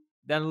that you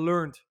then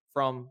learned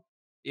from,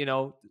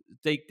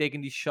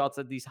 taking these shots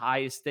at these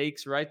highest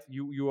stakes, right?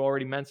 You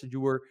already mentioned you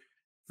were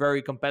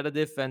very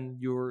competitive and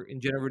you were in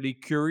generally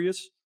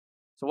curious.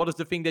 So what is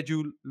the thing that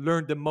you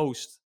learned the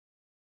most?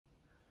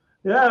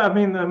 Yeah,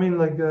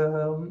 like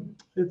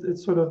it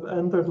sort of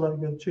entered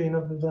like a chain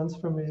of events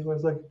for me. It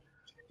was like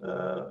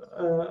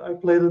I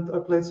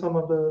played some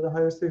of the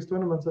higher stakes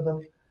tournaments, and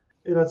then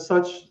it had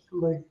such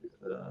like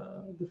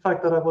the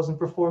fact that I wasn't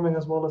performing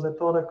as well as I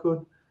thought I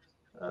could,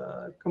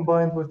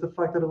 combined with the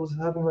fact that it was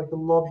having like a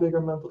lot bigger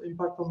mental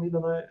impact on me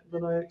than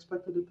I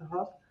expected it to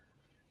have.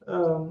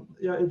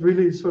 Yeah, it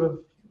really sort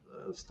of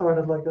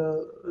started like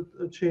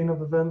a chain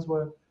of events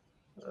where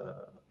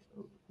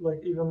like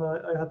even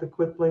I had to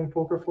quit playing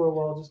poker for a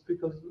while just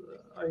because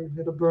I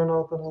hit a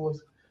burnout and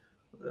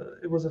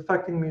it was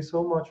affecting me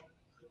so much.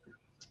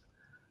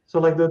 So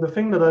like the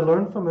thing that I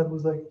learned from it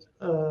was like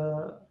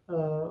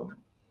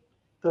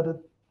that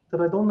it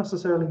that I don't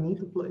necessarily need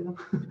to play them.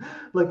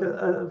 Like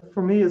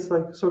for me, it's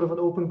like sort of an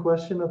open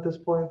question at this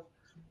point,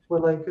 where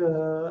like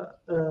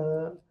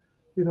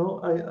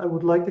I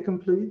would like to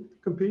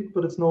compete,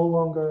 but it's no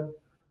longer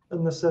a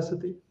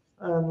necessity.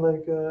 And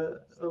like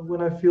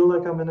when I feel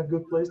like I'm in a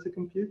good place to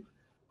compete,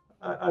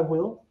 I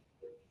will.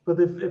 But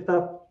if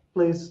that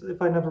place,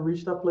 if I never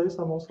reach that place,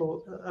 I'm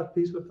also at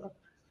peace with that.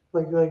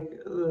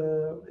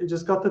 It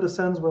just got to the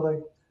sense where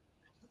like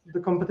the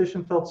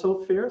competition felt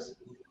so fierce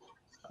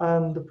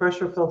and the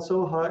pressure felt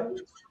so high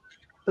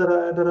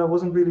that I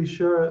wasn't really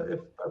sure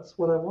if that's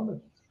what I wanted.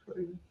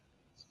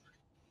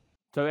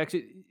 So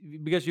actually,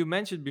 because you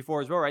mentioned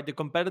before as well, right? The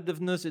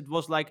competitiveness, it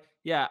was like,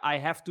 yeah, I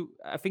have to.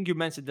 I think you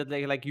mentioned that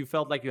like you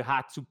felt like you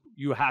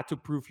had to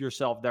prove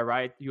yourself there,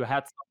 right? You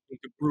had something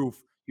to prove.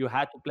 You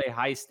had to play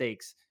high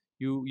stakes.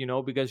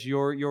 Because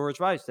you're Joris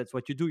Ruijs. That's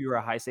what you do. You're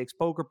a high stakes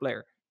poker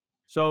player.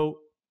 So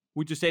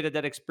would you say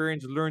that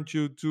experience learned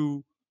you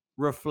to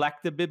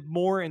reflect a bit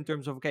more in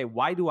terms of, okay,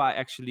 why do I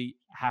actually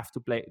have to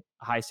play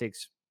high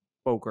stakes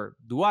poker?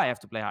 Do I have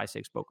to play high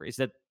stakes poker? Is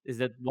that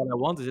what I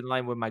want? Is it in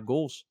line with my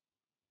goals?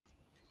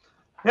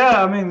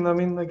 Yeah,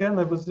 again,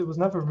 it was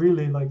never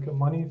really like a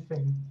money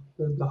thing.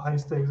 The high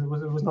stakes. It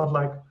was not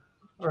like,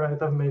 all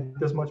right, I've made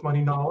this much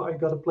money now. I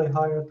got to play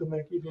higher to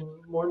make even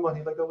more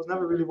money. Like that was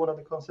never really one of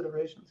the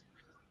considerations.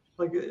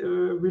 Like it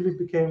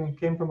really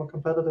came from a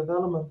competitive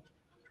element,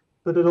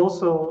 but it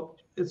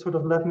sort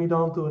of led me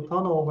down to a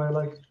tunnel where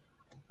like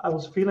I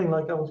was feeling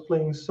like I was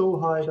playing so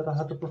high that I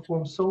had to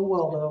perform so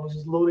well that I was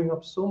just loading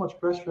up so much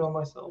pressure on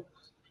myself.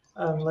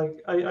 And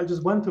like I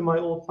just went to my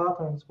old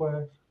patterns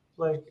where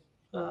like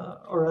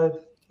all right,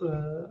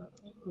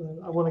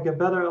 I want to get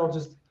better. I'll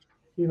just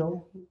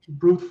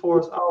brute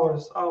force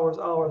hours.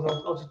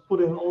 I'll just put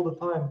in all the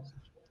time.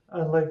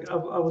 And like I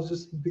was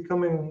just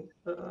becoming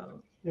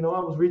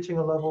I was reaching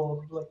a level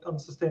of like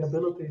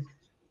unsustainability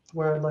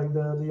where like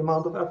the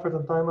amount of effort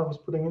and time I was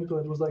putting into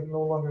it was like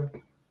no longer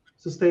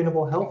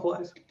sustainable health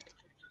wise.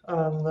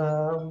 And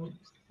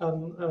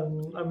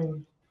I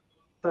mean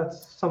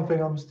that's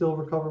something I'm still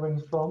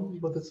recovering from,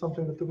 but it's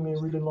something that took me a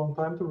really long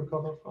time to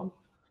recover from.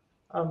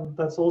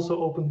 That's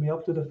also opened me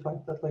up to the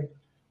fact that like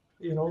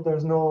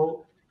there's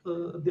no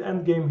the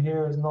end game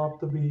here is not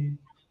to be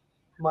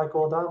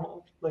Michael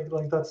Adamo. Like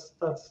that's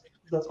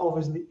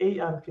obviously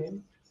a end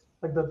game.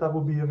 Like that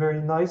would be a very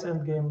nice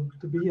end game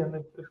to be in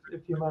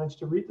if you manage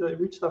to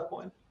reach that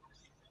point.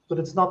 But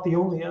it's not the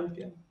only end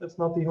game. It's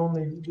not the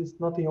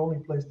only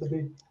place to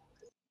be.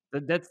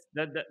 That's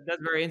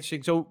very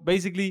interesting. So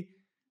basically,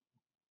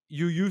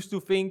 you used to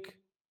think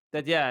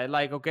that, yeah,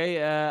 like,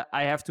 okay,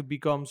 I have to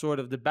become sort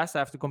of the best. I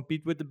have to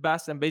compete with the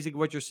best. And basically,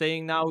 what you're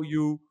saying now,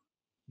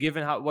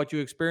 given what you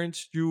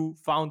experienced, you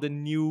found a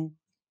new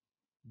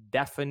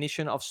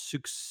definition of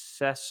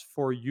success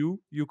for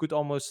you. You could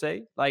almost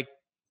say, like,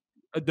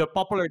 the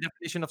popular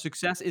definition of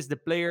success is the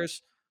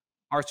players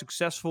are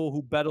successful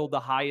who battle the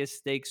highest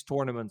stakes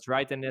tournaments,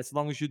 right? And as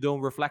long as you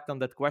don't reflect on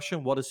that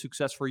question, what is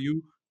success for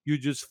you? You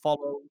just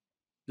follow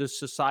the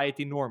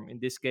society norm. In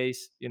this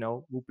case,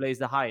 who plays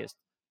the highest.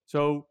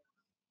 So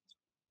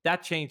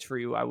that changed for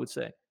you, I would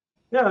say.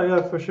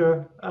 Yeah, for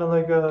sure. And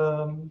like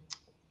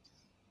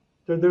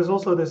there's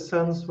also this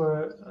sense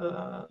where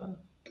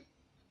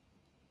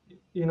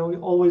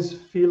always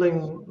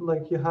feeling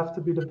like you have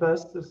to be the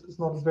best is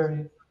not a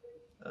very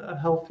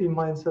healthy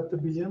mindset to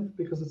be in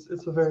because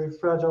it's a very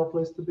fragile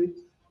place to be.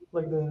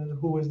 Like the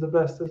who is the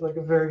best is like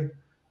a very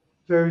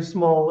very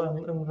small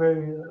and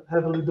very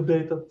heavily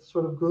debated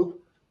sort of group.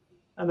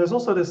 And there's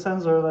also this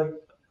sense where like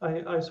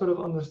I sort of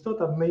understood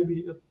that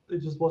maybe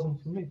it just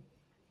wasn't for me.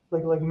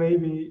 Like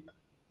maybe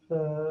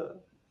uh,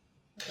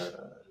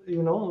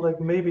 like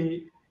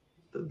maybe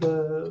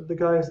the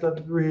guys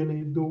that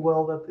really do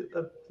well at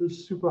the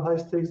super high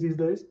stakes these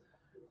days,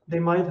 they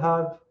might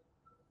have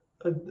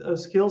a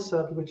skill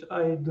set which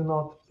I do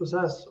not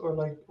possess, or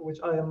like which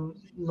I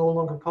am no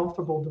longer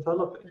comfortable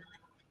developing.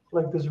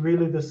 Like there's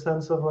really this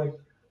sense of like,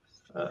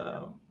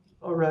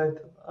 all right,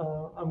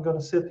 I'm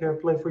gonna sit here,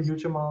 play for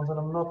huge amounts, and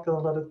I'm not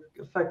gonna let it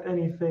affect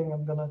anything.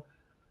 I'm gonna,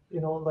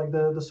 like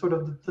the sort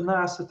of the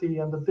tenacity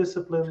and the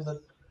discipline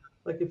that,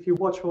 like if you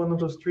watch one of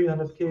those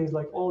 300Ks,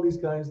 like all these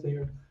guys, they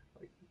are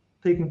like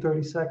taking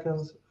 30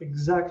 seconds,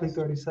 exactly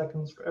 30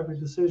 seconds for every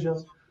decision.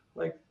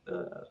 Like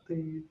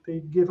they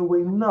give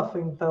away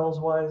nothing tells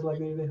wise. Like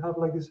they have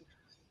like this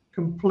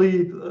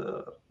complete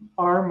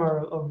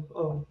armor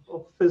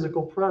of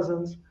physical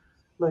presence.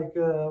 Like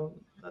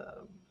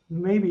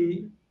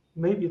maybe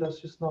that's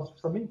just not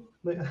for me.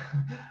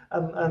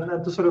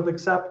 And to sort of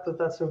accept that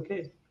that's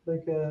okay.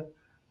 Like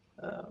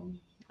um,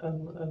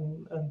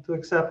 and to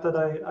accept that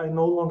I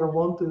no longer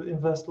want to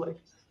invest like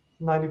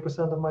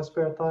 90% of my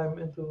spare time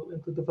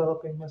into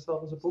developing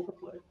myself as a poker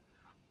player.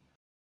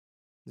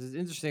 This is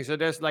interesting. So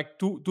there's like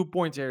two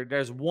points here.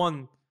 There's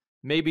one,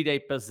 maybe they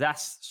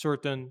possess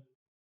certain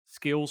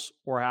skills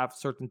or have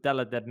certain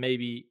talent that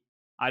maybe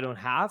I don't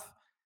have.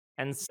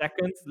 And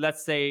second,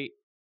 let's say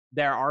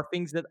there are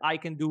things that I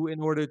can do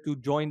in order to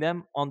join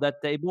them on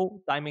that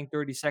table, timing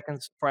 30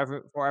 seconds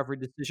for every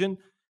decision.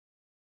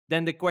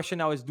 Then the question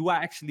now is, do I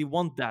actually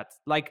want that?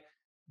 Like,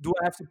 do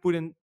I have to put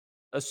in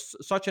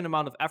such an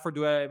amount of effort?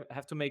 Do I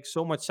have to make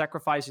so much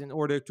sacrifice in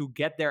order to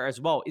get there as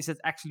well? Is it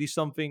actually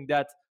something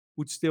that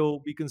would still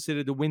be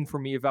considered a win for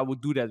me if I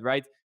would do that,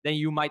 right? Then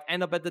you might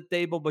end up at the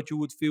table, but you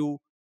would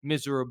feel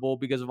miserable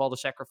because of all the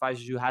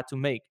sacrifices you had to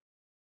make.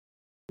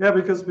 Yeah,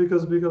 because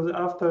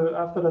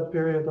after that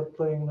period of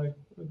playing like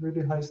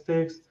really high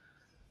stakes,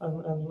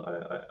 and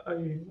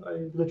I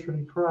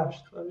literally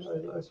crashed.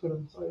 I sort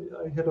of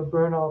I hit a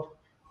burnout,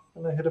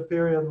 and I hit a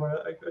period where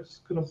I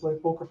just couldn't play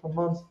poker for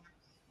months,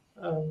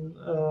 and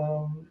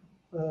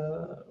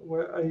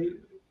where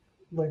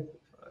like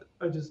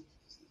I just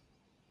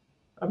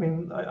I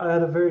mean I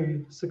had a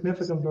very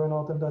significant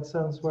burnout in that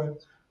sense where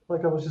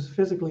like I was just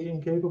physically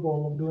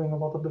incapable of doing a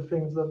lot of the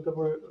things that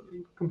were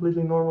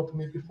completely normal to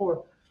me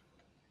before.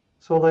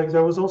 So like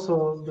there was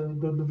also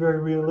the very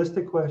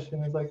realistic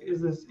question is like,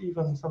 is this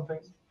even something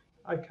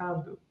I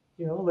can do?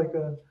 Like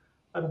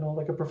I don't know,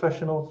 like a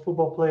professional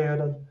football player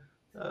that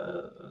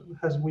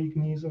has weak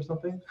knees or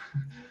something.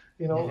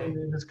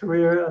 In his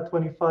career at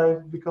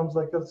 25 becomes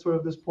like at sort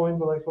of this point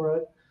where like, all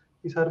right,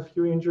 he's had a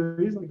few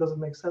injuries, like does it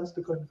make sense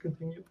to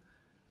continue?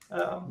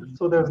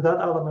 So there's that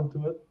element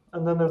to it,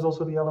 and then there's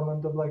also the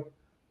element of like,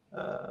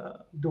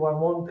 do I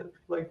want it?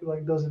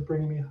 Like does it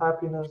bring me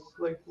happiness?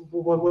 Like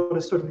what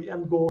is sort of the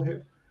end goal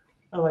here?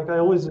 And like I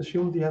always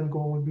assumed the end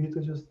goal would be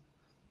to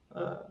uh,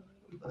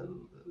 uh,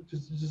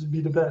 just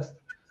be the best.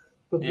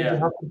 But Yeah.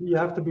 you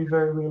have to be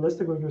very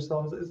realistic with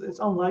yourself. It's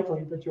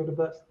unlikely that you're the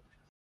best.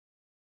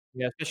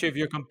 Yeah, especially if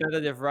you're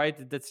competitive,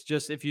 right? That's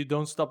just if you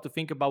don't stop to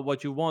think about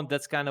what you want,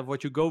 that's kind of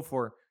what you go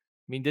for.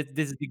 I mean, this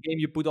is the game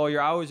you put all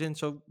your hours in,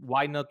 so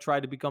why not try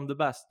to become the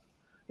best?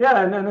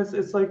 Yeah, and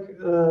it's like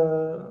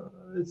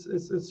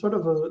it's sort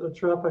of a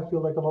trap. I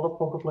feel like a lot of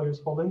poker players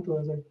fall into.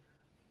 Is like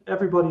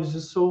everybody is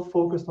just so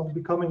focused on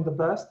becoming the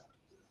best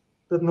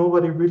that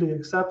nobody really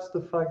accepts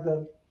the fact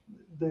that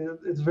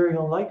it's very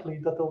unlikely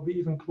that they'll be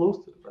even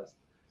close to the best.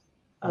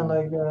 And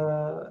like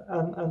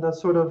and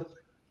that's sort of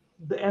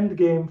the end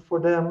game for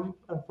them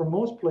and for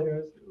most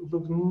players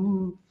looks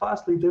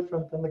vastly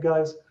different than the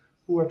guys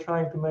who are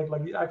trying to make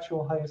like the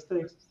actual highest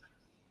stakes.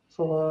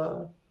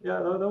 So yeah,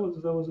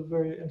 that was a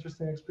very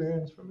interesting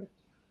experience for me.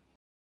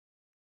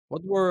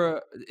 What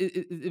were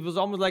it was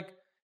almost like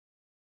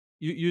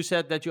you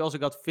said that you also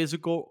got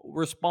physical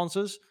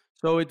responses.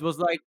 So it was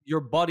like your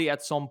body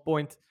at some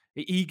point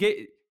he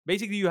gave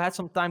basically you had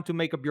some time to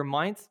make up your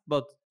mind,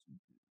 but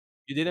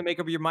you didn't make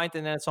up your mind,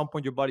 and then at some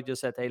point your body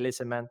just said, "Hey,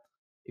 listen, man,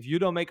 if you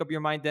don't make up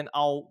your mind, then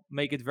I'll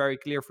make it very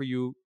clear for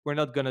you. We're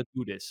not gonna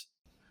do this." Is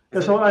Yeah,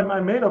 that so I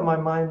made up my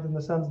mind in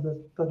the sense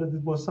that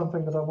it was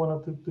something that I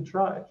wanted to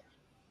try,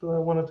 that I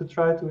wanted to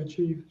try to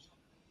achieve,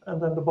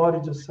 and then the body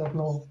just said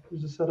no. It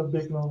just said a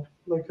big no,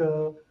 like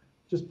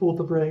just pulled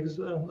the brakes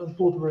and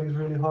pulled the brakes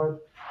really hard.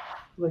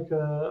 Like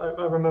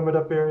I remember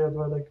that period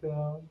where like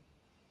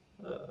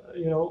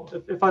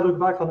if I look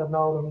back on it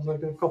now, there was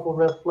like a couple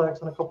red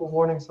flags and a couple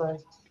warning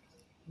signs.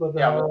 But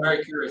Yeah, I'm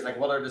very curious. Like,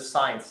 what are the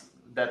signs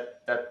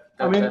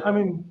I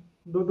mean,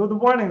 the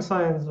warning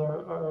signs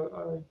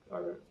are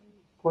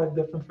quite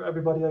different for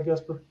everybody, I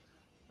guess. But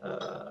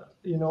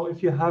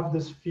if you have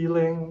this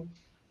feeling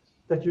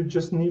that you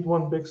just need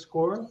one big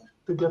score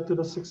to get to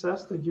the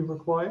success that you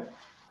require,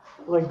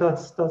 like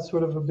that's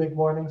sort of a big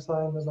warning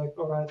sign that like,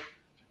 all right,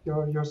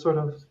 you're sort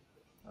of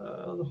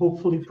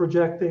hopefully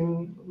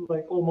projecting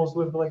like almost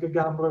with like a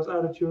gambler's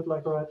attitude,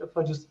 like, all right, if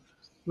I just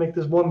make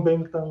this one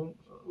bink, then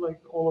like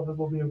all of it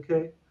will be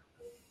okay.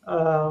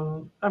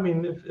 I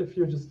mean, if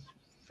you're just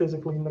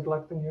physically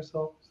neglecting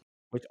yourself.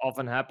 which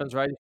often happens,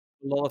 right?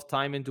 a lot of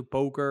time into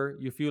poker,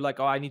 you feel like,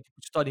 oh, I need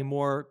to study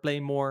more, play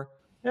more.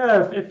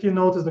 Yeah, if you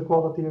notice the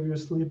quality of your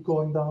sleep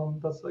going down,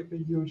 that's like a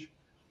huge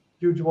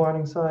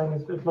warning sign.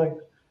 If like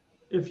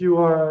if you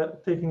are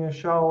taking a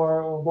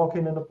shower or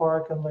walking in the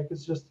park and like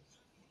it's just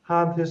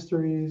hand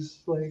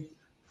histories like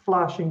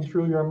flashing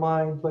through your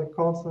mind like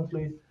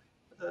constantly,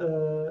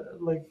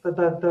 like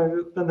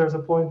then there's a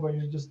point where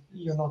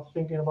you're not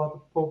thinking about the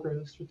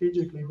poker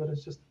strategically, but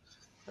it's just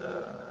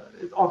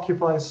it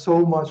occupies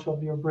so much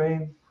of your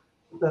brain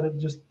that it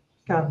just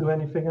can't do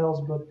anything else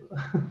but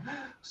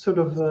sort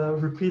of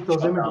repeat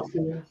those Shut down. images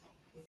to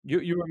you.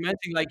 You were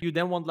mentioning like you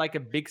then want like a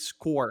big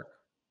score.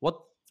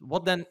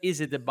 What then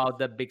is it about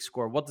that big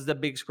score? What is that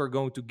big score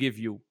going to give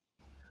you?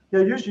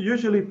 Yeah,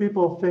 usually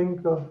people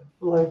think of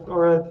like, all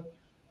right,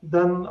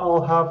 then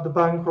I'll have the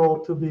bankroll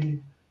to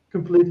be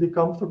completely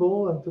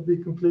comfortable and to be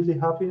completely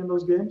happy in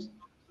those games.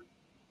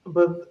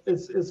 But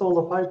it's all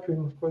a pipe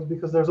dream, of course,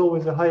 because there's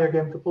always a higher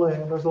game to play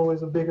and there's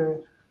always a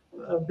bigger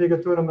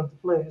tournament to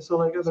play. So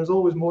like there's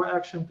always more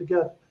action to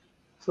get.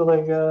 So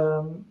like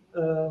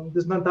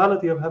this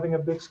mentality of having a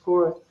big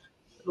score,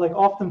 like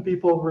often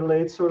people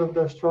relate sort of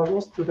their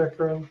struggles to their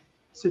current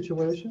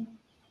situation.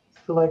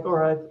 So like, all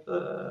right,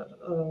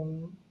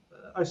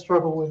 I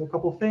struggle with a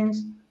couple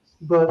things,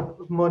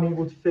 but money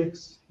would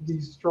fix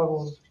these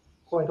struggles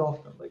quite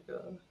often. Like,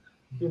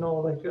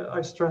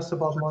 I stress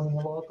about money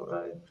a lot, or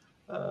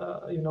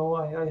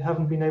I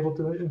haven't been able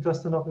to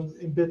invest enough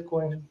in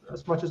Bitcoin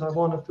as much as I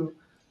wanted to.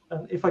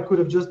 And if I could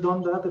have just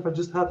done that, if I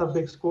just had that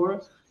big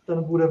score, then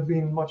it would have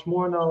been much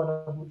more now, and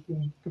I would have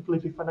been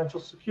completely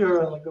financial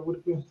secure, and like there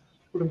wouldn't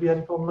be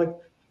any problem. Like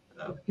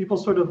people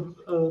sort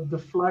of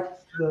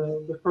deflect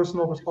the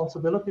personal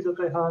responsibility that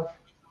they have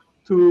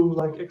to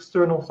like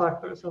external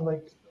factors, and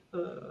like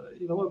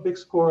a big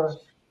score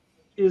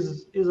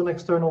is an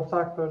external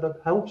factor that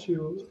helps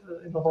you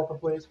in a lot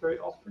of ways very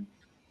often.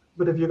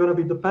 But if you're going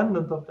to be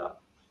dependent of that,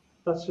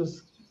 that's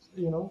just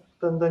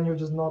then you're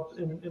just not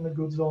in a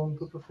good zone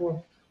to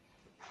perform,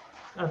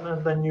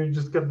 and then you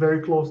just get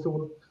very close to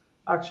what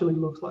actually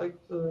looks like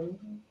uh,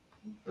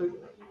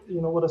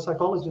 what a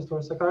psychologist or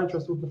a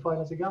psychiatrist would define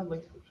as a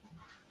gambling addiction.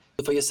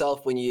 For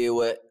yourself, when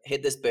you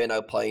hit this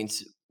burnout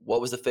point,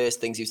 what was the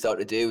first things you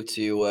started to do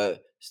to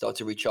start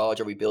to recharge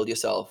or rebuild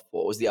yourself?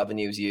 What was the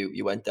avenues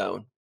you went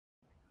down?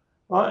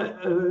 Well,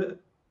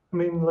 I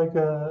mean, like,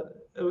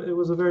 it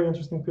was a very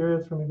interesting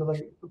period for me. But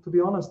like, to be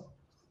honest,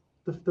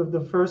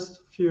 the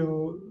first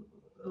few,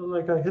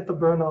 like, I hit the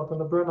burnout, and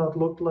the burnout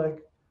looked like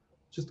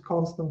just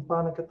constant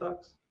panic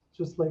attacks,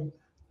 just like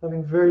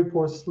having very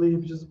poor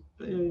sleep, just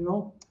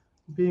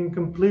being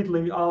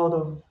completely out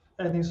of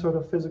any sort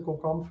of physical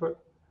comfort.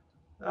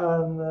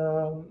 And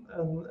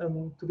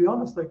to be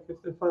honest, like,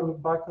 if I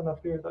look back on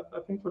that period, I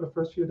think for the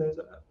first few days,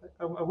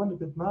 I went a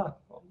bit mad,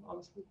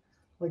 honestly.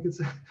 Like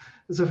it's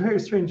a very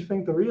strange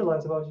thing to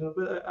realize about you,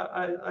 but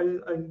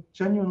I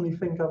genuinely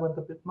think I went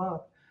a bit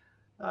mad.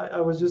 I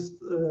was just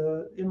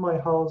in my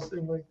house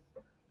in like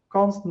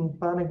constant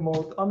panic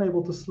mode,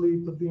 unable to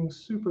sleep, but being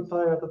super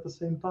tired at the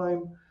same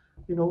time.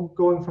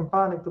 Going from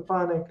panic to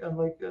panic, and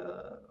like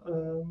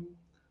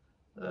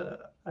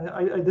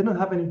I didn't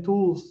have any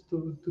tools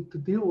to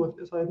deal with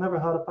this. I had never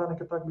had a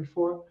panic attack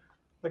before.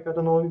 Like, I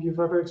don't know if you've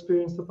ever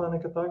experienced a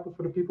panic attack, but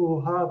for the people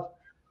who have,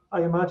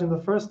 I imagine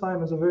the first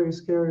time is a very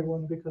scary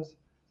one, because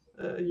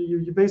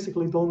you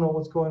basically don't know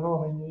what's going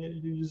on,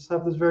 and you just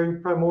have this very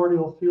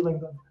primordial feeling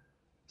that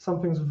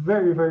something's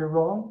very, very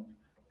wrong,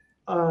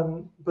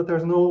 but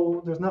there's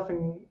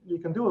nothing you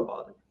can do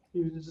about it.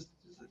 You just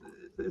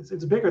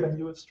it's bigger than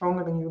you. It's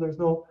stronger than you. There's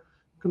no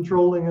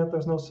controlling it.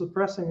 There's no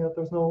suppressing it.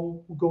 There's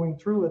no going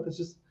through it. It's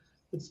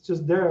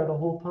just there the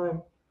whole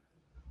time.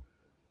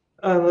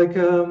 And like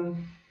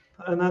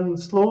and then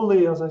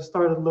slowly, as I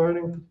started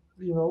learning,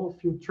 a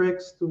few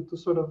tricks to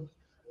sort of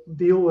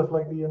deal with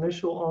like the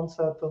initial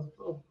onset of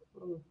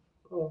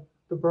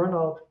the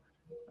burnout,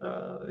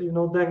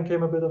 then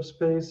came a bit of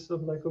space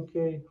of like,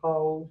 okay,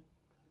 how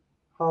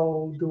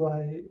do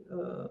I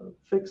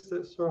fix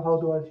this, or how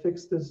do I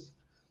fix this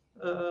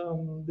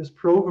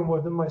program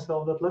within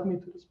myself that led me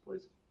to this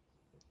place?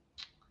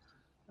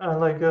 And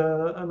like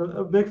and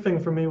a big thing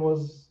for me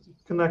was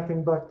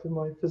connecting back to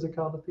my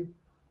physicality.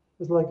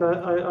 It's like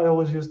I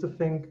always used to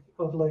think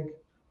of like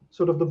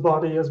sort of the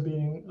body as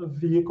being a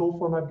vehicle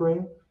for my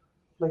brain.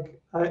 Like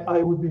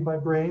I would be my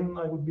brain,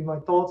 I would be my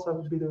thoughts, I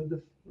would be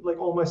the like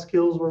all my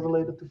skills were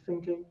related to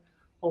thinking,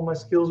 all my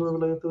skills were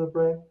related to the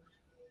brain.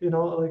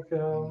 Like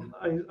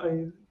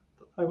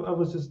I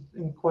was just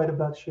in quite a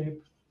bad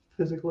shape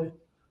physically.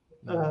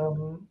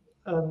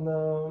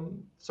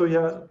 So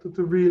yeah,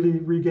 to really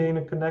regain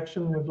a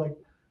connection with like,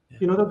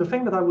 the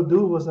thing that I would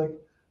do was like,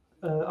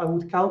 I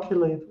would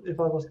calculate if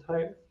I was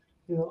tired.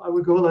 I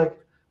would go like,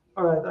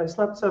 all right, I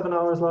slept 7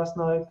 hours last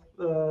night.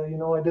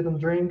 I didn't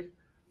drink,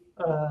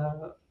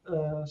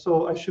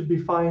 so I should be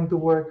fine to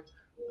work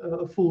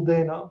a full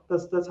day now.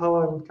 That's how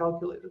I would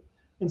calculate it.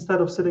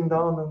 Instead of sitting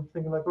down and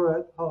thinking like, all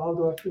right, how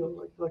do I feel?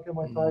 Like am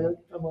I tired?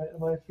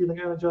 Am I feeling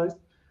energized?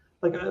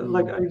 Like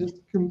I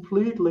just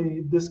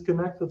completely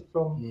disconnected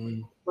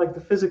from like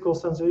the physical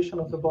sensation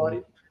of the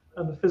body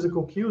and the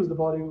physical cues the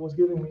body was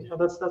giving me. And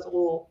that's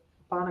all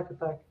a panic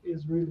attack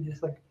is really.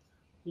 It's like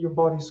your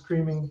body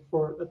screaming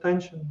for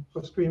attention,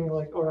 for screaming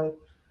like, all right,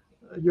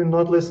 you're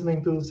not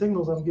listening to the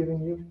signals I'm giving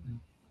you.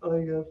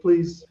 Like,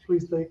 please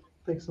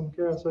take some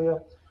care. So yeah,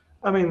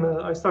 I mean,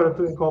 I started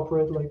to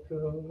incorporate like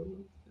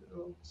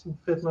some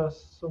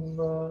fitness, some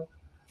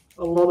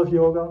a lot of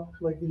yoga.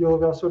 Like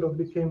yoga sort of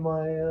became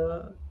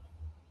my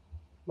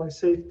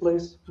safe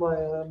place,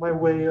 my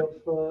way of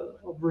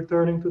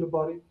returning to the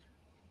body,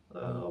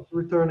 of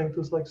returning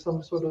to like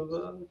some sort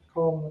of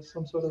calmness,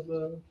 some sort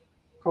of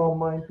calm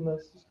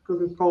mindfulness,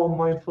 calm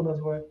mindfulness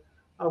where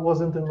I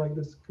wasn't in like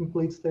this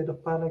complete state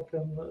of panic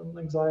and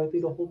anxiety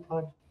the whole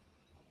time.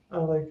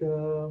 Like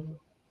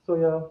so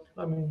yeah,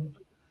 I mean,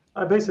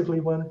 I basically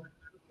went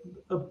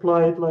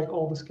applied like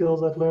all the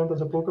skills I'd learned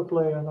as a poker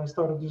player, and I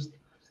started just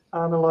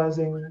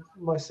analyzing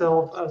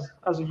myself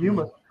as a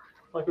human.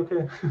 Like,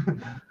 okay,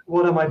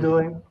 what am I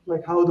doing?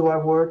 Like, how do I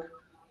work?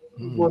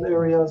 What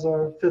areas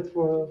are fit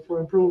for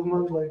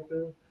improvement? Like,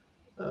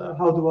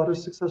 how do other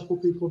successful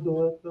people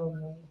do it?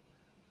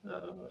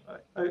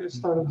 I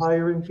started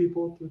hiring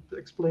people to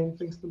explain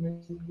things to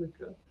me. Like,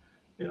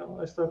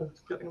 I started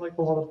getting like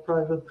a lot of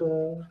private.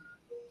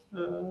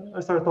 I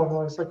started talking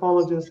with a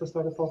psychologist. I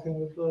started talking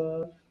with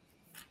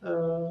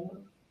a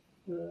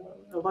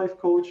life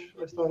coach.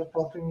 I started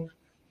talking.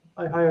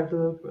 I hired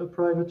a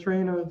private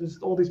trainer.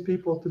 Just all these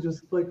people to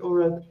just like, all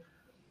right,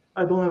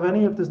 I don't have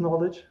any of this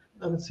knowledge,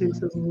 and it seems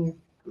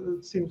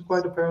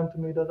quite apparent to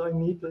me that I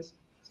need this.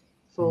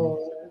 So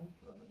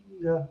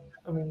yeah,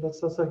 I mean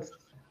that's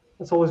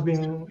always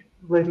been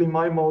lately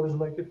my mode is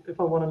like if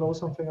I want to know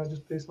something, I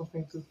just pay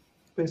somebody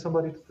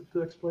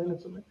to explain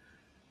it to me,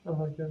 and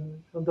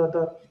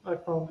that I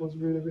found was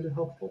really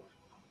helpful.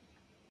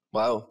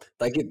 Wow.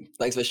 Thank you.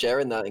 Thanks for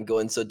sharing that and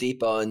going so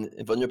deep on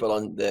and vulnerable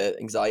on the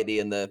anxiety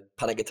and the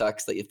panic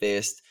attacks that you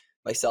faced.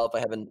 Myself, I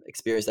haven't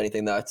experienced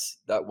anything that's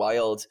that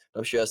wild.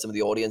 I'm sure some of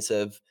the audience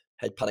have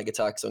had panic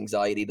attacks or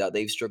anxiety that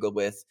they've struggled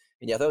with.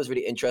 And yeah, I thought it was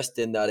really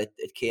interesting that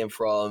it came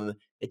from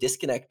a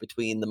disconnect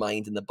between the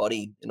mind and the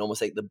body, and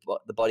almost like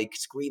the body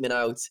screaming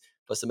out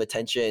for some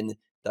attention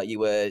that you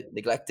were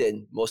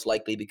neglecting, most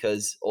likely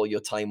because all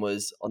your time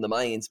was on the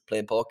mind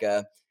playing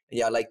poker. And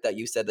yeah, I like that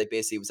you said that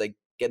basically it was like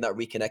getting that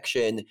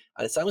reconnection.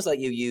 And it sounds like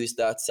you used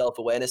that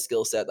self-awareness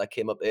skill set that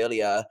came up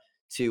earlier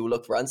to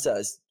look for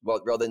answers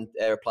rather than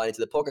applying it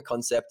to the poker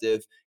concept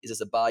of, is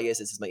this a bias?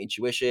 Is this my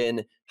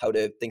intuition? How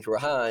to think through a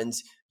hand?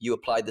 You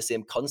applied the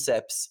same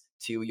concepts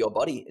to your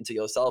body and to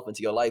yourself and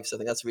to your life. So I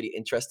think that's really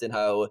interesting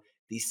how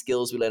these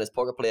skills we learn as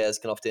poker players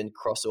can often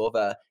cross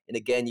over. And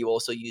again, you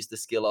also use the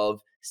skill of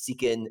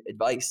seeking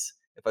advice.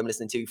 If I'm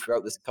listening to you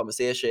throughout this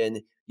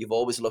conversation, you've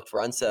always looked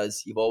for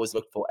answers. You've always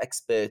looked for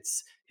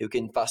experts who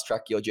can fast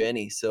track your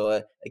journey.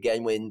 So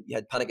again, when you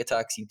had panic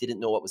attacks, you didn't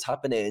know what was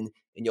happening,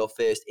 and your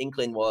first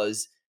inkling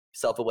was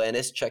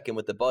self-awareness, check in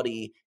with the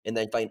body, and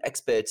then find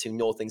experts who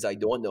know things I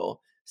don't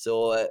know.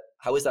 So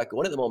how is that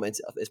going at the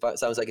moment? It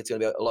sounds like it's going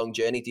to be a long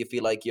journey. Do you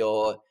feel like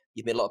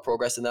you've made a lot of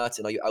progress in that,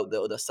 and are you out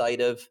the other side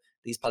of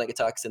these panic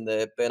attacks and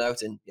the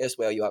burnout? And yes,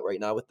 where are you at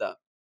right now with that?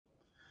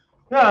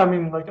 Yeah, I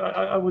mean, like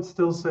I would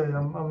still say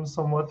I'm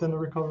somewhat in the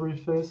recovery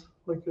phase.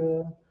 Like,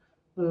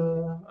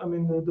 I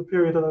mean, the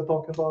period that I'm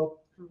talking about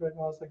right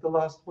now is like the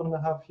last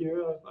 1.5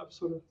 year. I've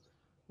sort of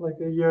like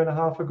a year and a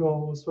half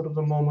ago was sort of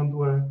the moment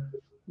where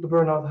the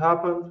burnout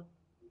happened,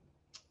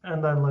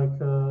 and then like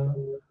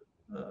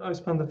I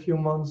spent a few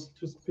months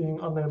just being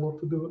unable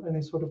to do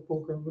any sort of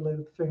poker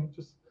related thing,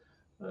 just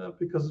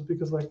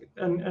because like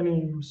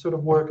any sort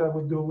of work I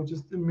would do would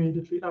just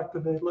immediately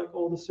activate like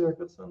all the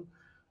circuits and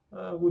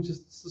would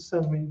just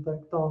send me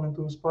like down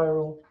into a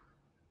spiral.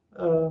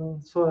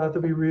 So I had to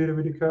be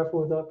really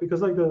careful with that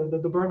because like the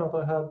burnout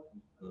I had,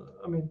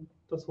 I mean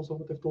that's also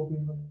what they've told me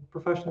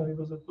professionally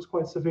was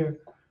quite severe,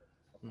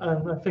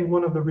 and I think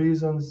one of the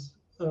reasons,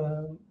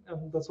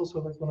 and that's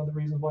also like one of the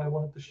reasons why I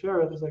wanted to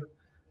share it is like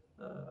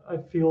I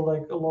feel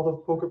like a lot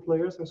of poker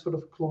players are sort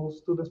of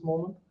close to this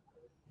moment,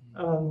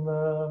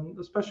 and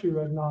especially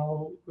right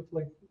now with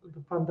like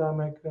the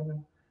pandemic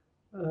and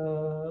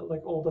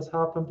like all that's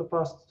happened the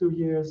past 2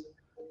 years,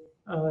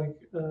 like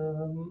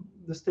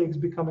the stakes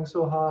becoming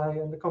so high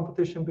and the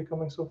competition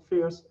becoming so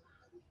fierce.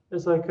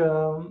 It's like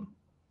uh,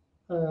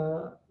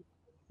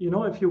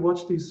 if you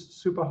watch these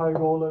super high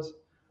rollers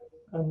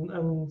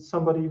and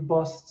somebody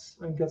busts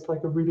and gets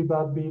like a really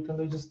bad beat and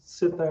they just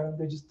sit there and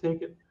they just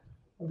take it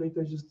and they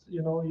just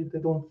they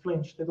don't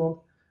flinch, they don't,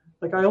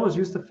 like I always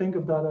used to think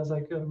of that as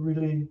like a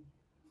really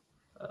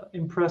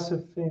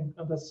impressive thing,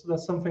 and that's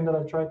something that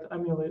I tried to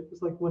emulate.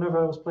 It's like whenever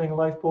I was playing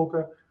live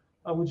poker,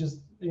 I would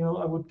just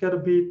I would get a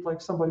beat, like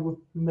somebody would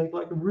make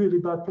like a really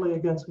bad play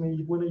against me,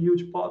 you win a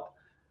huge pot,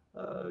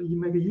 you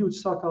make a huge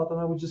suck out, and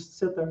I would just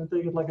sit there and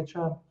take it like a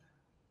champ.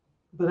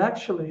 But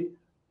actually,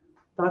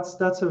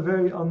 that's a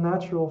very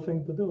unnatural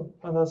thing to do,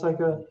 and that's like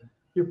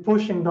you're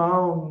pushing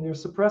down, you're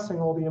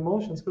suppressing all the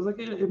emotions because like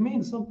it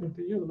means something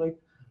to you. Like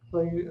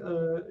Like,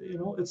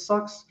 it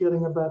sucks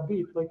getting a bad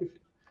beat. Like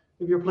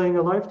if you're playing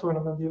a live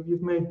tournament,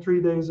 you've made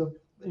 3 days of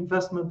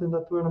investment in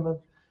that tournament.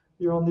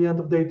 You're on the end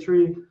of day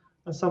three,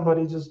 and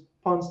somebody just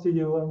punts to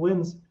you and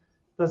wins.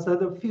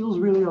 That it feels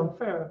really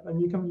unfair,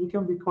 and you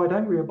can be quite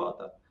angry about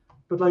that.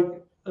 But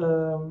like,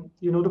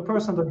 the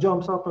person that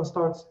jumps up and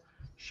starts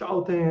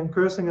shouting and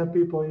cursing at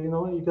people,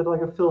 you get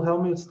like a Phil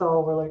Hellmuth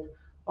style where like,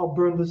 I'll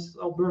burn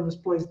this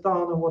place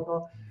down and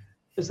whatnot.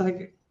 It's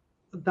like,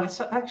 that's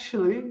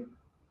actually,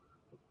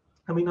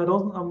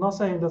 I'm not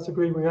saying that's a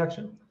great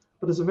reaction,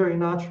 but it's a very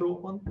natural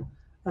one,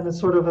 and it's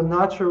sort of a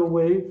natural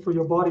way for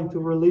your body to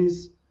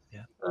release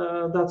Yeah.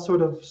 that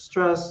sort of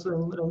stress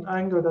and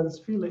anger that it's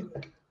feeling.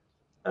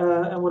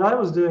 And what I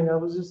was doing, I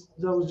was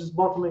just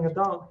bottling it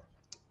down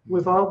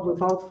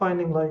without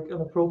finding like an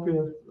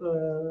appropriate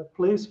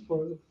place for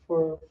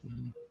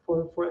Mhm.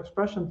 for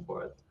expression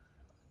for it.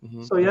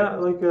 Mhm. So yeah,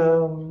 like,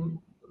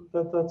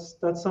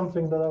 that's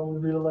something that I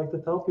would really like to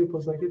tell people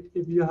is like,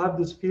 if you have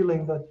this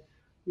feeling that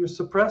you're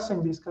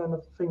suppressing these kind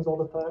of things all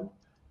the time,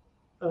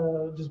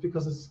 just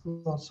because it's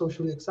not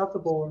socially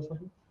acceptable or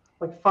something,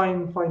 like,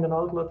 find an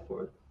outlet for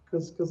it,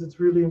 because it's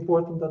really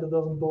important that it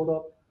doesn't build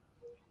up.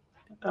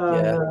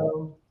 And Yeah.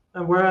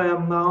 and where I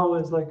am now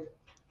is like,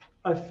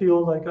 I feel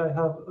like I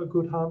have a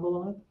good handle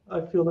on it. I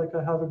feel like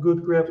I have a good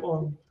grip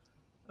on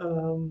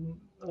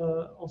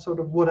sort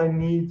of what I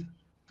need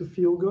to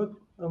feel good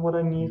and what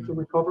I need to Mhm.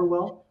 recover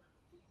well.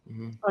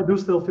 Mhm. I do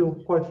still feel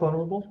quite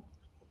vulnerable.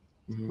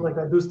 Mhm. Like,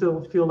 I do still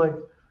feel like,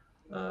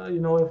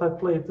 if I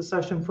played the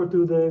session for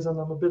 2 days and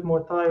I'm a bit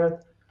more tired,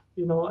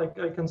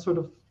 I can sort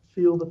of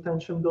feel the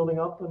tension building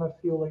up, and I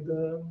feel like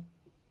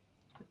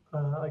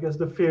I guess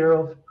the fear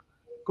of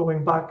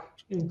going back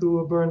into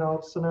a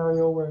burnout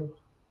scenario where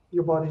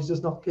your body's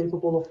just not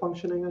capable of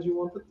functioning as you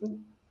want it to.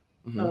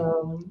 Mhm.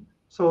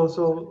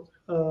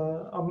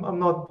 I'm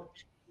not.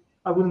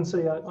 I wouldn't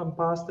say I'm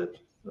past it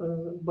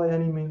by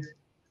any means,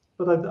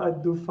 but I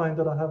do find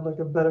that I have like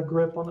a better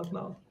grip on it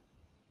now,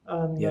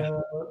 and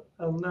Yeah.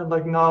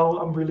 like now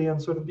I'm really in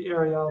sort of the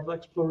area of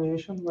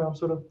exploration where I'm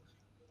sort of,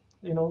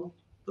 you know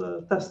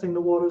testing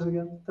the waters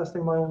again,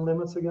 testing my own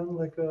limits again.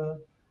 Like,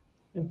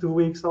 in 2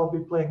 weeks I'll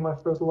be playing my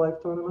first live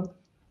tournament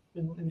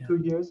in Yeah. 2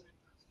 years.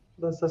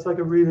 That's like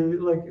a really,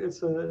 like,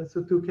 it's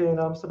a 2K in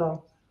Amsterdam,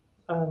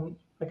 and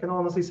I can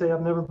honestly say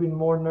I've never been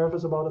more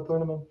nervous about a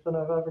tournament than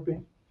I've ever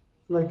been.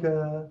 Like,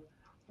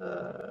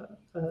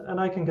 and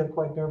I can get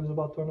quite nervous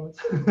about tournaments.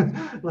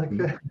 Like,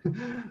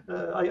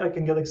 Mhm. I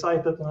can get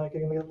excited and I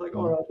can get like,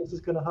 all Mhm. right, this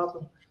is gonna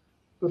happen.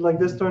 But like,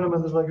 this Mhm.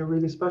 tournament is like a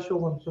really special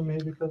one for me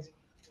because,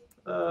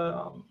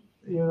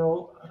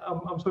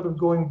 I'm sort of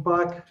going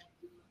back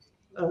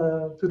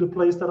to the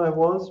place that I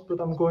was, but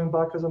I'm going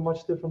back as a much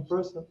different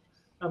person,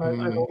 and I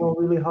Mhm. don't know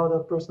really how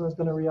that person is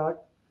gonna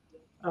react.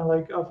 And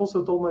like, I've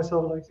also told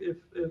myself, like, if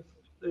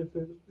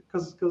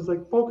because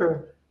like poker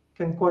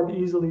can quite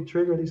easily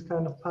trigger these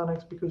kind of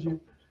panics, because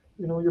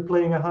you're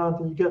playing a hand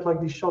and you get like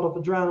these shot of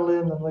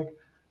adrenaline, and like,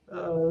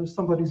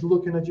 somebody's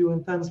looking at you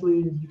intensely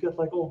and you get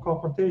like all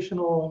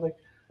confrontational, and like,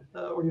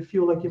 or you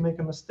feel like you make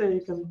a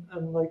mistake,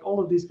 and like all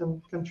of these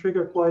can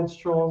trigger quite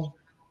strong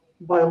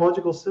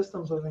biological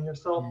systems within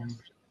yourself. Mhm.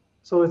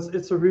 So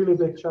it's a really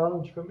big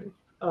challenge for me,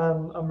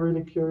 and I'm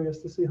really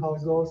curious to see how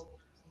it goes.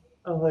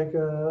 And like,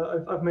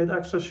 I've made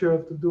extra sure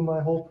to do my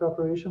whole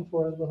preparation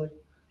for it. But like,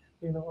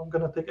 I'm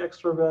gonna take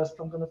extra rest.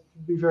 I'm gonna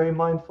be very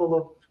mindful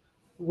of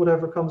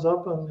whatever comes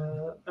up,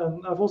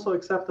 and I've also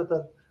accepted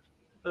that,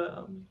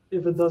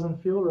 if it doesn't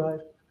feel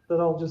right, that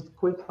I'll just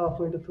quit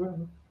halfway the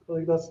tournament.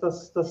 Like, that's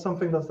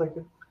something that's like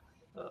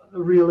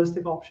a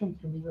realistic option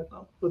for me right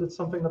now. But it's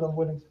something that I'm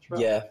willing to try.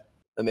 Yeah,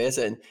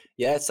 amazing.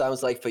 Yeah, it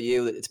sounds like for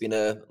you that it's been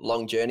a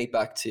long journey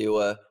back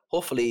to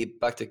hopefully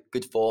back to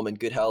good form and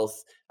good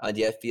health. And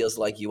yeah, it feels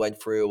like you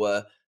went through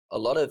a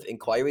lot of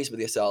inquiries with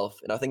yourself.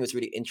 And I think it was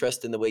really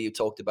interesting the way you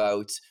talked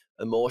about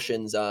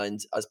emotions. And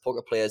as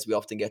poker players, we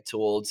often get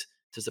told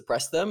to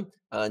suppress them.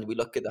 And we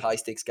look at the high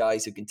stakes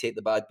guys who can take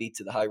the bad beats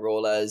at the high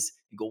rollers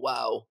and go,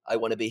 wow, I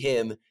want to be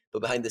him.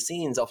 But behind the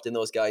scenes, often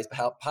those guys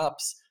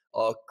perhaps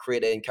are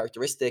creating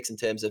characteristics in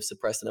terms of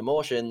suppressing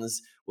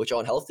emotions which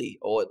aren't healthy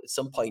or at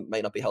some point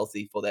might not be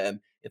healthy for them.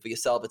 And for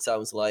yourself, it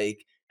sounds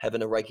like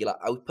having a regular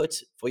output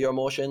for your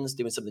emotions,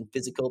 doing something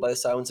physical by the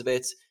sounds of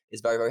it, is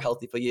very, very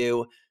healthy for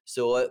you.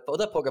 So for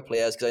other poker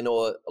players, because I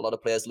know a lot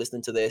of players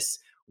listening to this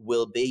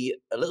will be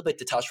a little bit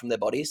detached from their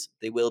bodies.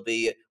 They will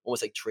be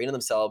almost like training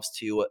themselves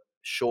to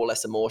show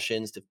less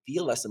emotions, to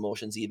feel less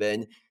emotions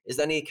even. Is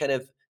there any kind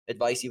of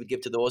advice you would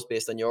give to those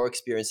based on your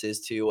experiences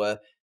to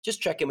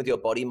just check in with your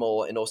body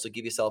more and also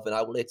give yourself an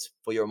outlet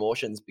for your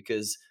emotions?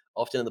 Because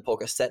often in the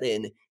poker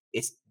setting,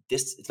 it's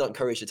not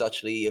encouraged. It's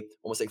actually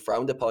almost like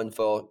frowned upon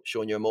for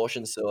showing your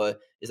emotions. So,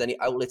 is there any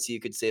outlets you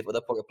could say for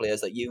other poker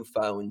players that you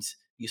found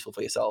useful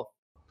for yourself?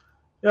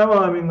 Yeah,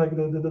 well, I mean, like,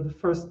 the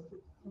first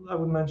I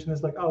would mention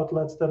is like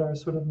outlets that are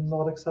sort of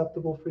not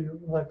acceptable for you.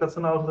 Like, that's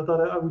an outlet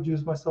that I would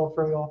use myself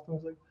very often.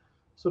 Is like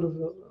sort of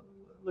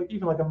like,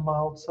 even like a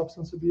mild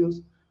substance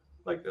abuse.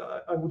 Like,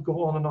 I would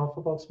go on and off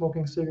about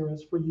smoking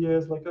cigarettes for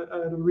years. Like, I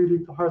had a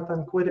really hard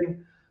time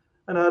quitting,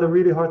 and I had a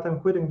really hard time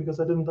quitting because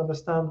I didn't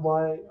understand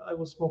why I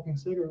was smoking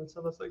cigarettes.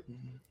 And it's like,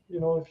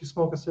 if you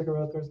smoke a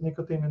cigarette, there's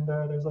nicotine in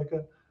there. There's like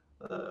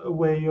a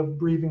way of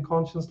breathing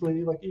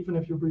consciously. Like even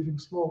if you're breathing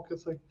smoke,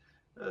 it's like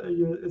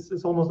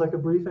it's almost like a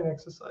breathing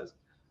exercise.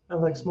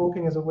 And like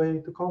smoking is a way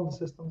to calm the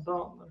system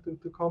down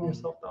and to calm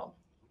yourself down.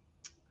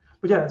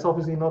 But yeah, it's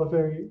obviously not a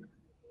very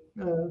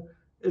uh,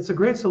 it's a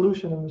great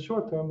solution in the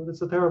short term, but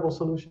it's a terrible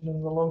solution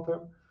in the long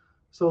term.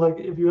 So like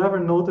if you ever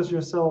notice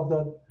yourself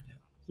that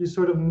you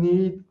sort of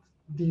need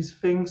these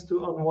things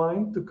to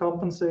unwind to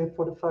compensate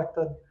for the fact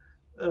that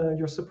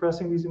you're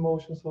suppressing these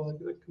emotions. So like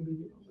it can be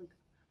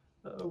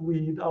like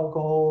weed,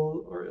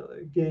 alcohol, or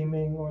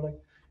gaming, or like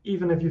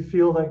even if you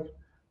feel like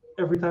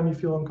every time you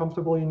feel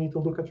uncomfortable, you need to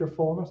look at your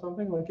phone or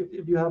something. Like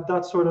if you have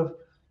that sort of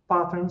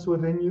patterns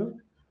within you,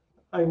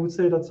 I would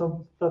say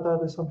that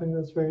is something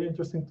that's very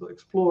interesting to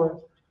explore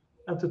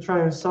and to try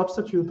and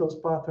substitute those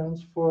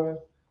patterns for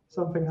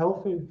something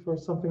healthy, for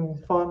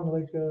something fun,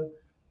 like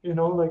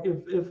like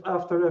if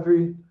after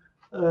every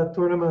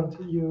tournament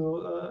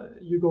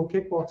you go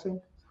kickboxing,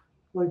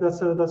 like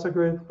that's a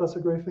great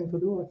thing to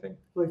do, I think.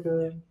 Like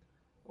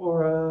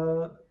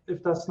or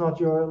if that's not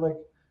your like,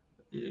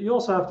 you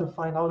also have to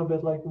find out a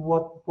bit like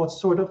what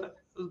sort of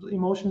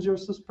emotions you're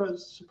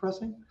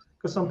suppressing,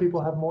 because some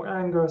people have more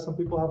anger, some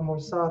people have more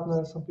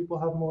sadness, some people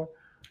have more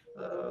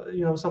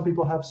some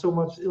people have so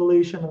much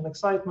elation and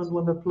excitement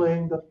when they're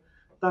playing that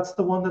that's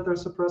the one that they're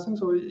suppressing.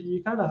 So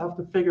you kind of have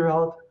to figure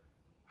out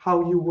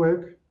how you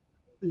work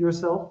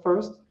yourself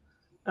first,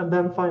 and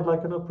then find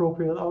like an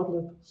appropriate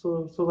outlet.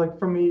 So like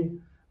for me,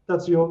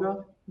 that's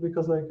yoga,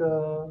 because like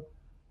the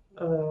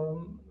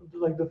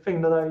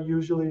thing that I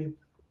usually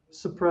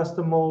suppress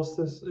the most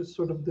is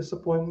sort of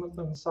disappointment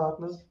and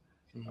sadness.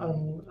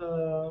 And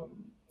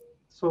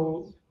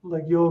so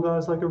like yoga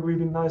is like a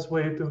really nice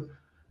way to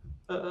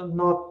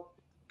not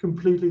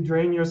completely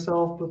drain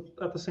yourself, but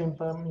at the same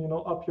time,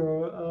 up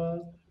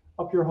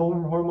your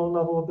hormone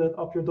level a bit,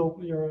 up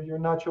your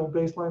natural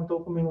baseline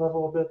dopamine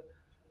level a bit,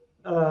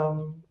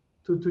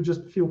 to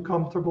just feel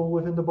comfortable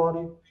within the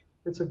body.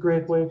 It's a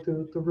great way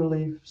to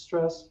relieve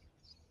stress.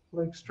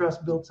 Like stress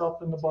builds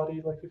up in the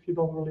body, like if you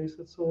don't release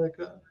it. So like,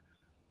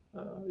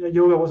 yeah,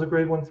 yoga was a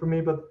great one for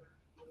me, but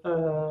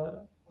uh,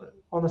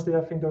 honestly,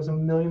 I think there's a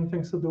million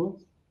things to do.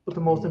 But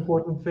the most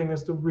important thing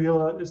is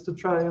to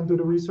try and do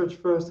the research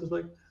first. Is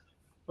like,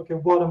 okay,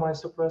 what am I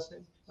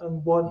suppressing,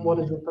 and what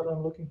is it that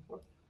I'm looking for?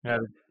 Yeah,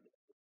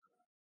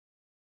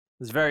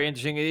 it's very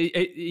interesting.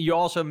 You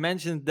also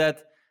mentioned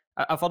that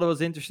I thought it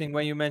was interesting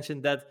when you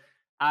mentioned that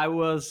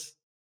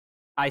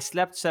I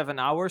slept 7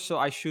 hours, so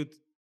I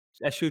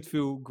should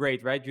feel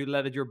great, right? You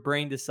let your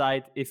brain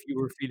decide if you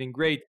were feeling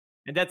great,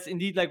 and that's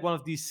indeed like one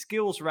of these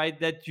skills, right?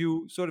 That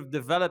you sort of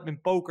develop in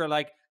poker.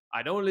 Like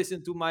I don't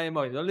listen to my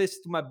emotions, I don't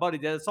listen to my body.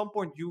 That at some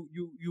point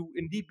you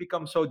indeed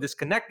become so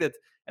disconnected,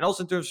 and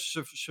also in terms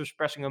of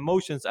suppressing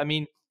emotions. I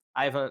mean,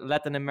 I have a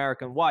Latin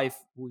American wife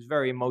who's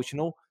very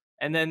emotional,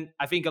 and then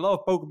I think a lot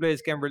of poker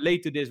players can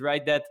relate to this,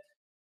 right? That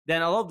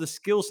then a lot of the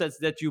skill sets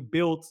that you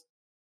build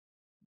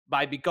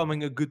by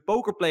becoming a good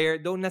poker player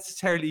don't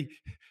necessarily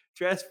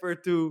transfer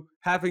to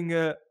having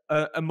a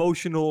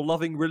emotional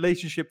loving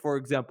relationship, for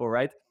example,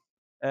 right?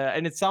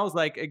 And it sounds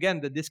like,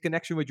 again, the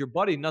disconnection with your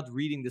body, not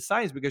reading the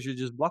signs because you're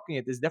just blocking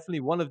it, is definitely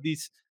one of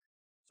these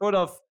sort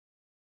of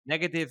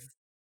negative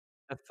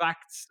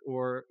effects,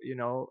 or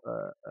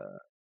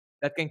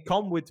that can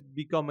come with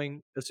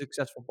becoming a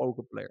successful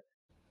poker player.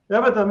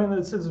 Yeah, but I mean,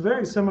 it's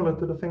very similar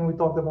to the thing we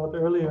talked about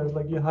earlier. It's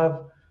like you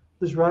have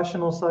this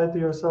rational side to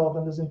yourself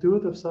and this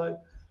intuitive side,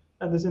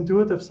 and this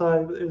intuitive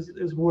side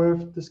is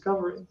worth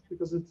discovering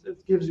because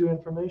it gives you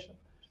information.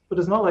 But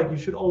it's not like you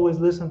should always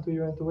listen to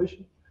your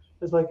intuition.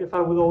 It's like if I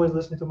would always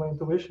listen to my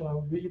intuition, I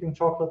would be eating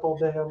chocolate all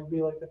day. I would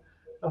be like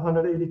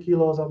 180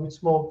 kilos. I would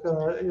smoke.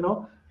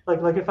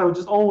 Like if I would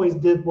just always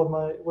did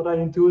what I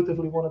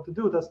intuitively wanted to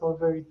do, that's not a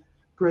very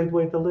great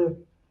way to live.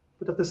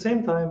 But at the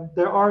same time,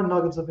 there are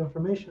nuggets of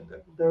information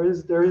there.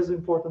 There is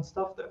important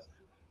stuff there,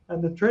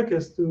 and the trick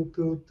is to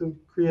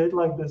create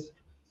like this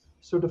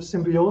sort of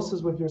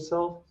symbiosis with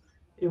yourself,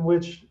 in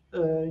which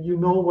you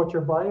know what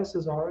your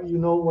biases are, you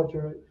know what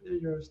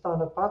your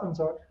standard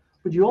patterns are,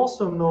 but you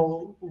also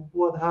know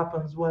what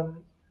happens when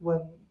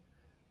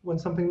when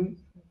something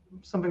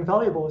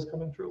valuable is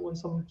coming through, when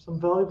some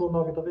valuable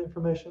nugget of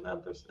information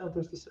enters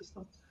the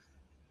system.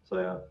 So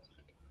yeah.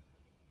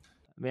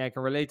 I mean, I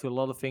can relate to a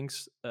lot of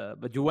things,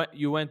 but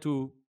you went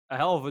to a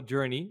hell of a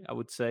journey, I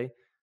would say.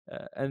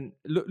 And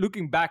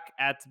looking back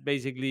at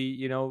basically,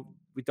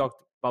 we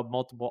talked about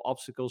multiple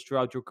obstacles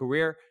throughout your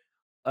career.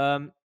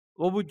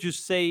 What would you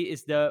say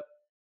is the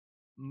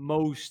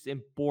most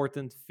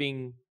important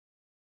thing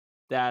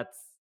that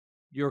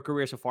your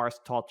career so far has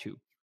taught you?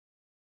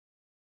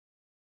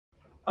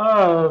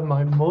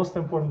 My most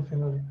important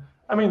thing.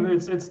 I mean,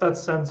 it's that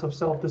sense of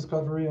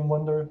self-discovery and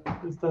wonder.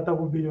 Is that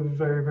would be a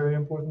very very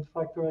important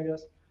factor, I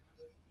guess.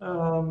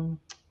 Um,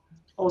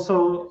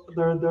 Also,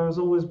 there's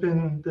always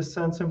been this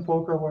sense in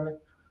poker where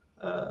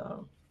uh,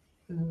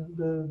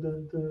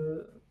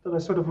 the that I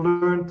sort of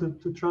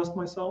learned to trust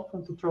myself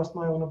and to trust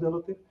my own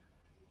ability.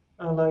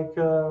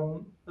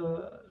 And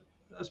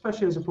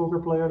especially as a poker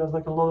player, there's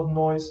like a lot of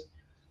noise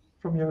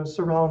from your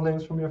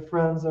surroundings, from your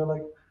friends. They're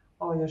like,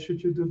 oh yeah,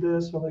 should you do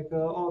this? Or like,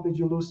 oh, did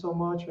you lose so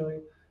much? Or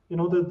like,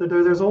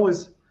 there's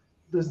always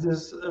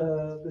this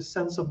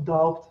sense of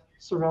doubt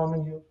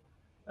surrounding you.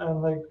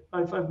 And like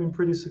I've been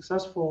pretty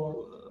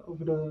successful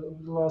over the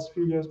last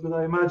few years, but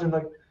I imagine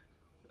like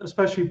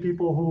especially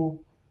people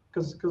who,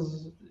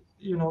 because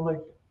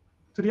like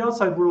to the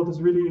outside world it's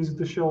really easy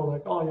to show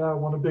like, oh yeah, I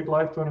won a big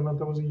live tournament,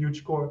 that was a huge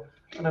score,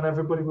 and then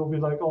everybody will be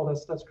like, oh,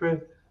 that's great.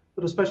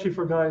 But especially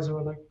for guys who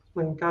are like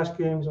playing cash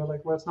games or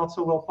like where it's not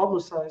so well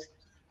publicized,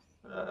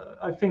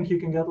 I think you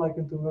can get like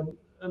into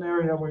an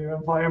area where your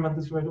environment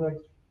is really like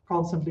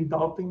constantly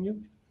doubting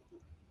you,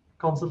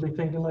 constantly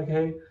thinking like,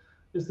 hey,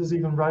 is this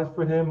even right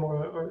for him,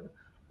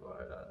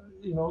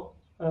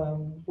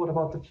 what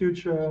about the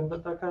future and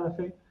that kind of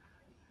thing.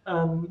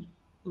 And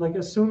like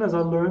as soon as I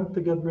learned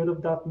to get rid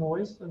of that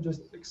noise and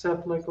just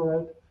accept like, all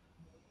right,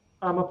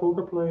 I'm a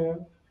poker player,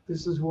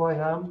 this is who I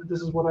am, this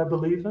is what I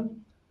believe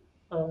in,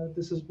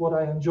 this is what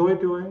I enjoy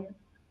doing,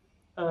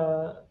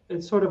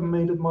 it sort of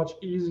made it much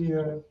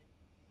easier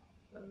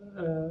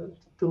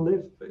to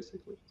live,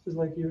 basically. It's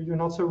like you're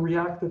not so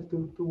reactive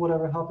to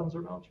whatever happens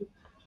around you.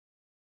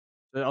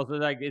 So also,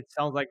 like, it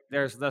sounds like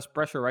there's less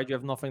pressure, right? You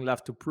have nothing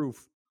left to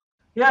prove.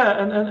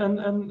 Yeah,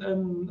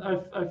 and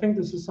I think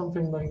this is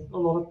something like a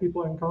lot of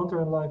people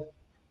encounter in life,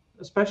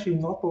 especially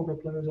not poker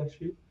players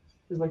actually,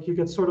 is like you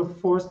get sort of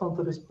forced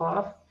onto this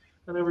path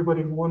and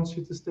everybody wants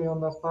you to stay on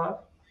that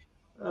path.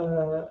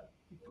 Uh,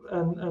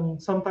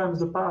 and sometimes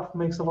the path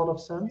makes a lot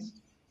of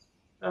sense,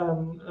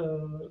 and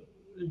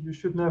you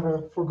should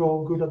never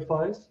forgo good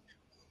advice.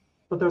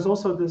 But there's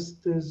also this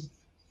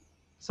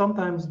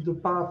sometimes the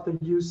path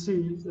that you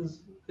see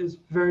is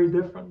very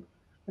different,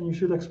 and you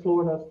should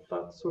explore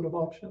that sort of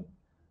option.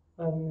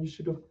 And you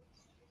should have,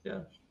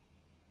 yeah.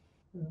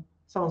 Yeah.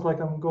 Sounds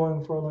like I'm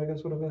going for like a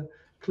sort of a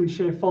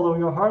cliche follow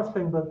your heart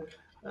thing, but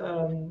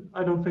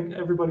I don't think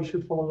everybody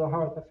should follow their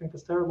heart. I think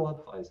that's terrible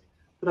advice.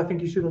 But I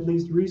think you should at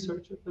least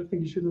research it. I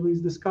think you should at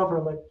least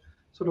discover like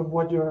sort of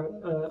what your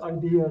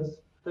ideas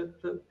that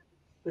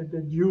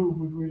you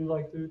would really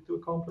like to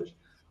accomplish.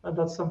 And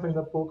that's something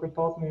that poker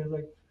taught me, is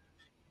like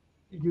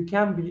you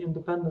can be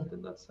independent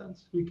in that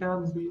sense. You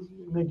can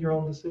make your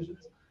own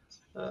decisions.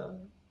 Uh,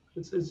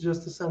 it's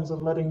just a sense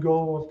of letting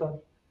go of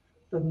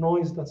that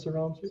noise that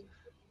surrounds you.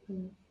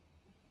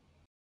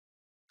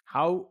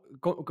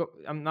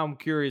 I'm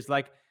curious,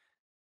 like,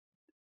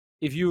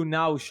 if you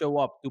now show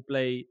up to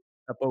play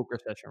a poker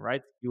session,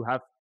 right? You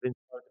have been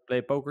started to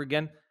play poker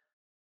again.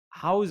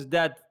 How is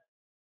that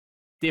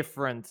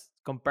different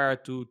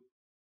compared to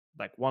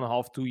like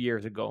 1.5, 2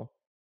 years ago,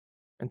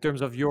 in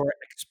terms of your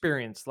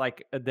experience,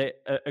 like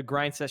a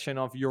grind session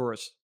of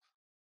yours?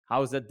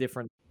 How is that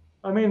different?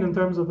 I mean, in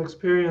terms of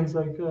experience,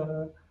 like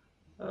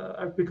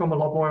I've become a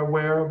lot more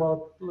aware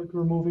about like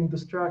removing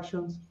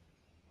distractions,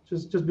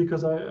 just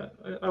because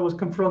I was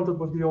confronted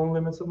with the own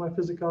limits of my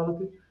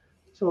physicality.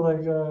 So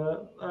like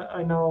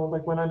I know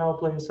like when I now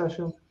play a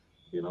session,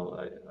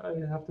 I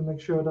have to make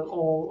sure that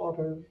all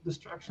other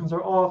distractions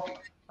are off.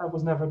 I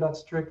was never that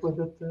strict with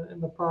it in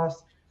the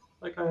past.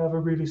 Like I have a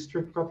really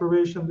strict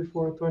preparation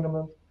before a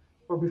tournament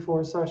or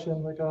before a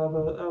session. Like I have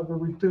a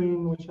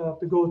routine which I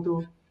have to go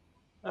to.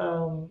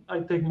 I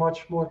take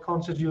much more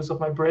conscious use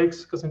of my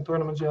breaks, because in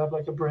tournaments you have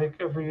like a break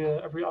every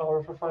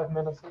hour for 5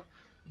 minutes.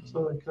 So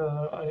like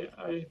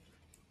I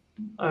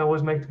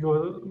always make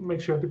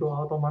sure to go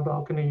out on my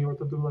balcony or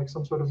to do like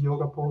some sort of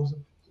yoga pose,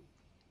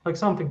 like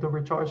something to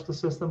recharge the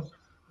system.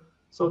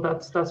 So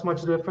that's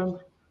much different.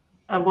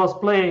 And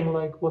whilst playing,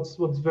 like what's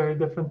very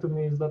different to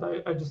me is that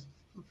I just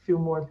feel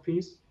more at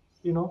peace.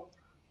 You know,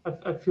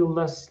 I feel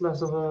less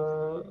of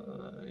a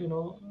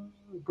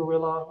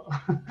gorilla.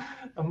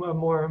 I'm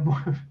more of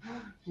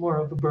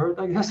a bird,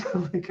 I guess.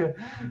 like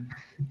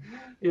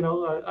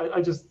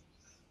I just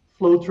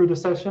flow through the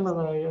session and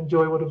I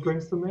enjoy what it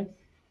brings to me,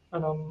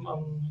 and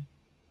I'm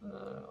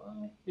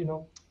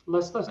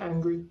less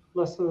angry,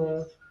 less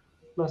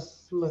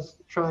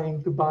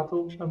trying to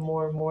battle, and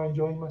more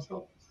enjoying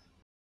myself.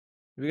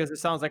 Because it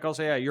sounds like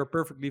also, yeah, you're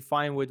perfectly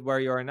fine with where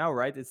you are now,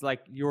 right? It's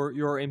like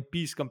you're in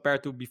peace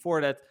compared to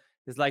before that.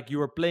 It's like you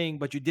were playing,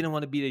 but you didn't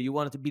want to be there. You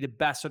wanted to be the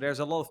best. So there's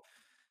a lot of,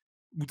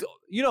 a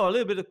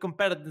little bit of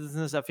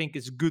competitiveness. I think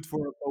is good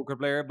for a poker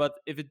player, but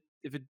if it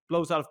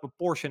blows out of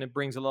proportion, it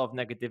brings a lot of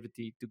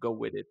negativity to go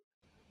with it.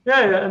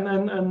 Yeah,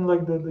 and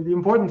like the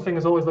important thing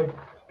is always like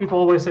people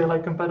always say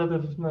like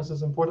competitiveness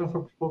is important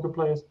for poker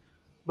players,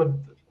 but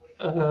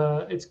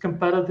it's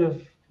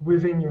competitive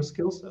within your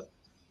skill set.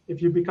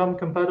 If you become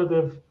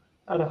competitive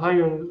at a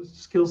higher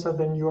skill set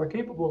than you are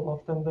capable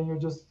of, then you're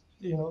just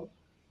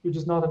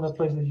not in a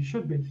place that you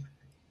should be.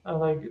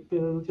 Like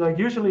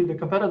usually the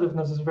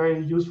competitiveness is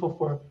very useful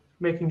for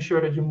making sure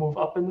that you move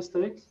up in the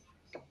stakes.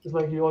 It's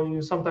like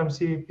you sometimes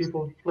see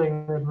people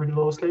playing at really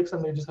low stakes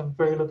and they just have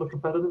very little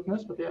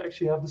competitiveness, but they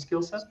actually have the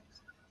skill set.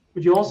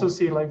 But you also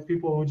see like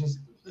people who just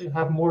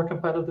have more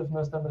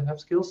competitiveness than they have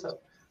skill set,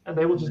 and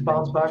they will just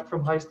bounce back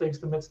from high stakes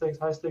to mid stakes,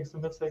 high stakes to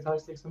mid stakes, high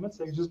stakes to mid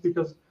stakes, just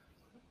because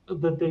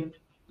that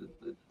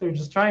they're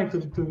just trying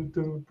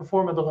to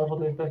perform at the level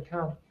that they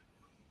can,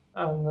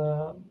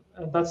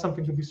 and that's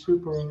something to be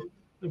super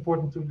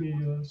important to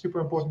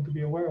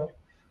be aware of.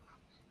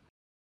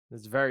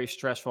 It's very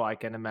stressful, I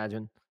can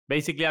imagine.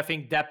 Basically, I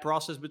think that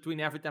process between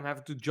every time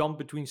having to jump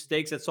between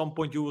stakes, at some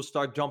point you will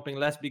start jumping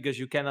less because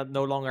you cannot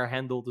no longer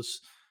handle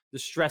the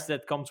stress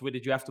that comes with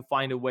it. You have to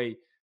find a way,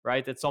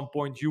 right? At some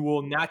point you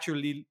will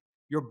naturally,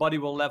 your body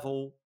will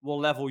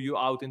level you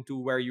out into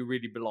where you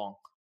really belong.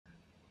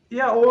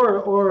 Yeah,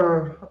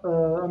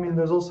 or I mean,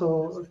 there's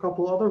also a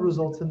couple other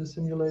results in the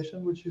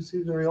simulation, which you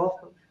see very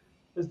often,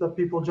 is that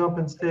people jump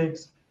in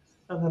stakes,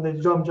 and then they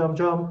jump,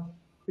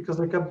 because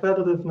their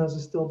competitiveness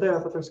is still there,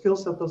 but their skill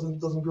set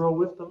doesn't grow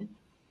with them,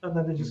 and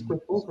then they just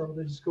quit poker, or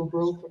they just go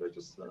broke, or they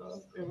just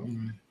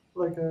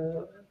like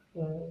a.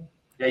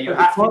 Yeah, you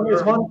Like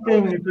it's one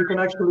thing if you can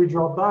actually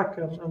drop back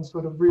and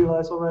sort of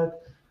realize, all right,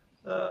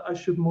 I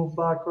should move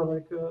back, or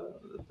like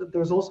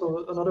there's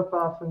also another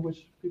path in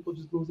which people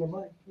just lose their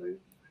mind. Right?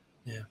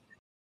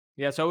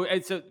 Yeah, so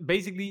it's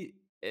basically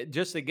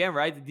just again,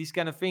 right? These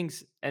kind of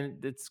things,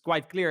 and it's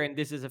quite clear. And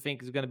this is, I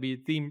think, is going to be a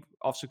theme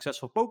of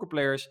successful poker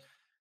players.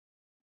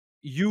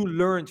 You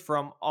learned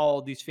from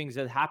all these things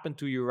that happened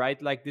to you, right?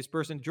 Like this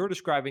person you're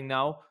describing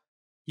now,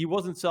 he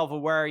wasn't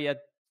self-aware yet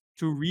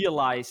to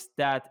realize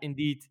that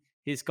indeed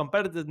his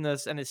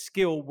competitiveness and his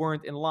skill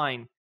weren't in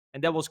line,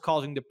 and that was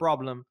causing the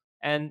problem.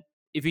 And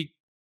if he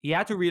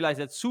had to realize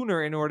that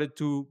sooner in order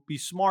to be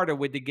smarter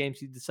with the games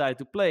he decided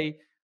to play.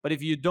 But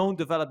if you don't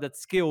develop that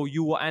skill,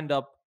 you will end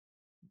up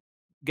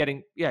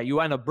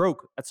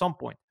broke at some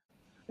point.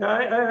 Yeah,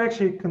 I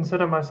actually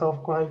consider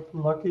myself quite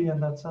lucky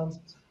in that sense.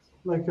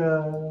 Like,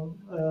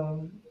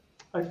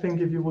 I think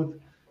if you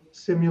would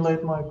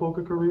simulate my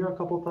poker career a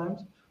couple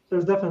times,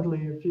 there's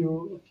definitely a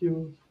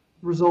few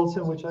results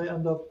in which I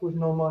end up with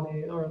no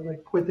money or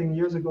like quitting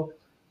years ago.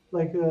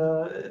 Like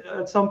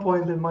at some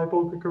point in my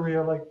poker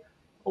career, like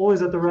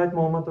always at the right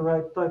moment, the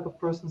right type of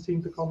person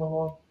seemed to come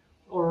along,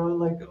 or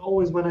like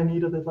always when I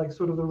needed it, like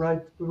sort of the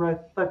right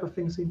type of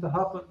thing seemed to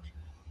happen.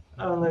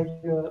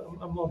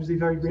 I'm obviously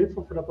very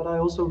grateful for that, but I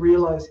also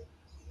realize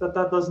that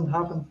that doesn't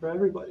happen for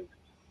everybody.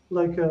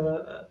 Like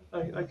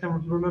I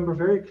can remember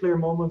very clear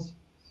moments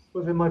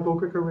within my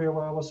poker career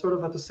where I was sort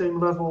of at the same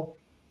level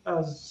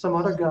as some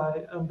other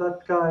guy, and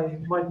that guy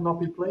might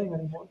not be playing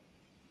anymore.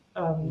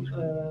 And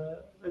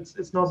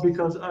it's not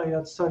because I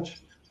had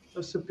such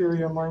a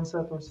superior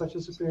mindset or such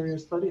a superior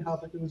study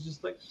habit. It was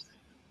just like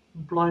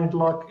blind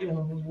luck in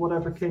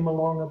whatever came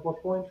along at what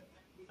point.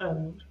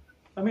 And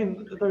I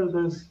mean,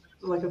 there's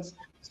like it's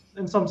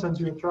in some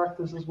sense you attract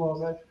this as well,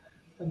 right?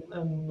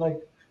 And like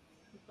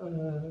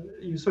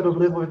you sort of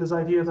live with this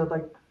idea that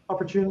like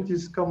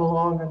opportunities come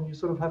along and you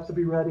sort of have to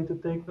be ready to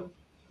take them.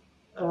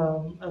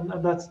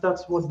 And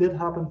that's what did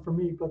happen for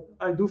me. But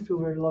I do feel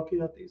very lucky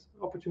that these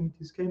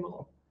opportunities came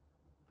along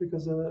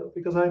because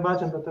I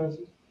imagine that there's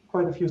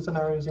quite a few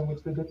scenarios in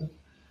which they didn't.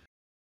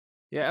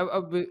 Yeah,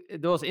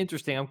 that was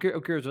interesting. I'm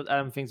curious what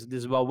Adam thinks of this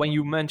as well. When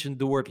you mentioned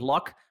the word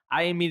luck,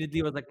 I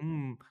immediately was like,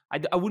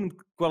 I wouldn't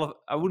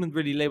I wouldn't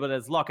really label it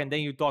as luck. And then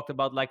you talked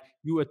about like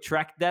you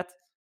attract that.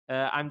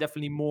 I'm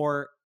definitely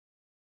more.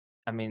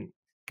 I mean,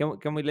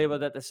 can we label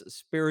that as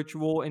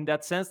spiritual in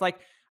that sense? Like,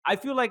 I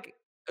feel like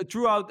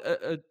throughout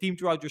a theme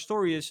throughout your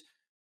story is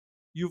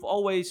you've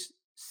always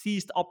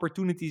seized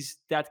opportunities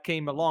that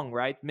came along,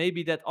 right?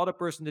 Maybe that other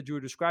person that you were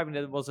describing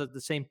that was at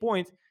the same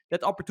point,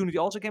 that opportunity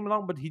also came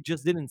along, but he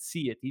just didn't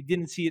see it. He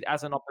didn't see it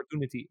as an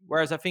opportunity.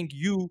 Whereas I think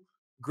you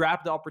grab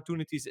the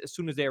opportunities as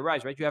soon as they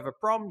arise, right? You have a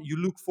problem, you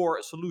look for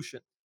a solution.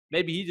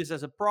 Maybe he just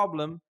has a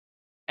problem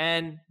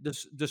and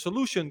the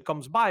solution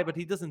comes by, but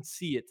he doesn't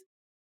see it.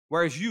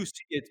 Whereas you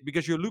see it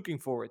because you're looking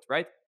for it,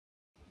 right?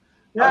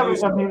 Yeah,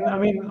 I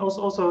mean,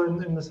 also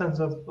in the sense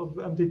of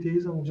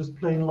MTTs and just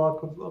plain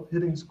luck of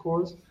hitting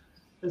scores,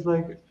 it's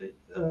like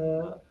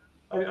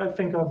I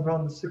think I've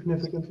run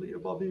significantly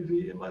above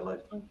EV in my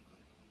lifetime.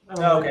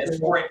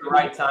 Scoring the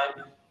right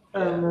time.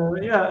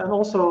 And yeah, and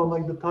also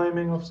like the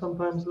timing of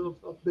sometimes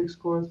of big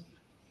scores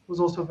was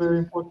also very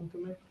important to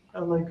me.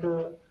 And like,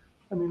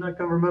 I mean, I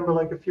can remember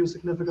like a few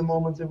significant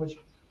moments in which,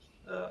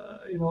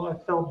 I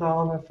felt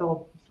down. I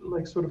felt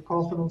like sort of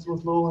confidence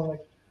was low, and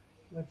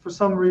like for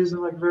some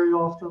reason, like very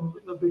often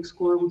a big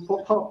score would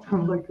pop up,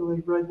 and like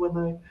right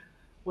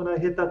when I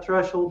hit that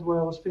threshold where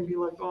I was thinking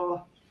like,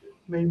 oh,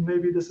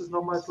 maybe this is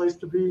not my place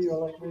to be,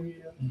 or like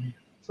maybe.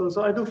 So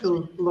I do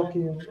feel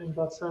lucky in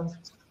that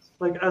sense.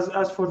 Like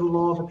as for the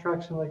law of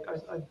attraction, like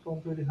I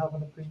don't really have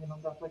an opinion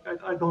on that. Like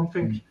I don't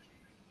think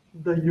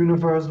the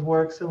universe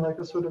works in like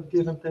a sort of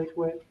give and take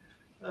way.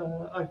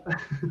 I,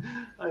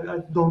 I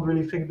don't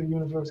really think the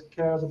universe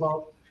cares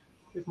about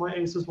if my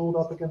aces hold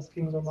up against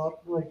kings or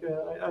not. Like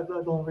I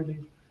don't really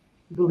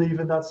believe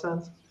in that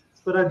sense.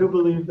 But I do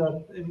believe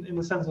that in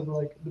the sense of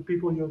like the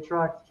people you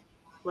attract,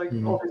 like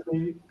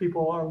obviously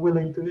people are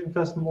willing to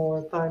invest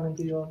more time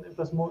into you and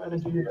invest more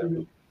energy into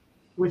you,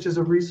 which is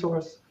a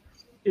resource.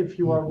 if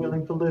you are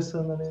willing to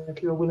listen, and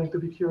if you're willing to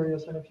be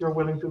curious, and if you're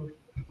willing to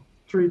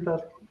treat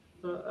that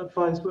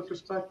advice with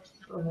respect.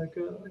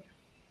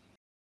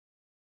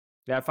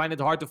 Yeah, I find it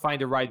hard to find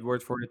the right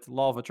word for it.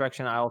 Law of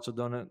attraction, I also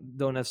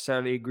don't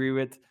necessarily agree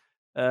with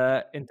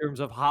in terms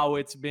of how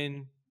it's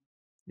been,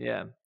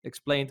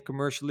 explained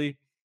commercially.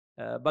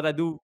 But I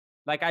do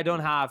I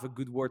don't have a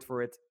good word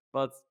for it.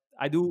 But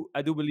I do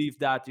believe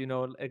that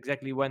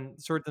exactly when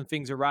certain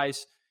things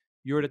arise,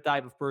 you're the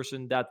type of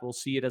person that will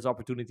see it as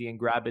opportunity and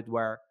grab it.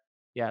 Where,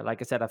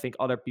 like I said, I think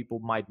other people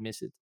might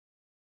miss it.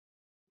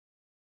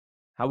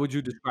 How would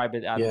you describe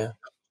it, Adam?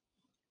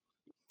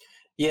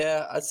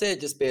 Yeah, I'd say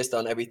just based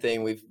on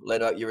everything we've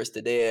laid out Joris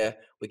today,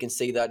 we can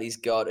see that he's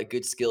got a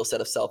good skill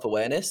set of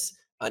self-awareness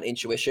and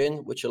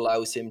intuition, which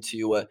allows him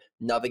to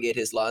navigate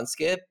his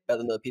landscape better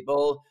than other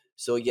people.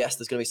 So yes,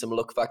 there's going to be some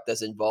luck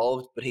factors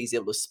involved, but he's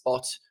able to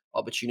spot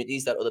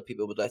opportunities that other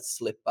people would let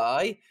slip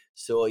by.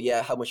 So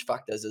yeah, how much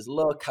factors is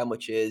luck? How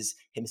much is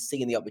him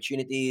seeing the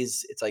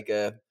opportunities? It's like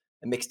a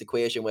mixed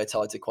equation where it's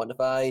hard to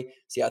quantify.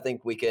 So yeah, I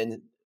think we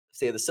can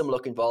say there's some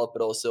luck involved,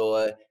 but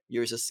also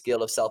use a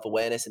skill of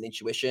self-awareness and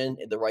intuition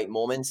in the right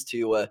moments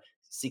to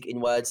seek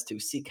inwards, to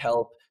seek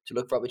help, to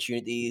look for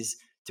opportunities,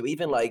 to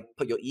even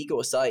put your ego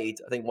aside.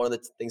 I think one of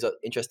the things that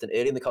interesting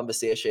early in the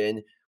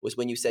conversation was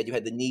when you said you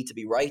had the need to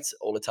be right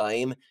all the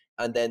time.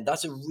 And then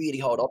that's a really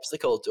hard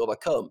obstacle to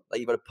overcome.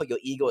 You've got to put your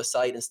ego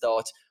aside and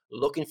start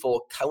looking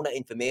for counter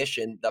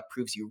information that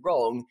proves you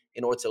wrong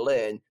in order to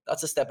learn.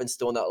 That's a stepping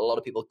stone that a lot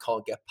of people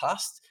can't get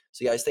past.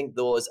 So yeah, I just think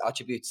those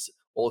attributes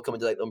all come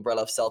into the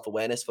umbrella of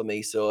self-awareness for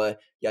me. So I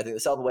think the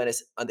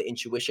self-awareness and the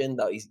intuition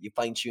that you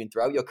fine-tuned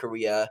throughout your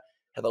career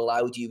have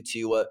allowed you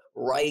to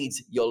ride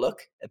your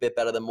luck a bit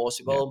better than most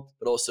people,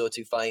 but also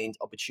to find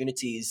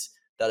opportunities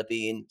that are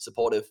being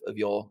supportive of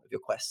your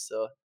quest.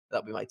 So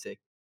that'd be my take.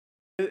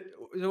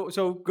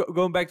 So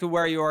going back to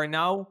where you are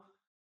now,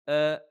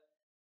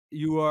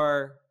 you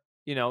are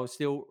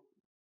still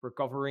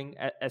recovering,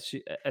 as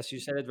you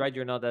said it, right?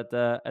 You're not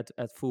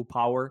at full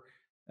power.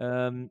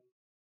 In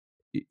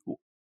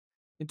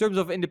terms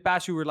of in the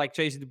past, you were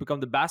chasing to become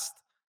the best.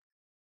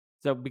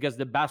 So because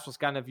the best was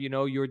kind of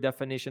your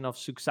definition of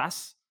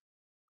success,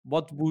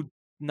 what would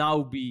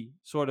now be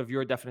sort of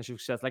your definition of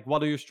success?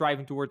 What are you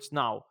striving towards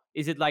now?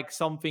 Is it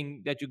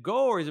something that you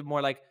go, or is it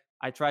more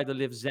I try to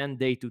live Zen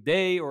day to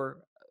day,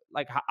 or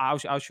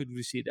how should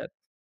we see that?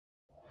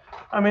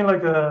 I mean, I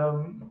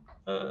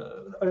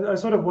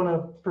sort of want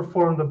to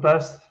perform the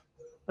best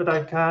that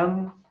I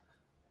can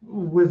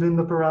within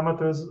the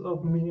parameters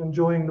of me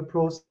enjoying the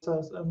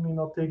process and me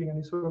not taking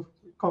any sort of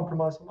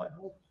compromise on my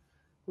health.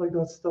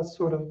 That's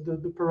sort of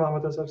the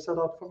parameters I've set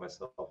out for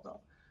myself now.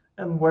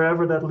 And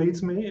wherever that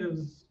leads me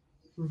is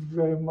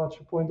very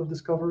much a point of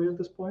discovery at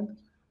this point.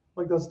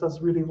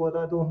 That's really what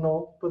I don't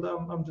know, but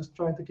I'm just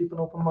trying to keep an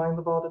open mind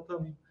about it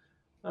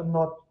and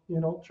not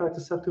try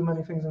to set too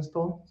many things in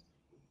stone.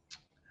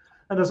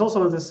 And there's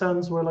also this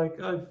sense where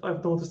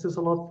I've noticed this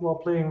a lot while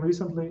playing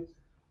recently,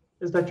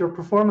 is that your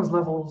performance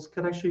levels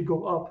can actually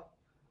go up,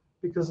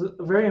 because a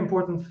very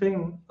important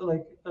thing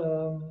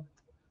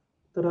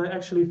that I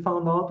actually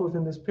found out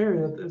within this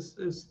period is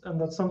and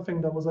that's something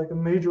that was a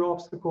major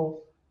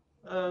obstacle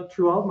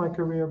throughout my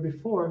career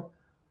before,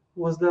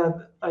 was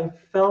that I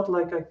felt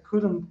like I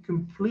couldn't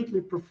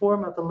completely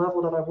perform at the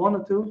level that I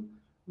wanted to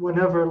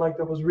whenever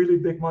there was really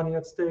big money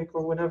at stake,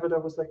 or whenever there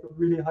was a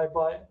really high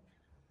buy-in.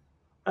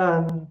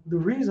 And the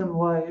reason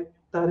why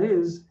that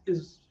is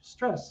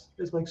stress.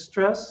 It's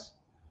stress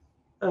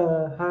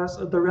has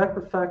a direct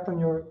effect on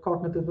your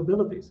cognitive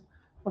abilities,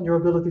 on your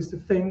abilities to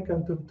think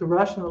and to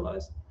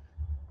rationalize.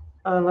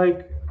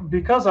 And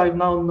because I've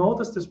now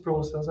noticed this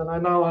process and I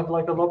now have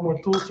a lot more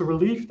tools to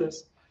relieve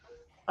this,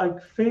 I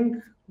think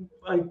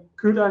I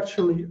could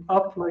actually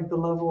up the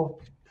level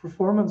of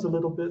performance a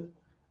little bit,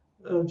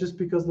 just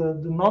because the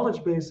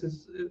knowledge base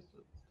is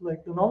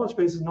the knowledge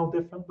base is no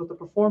different, but the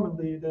performance,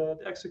 the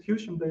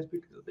execution base,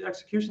 because the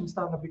execution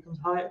standard becomes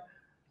higher.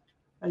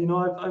 And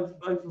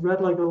I've read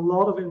a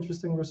lot of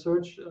interesting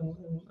research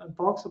and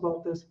talks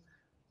about this,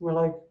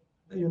 where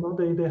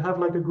they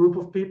have a group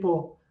of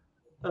people,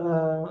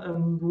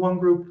 and one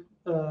group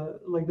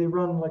they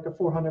run a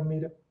 400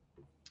 meter,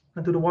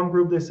 and to the one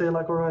group they say all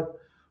right,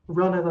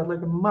 run it at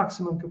a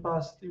maximum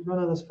capacity, run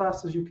it as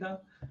fast as you can,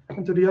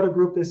 and to the other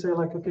group they say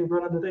okay,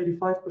 run it at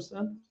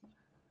 85%,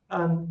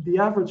 and the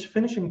average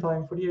finishing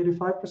time for the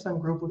 85%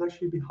 group would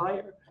actually be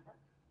higher.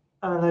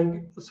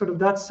 And sort of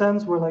that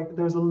sense where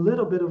there's a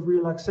little bit of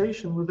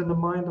relaxation within the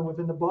mind and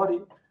within the body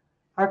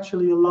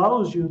actually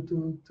allows you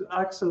to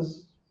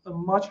access a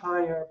much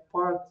higher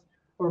part,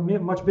 or a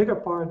much bigger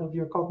part of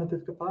your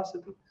cognitive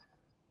capacity.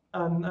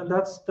 And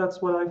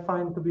that's what I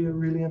find to be a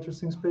really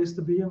interesting space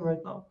to be in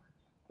right now,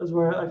 is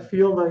where I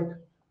feel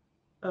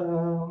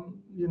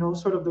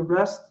sort of the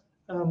rest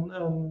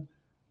and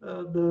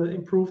the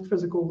improved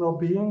physical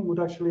well-being would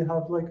actually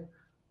have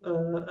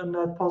a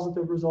net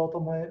positive result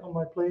on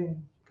my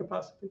playing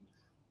capacity.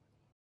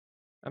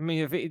 I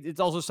mean, if it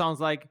also sounds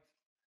like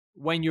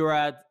when you're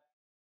at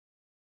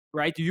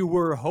right? You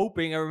were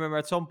hoping, I remember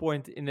at some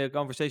point in the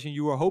conversation,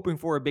 you were hoping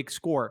for a big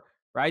score,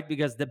 right?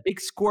 Because the big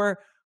score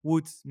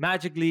would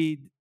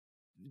magically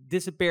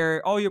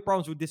disappear, all your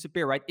problems would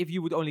disappear, right? If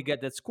you would only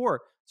get that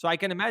score. So I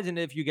can imagine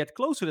if you get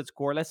close to that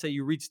score, let's say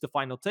you reach the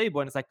final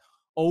table and it's like,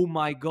 oh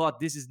my God,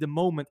 this is the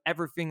moment.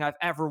 Everything I've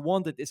ever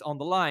wanted is on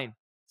the line.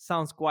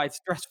 Sounds quite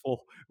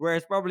stressful.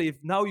 Whereas probably if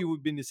now you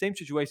would be in the same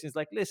situation, it's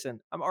like, listen,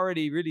 I'm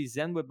already really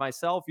zen with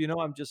myself.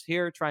 I'm just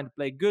here trying to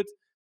play good.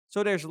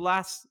 So there's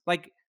less,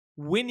 like,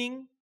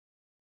 winning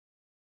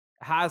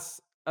has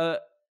a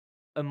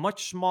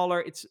much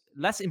smaller, it's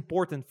less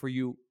important for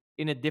you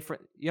in a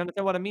different, you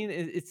understand what I mean?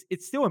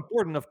 It's still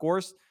important, of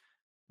course,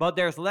 but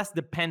there's less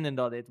dependent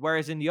on it.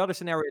 Whereas in the other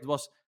scenario, it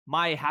was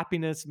my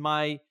happiness,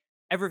 my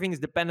everything is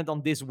dependent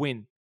on this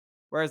win.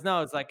 Whereas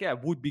now it's like, yeah,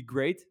 it would be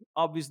great,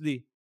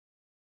 obviously.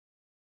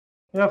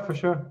 Yeah, for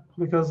sure.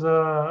 Because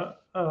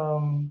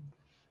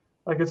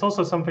like it's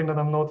also something that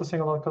I'm noticing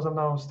a lot because I'm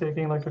now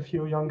staking like a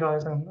few young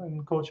guys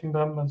and coaching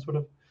them and sort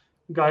of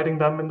guiding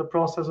them in the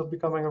process of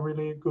becoming a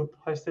really good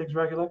high stakes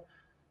regular.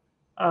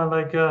 And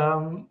like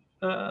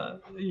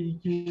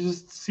you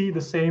just see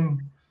the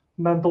same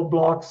mental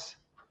blocks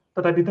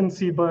that I didn't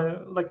see by,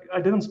 like,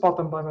 I didn't spot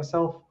them by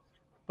myself,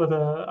 but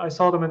I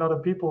saw them in other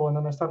people, and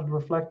then I started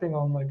reflecting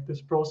on like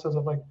this process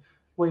of like,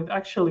 wait,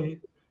 actually,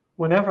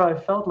 whenever I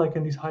felt like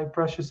in these high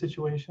pressure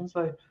situations,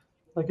 I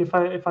like if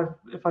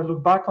I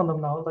look back on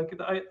them now, like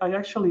I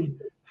actually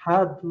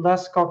had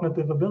less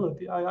cognitive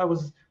ability. I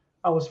was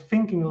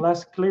thinking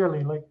less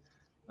clearly. Like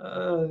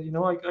I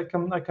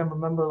can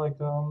remember like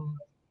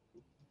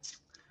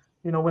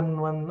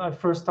when I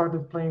first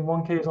started playing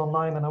 1Ks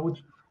online, and I would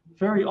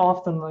very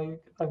often, like,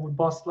 I would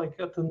bust like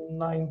at the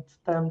 9th,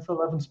 10th,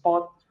 11th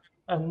spot,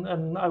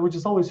 and I would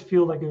just always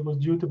feel like it was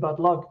due to bad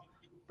luck.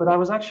 But I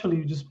was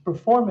actually just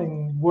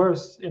performing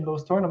worse in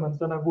those tournaments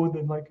than I would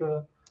in like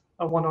a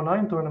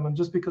 109 tournament,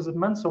 just because it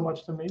meant so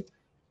much to me,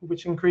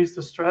 which increased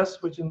the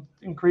stress, which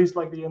increased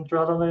like the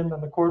adrenaline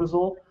and the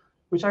cortisol,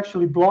 which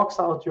actually blocks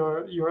out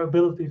your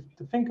ability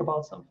to think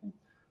about something.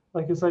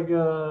 Like it's like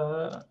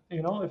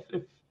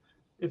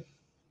if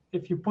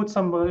if you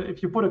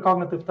put a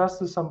cognitive test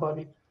to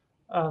somebody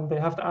and they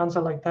have to answer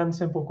like 10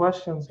 simple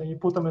questions, and you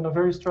put them in a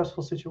very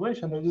stressful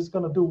situation, they're just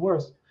going to do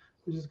worse.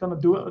 They're just going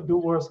to do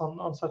worse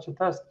on such a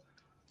test.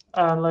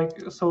 And like,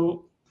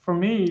 so for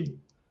me,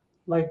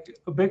 like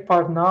a big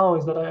part now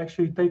is that I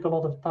actually take a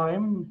lot of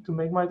time to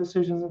make my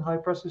decisions in high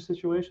pressure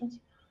situations,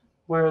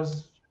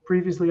 whereas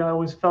previously I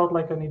always felt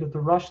like I needed to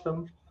rush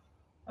them,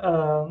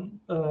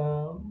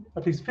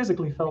 at least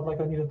physically felt like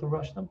I needed to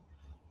rush them.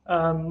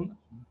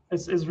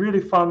 It's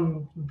really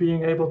fun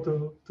being able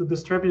to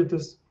distribute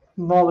this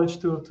knowledge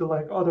to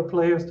like other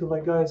players, to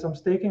like guys I'm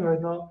staking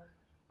right now,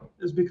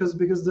 is because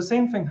the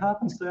same thing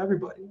happens to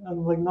everybody,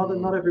 and like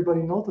not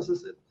everybody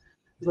notices it.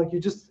 It's like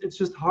it's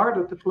just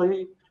harder to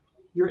play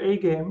your A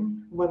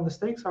game when the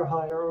stakes are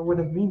higher or when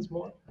it means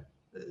more.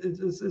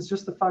 It's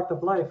just a fact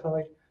of life.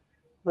 And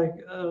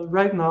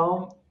right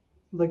now,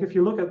 like if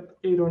you look at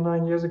 8 or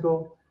 9 years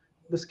ago,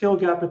 the skill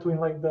gap between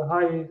like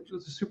the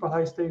super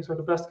high stakes or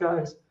the best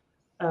guys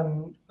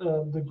and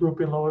the group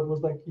below it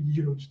was like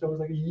huge. There was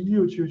like a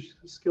huge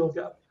skill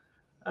gap,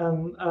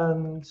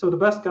 and so the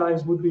best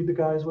guys would be the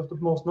guys with the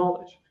most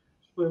knowledge,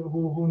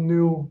 who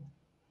knew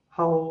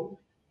how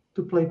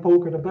to play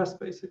poker the best,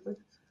 basically.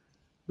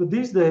 But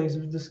these days,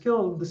 the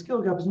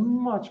skill gap is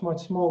much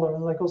smaller,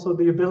 and like also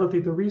the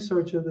ability to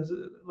research it is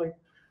like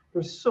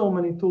there's so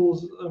many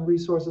tools and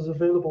resources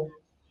available.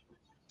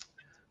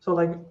 So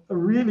like a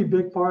really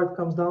big part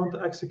comes down to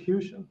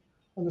execution,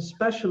 and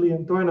especially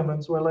in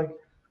tournaments where like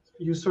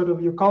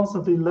you're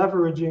constantly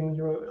leveraging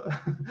your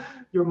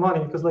your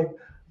money, because like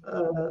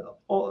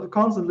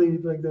constantly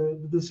like the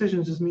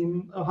decisions just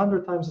mean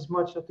 100 times as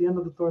much at the end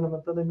of the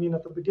tournament than they mean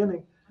at the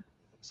beginning.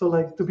 So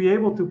like to be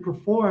able to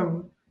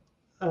perform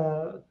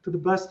to the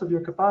best of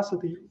your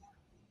capacity,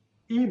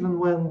 even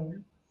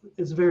when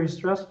it's very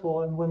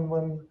stressful and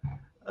when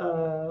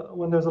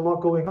there's a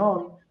lot going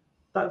on,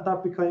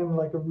 that became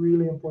like a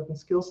really important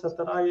skill set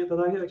that I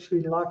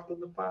actually lacked in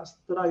the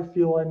past, that I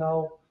feel I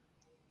now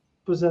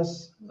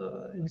possess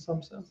in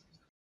some sense.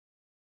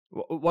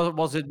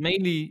 Was it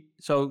mainly,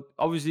 so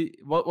obviously,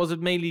 was it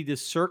mainly the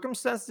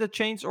circumstance that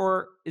changed,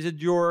 or is it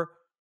your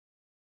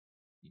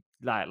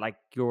like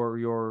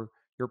your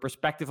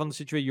perspective on the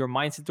situation, your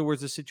mindset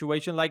towards the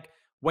situation? Like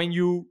when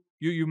you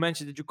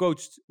mentioned that you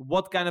coached,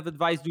 what kind of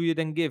advice do you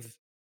then give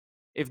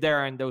if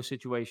they're in those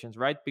situations,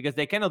 right? Because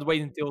they cannot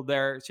wait until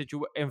their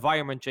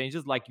environment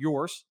changes, like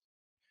yours.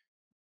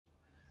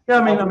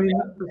 Yeah,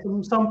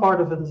 So some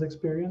part of it is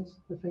experience.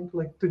 I think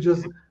like to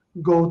just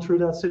go through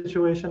that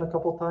situation a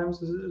couple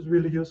times is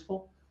really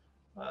useful.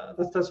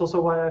 That's also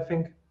why I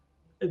think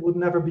it would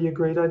never be a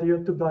great idea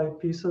to buy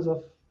pieces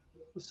of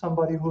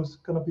somebody who's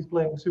going to be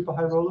playing super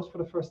high rollers for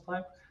the first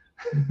time.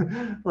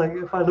 Like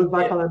if I look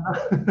back Yeah. on it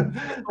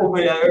Told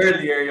me now, that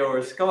earlier,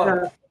 Joris. Come on.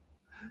 yeah,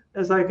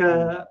 it's like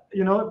the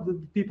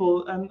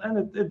people,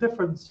 and it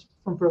differs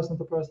from person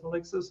to person.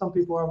 Like so some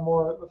people are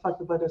more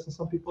affected by this, and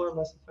some people are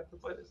less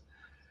affected by this.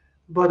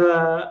 But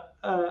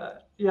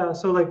yeah,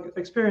 so like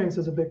experience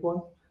is a big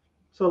one.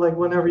 So like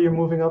whenever you're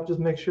moving up, just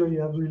make sure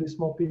you have really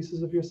small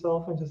pieces of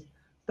yourself and just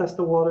test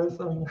the waters.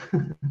 And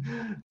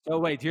So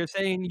wait, you're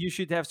saying you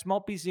should have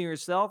small pieces in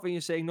yourself, and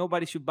you're saying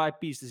nobody should buy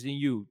pieces in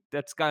you.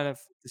 That's kind of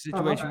the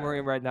situation uh-huh. we're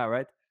in right now,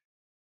 right?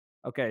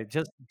 Okay,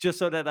 just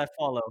so that I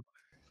follow.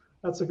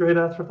 That's a great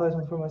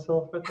advertisement for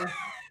myself right there.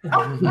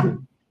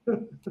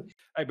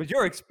 Right, but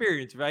you're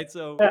experienced, right?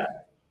 So Yeah.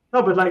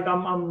 No, but like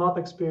I'm not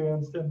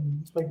experienced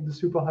in like the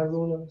super high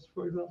rollers,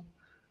 for example.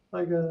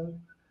 Like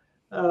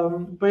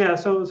but yeah,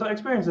 so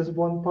experience is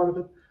one part of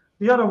it.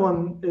 The other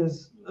one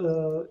is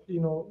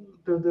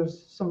there's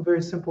some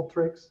very simple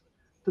tricks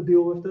to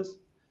deal with this.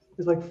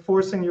 It's like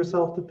forcing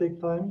yourself to take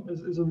time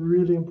is a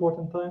really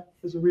important time.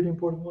 Is a really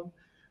important one.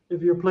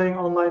 If you're playing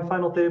online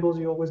final tables,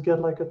 you always get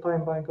like a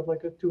time bank of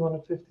like a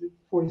 250,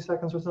 40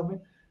 seconds or something.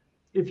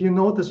 If you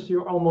notice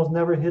you're almost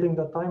never hitting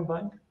that time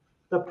bank,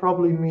 that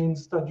probably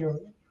means that you're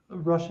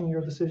rushing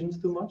your decisions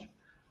too much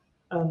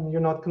and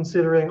you're not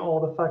considering all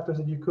the factors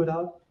that you could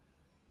have.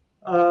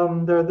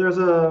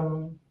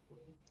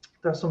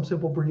 There's some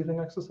simple breathing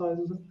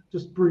exercises.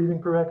 Just breathing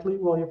correctly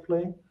while you're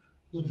playing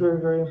is very,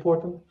 very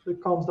important.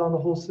 It calms down the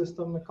whole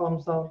system. It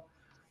calms down,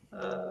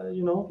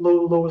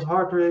 lowers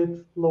heart rate,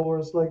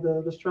 lowers like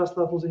the stress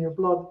levels in your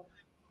blood.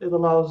 It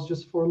allows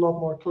just for a lot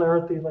more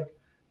clarity. Like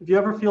if you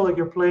ever feel like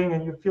you're playing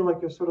and you feel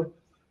like you're sort of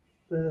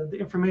the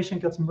information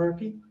gets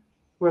murky,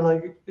 where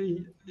like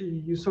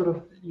you sort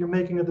of you're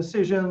making a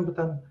decision, but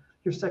then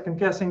you're second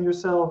guessing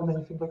yourself, and then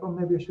you think like, oh,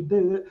 maybe I should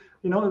do it.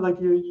 Like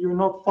you're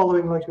not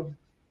following like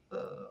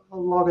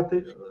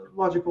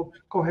logical,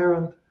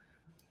 coherent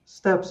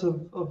steps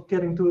of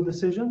getting to a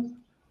decision.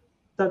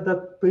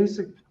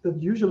 That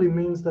usually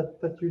means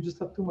that you just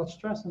have too much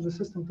stress in the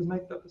system to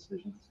make that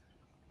decision.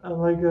 And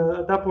like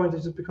at that point,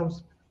 it just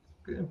becomes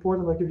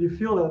important. Like if you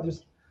feel that,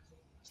 just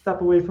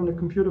step away from the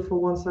computer for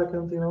 1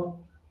 second.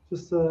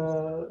 Just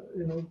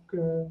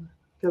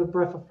get a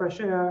breath of fresh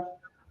air.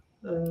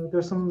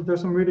 There's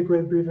some really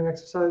great breathing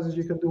exercises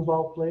you can do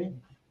while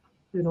playing.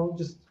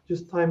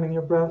 Just timing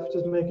your breath,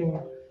 just making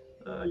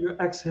your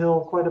exhale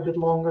quite a bit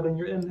longer than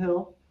your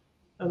inhale,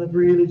 and it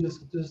really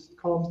just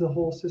calms the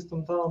whole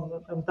system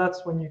down, and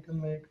that's when you can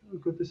make a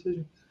good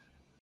decision.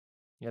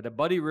 yeah, the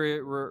body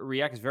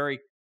reacts very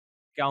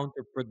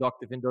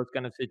counterproductive in those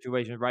kind of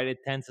situations, right?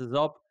 It tenses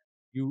up.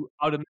 You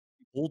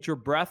automatically hold your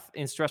breath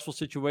in stressful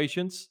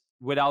situations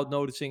without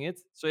noticing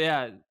it. So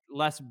yeah,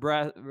 less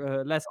breath,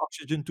 less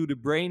oxygen to the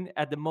brain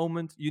at the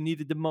moment you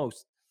need it the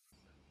most.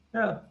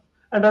 Yeah,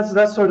 and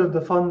that's sort of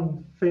the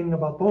fun thing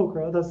about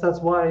poker. That's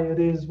why it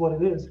is what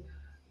it is,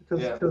 because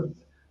Yeah.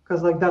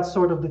 because like that's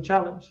sort of the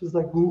challenge. Is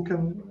like who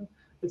can.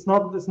 It's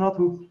not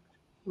who,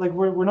 like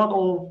we're not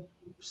all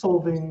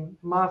solving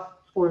math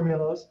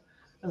formulas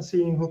and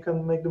seeing who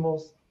can make the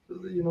most.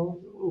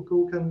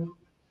 Who can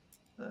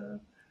uh,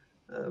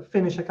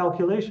 finish a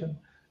calculation.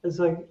 It's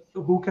like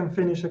who can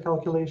finish a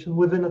calculation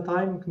within a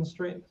time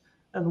constraint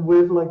and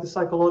with like the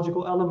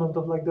psychological element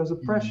of like there's a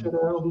pressure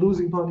there of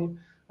losing money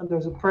and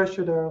there's a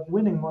pressure there of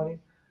winning money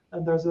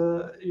and there's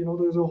a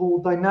whole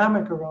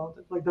dynamic around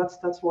it. Like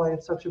that's why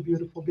it's such a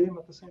beautiful game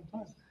at the same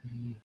time.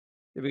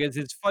 Yeah, because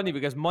it's funny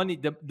because money,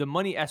 the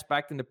money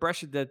aspect and the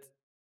pressure that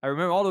I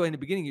remember all the way in the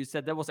beginning, you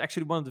said that was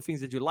actually one of the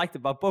things that you liked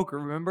about poker.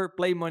 Remember,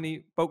 play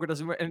money, poker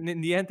doesn't work, and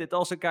in the end, it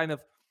also kind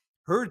of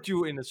hurt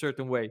you in a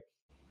certain way.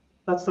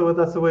 That's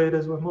the way it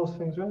is with most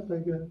things, right?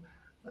 Like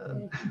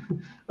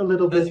a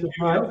little That's bit the is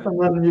beauty of nice, it. and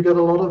then you get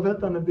a lot of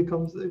it, and it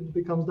becomes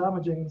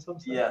damaging in some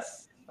sense.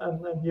 Yes.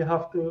 And you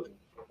have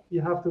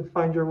to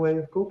find your way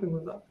of coping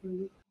with that.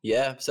 Really.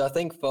 Yeah. So I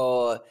think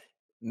for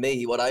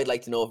me, what I'd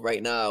like to know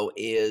right now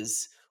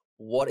is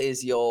what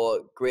is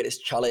your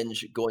greatest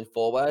challenge going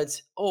forward?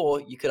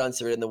 Or you could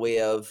answer it in the way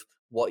of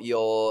what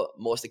you're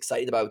most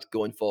excited about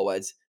going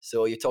forward.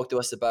 So you talked to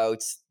us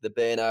about the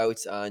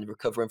burnout and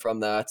recovering from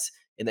that,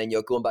 and then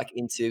you're going back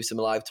into some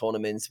live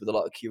tournaments with a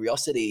lot of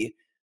curiosity.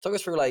 Talk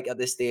us through, like, at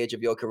this stage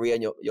of your career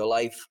and your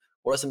life,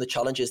 what are some of the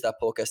challenges that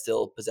poker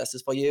still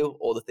possesses for you,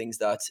 or the things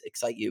that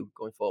excite you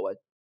going forward?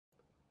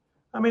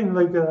 I mean,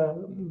 like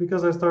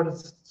because I started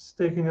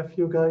staking a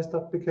few guys,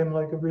 that became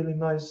like a really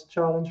nice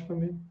challenge for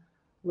me.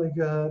 Like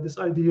this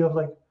idea of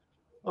like,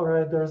 all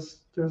right, there's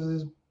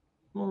this,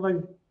 well, like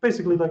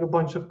basically like a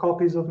bunch of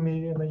copies of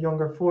me in a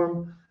younger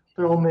form.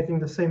 They're all making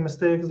the same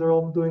mistakes. They're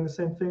all doing the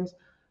same things,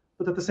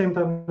 but at the same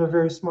time, they're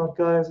very smart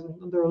guys,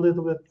 and they're a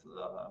little bit,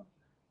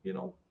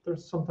 they're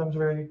sometimes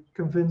very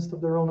convinced of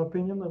their own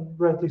opinion, and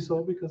rightly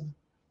so because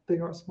they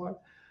are smart.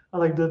 I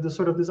like the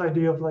sort of this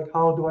idea of like,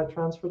 how do I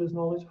transfer this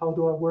knowledge? How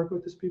do I work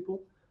with these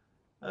people?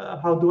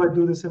 How do I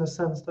do this in a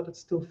sense that it's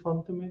still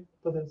fun to me,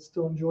 that it's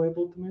still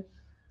enjoyable to me?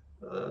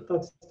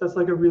 That's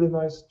like a really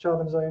nice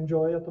challenge I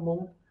enjoy at the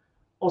moment.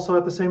 Also,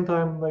 at the same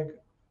time, like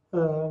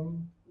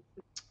um,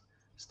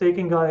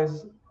 staking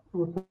guys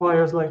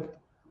requires like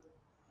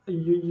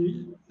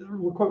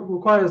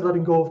requires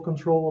letting go of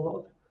control a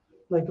lot.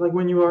 Like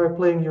when you are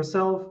playing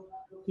yourself,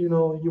 you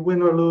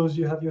win or lose,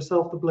 you have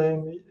yourself to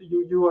blame.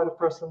 You are the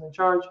person in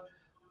charge.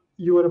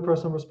 You are the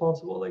person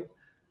responsible. Like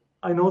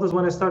I noticed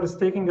when I started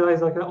staking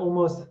guys, like I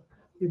almost,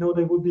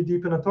 they would be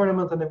deep in a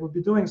tournament and they would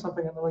be doing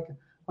something, and like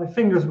my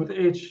fingers would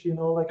itch,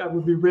 like I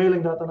would be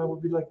railing that, and I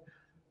would be like,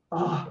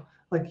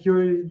 like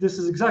this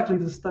is exactly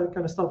this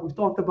kind of stuff we've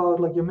talked about.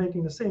 Like you're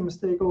making the same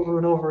mistake over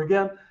and over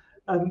again,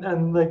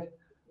 and like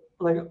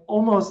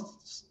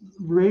almost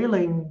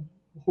railing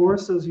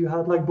horses you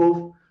had like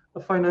both a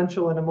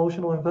financial and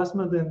emotional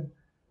investment in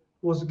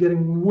was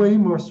getting way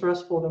more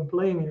stressful than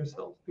playing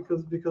yourself uh,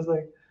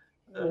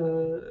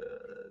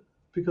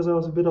 because I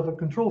was a bit of a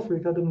control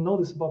freak. I didn't know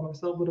this about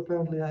myself, but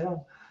apparently I am.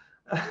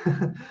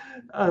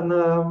 And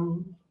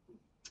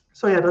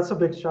so yeah, that's a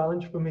big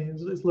challenge for me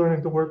is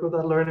learning to work with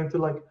that, learning to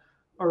like,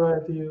 all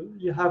right,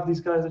 you have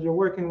these guys that you're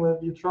working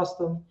with, you trust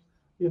them,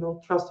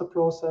 trust the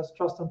process,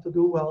 trust them to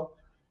do well,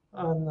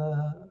 and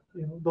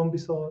don't be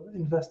so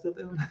invested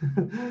in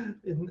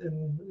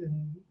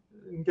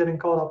in getting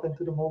caught up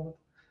into the moment.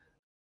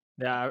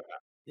 Yeah,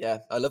 Yeah,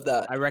 I love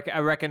that. I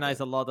recognize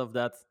a lot of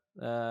that.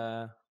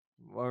 I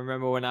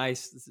remember when I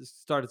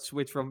started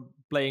switch from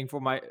playing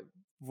for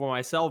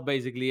myself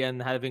basically,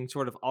 and having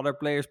sort of other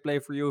players play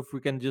for you, if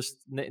we can just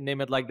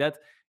name it like that.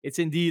 It's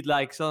indeed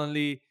like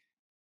suddenly,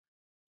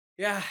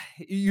 yeah,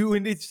 you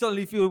indeed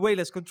suddenly feel way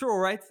less control,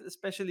 right?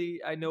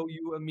 Especially, I know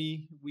you and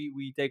me,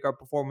 we take our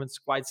performance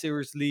quite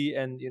seriously,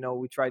 and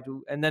we try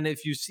to. And then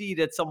if you see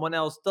that someone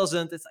else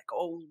doesn't, it's like,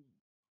 oh,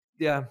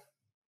 yeah,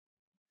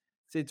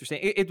 it's interesting.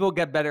 It will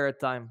get better at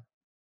time.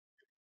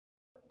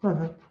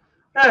 Mhm.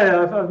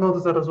 Yeah, I've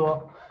noticed that as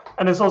well,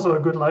 and it's also a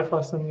good life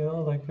lesson.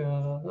 Like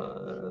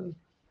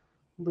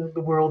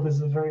the world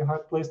is a very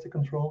hard place to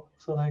control.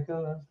 So like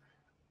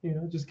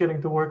just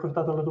getting to work with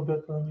that a little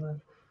bit, and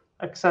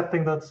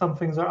accepting that some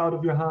things are out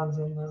of your hands,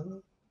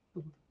 and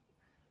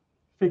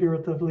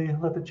figuratively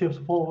let the chips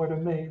fall where they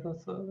may.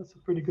 That's a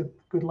pretty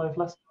good life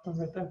lesson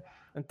right there.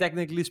 And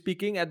technically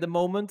speaking, at the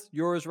moment,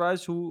 Joris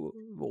Ruijs,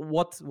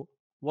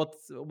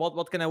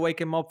 what can I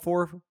wake him up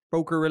for?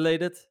 Poker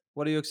related?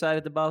 What are you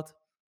excited about?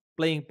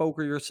 Playing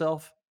poker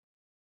yourself?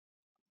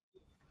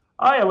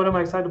 Oh yeah, what am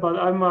I excited about?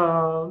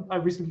 I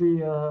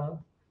recently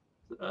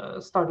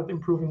started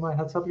improving my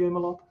heads-up game a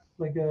lot.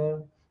 Like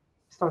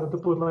started to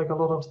put like a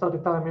lot of study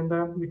time in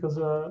there because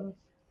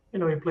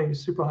you play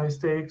super high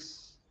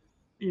stakes,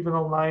 even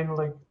online.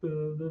 Like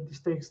the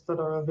stakes that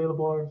are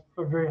available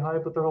are very high,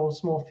 but they're all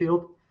small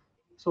field.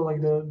 So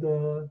like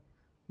the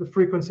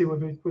frequency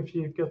with which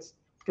you get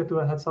to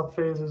a heads-up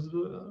phase is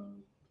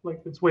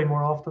like it's way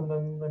more often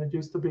than it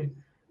used to be.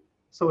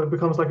 So it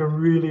becomes like a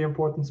really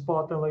important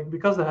spot, and like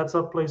because the heads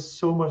up plays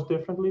so much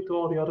differently to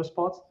all the other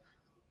spots,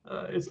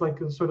 it's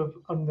like a sort of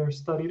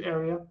understudied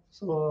area.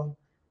 So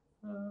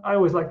I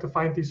always like to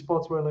find these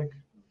spots where like,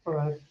 all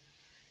right,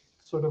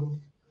 sort of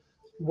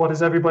what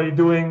is everybody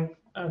doing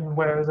and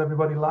where is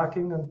everybody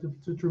lacking, and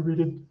to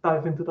really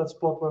dive into that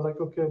spot where like,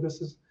 okay,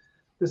 this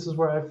is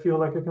where I feel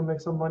like I can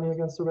make some money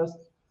against the rest.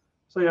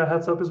 So yeah,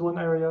 heads up is one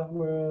area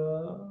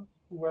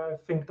where I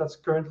think that's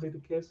currently the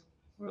case,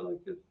 where like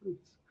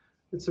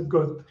it's a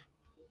good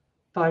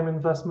time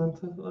investment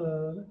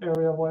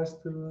area wise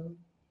to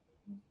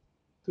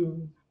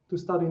to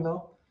study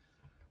now.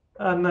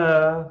 And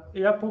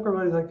yeah, poker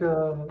wise, like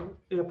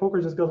yeah,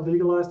 poker just got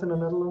legalized in the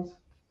Netherlands.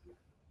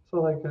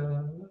 So like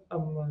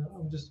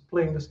I'm just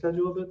playing the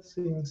schedule a bit,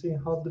 seeing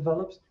how it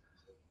develops.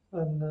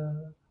 And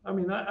I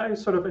mean, I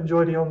sort of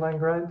enjoy the online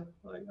grind.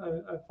 Like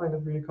I find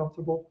it really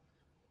comfortable.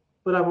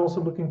 But I'm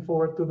also looking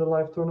forward to the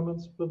live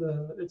tournaments. But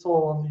it's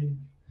all on the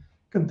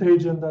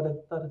contagion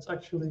that's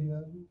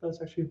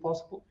actually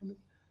possible for me.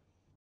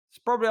 It's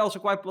probably also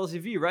quite plus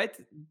EV, right?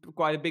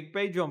 Quite a big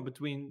pay jump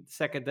between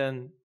second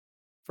and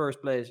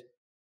first place.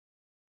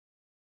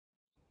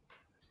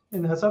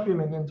 In heads up, you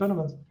mean in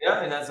tournaments?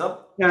 Yeah, and that's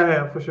up.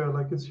 Yeah, for sure.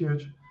 Like it's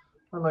huge,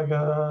 and like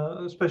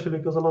especially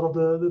because a lot of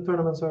the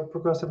tournaments are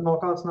progressive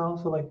knockouts now.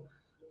 So like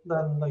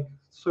then like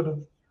sort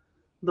of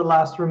the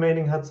last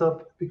remaining heads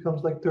up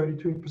becomes like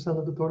 33%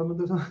 of the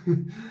tournament or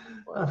something.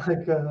 And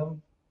like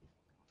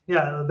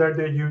yeah,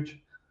 they're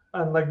huge,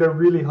 and like they're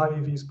really high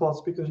EV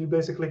spots because you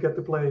basically get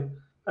to play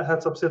a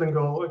heads up sit and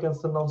go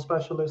against a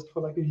non-specialist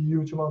for like a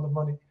huge amount of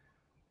money.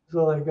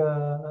 So like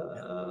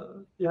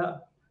yeah,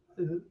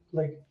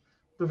 like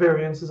the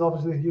variance is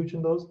obviously huge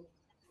in those.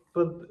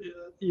 But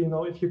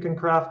if you can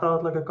craft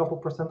out like a couple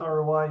percent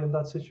ROI in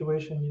that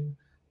situation,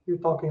 you're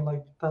talking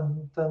like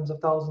tens of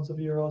thousands of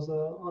euros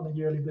on a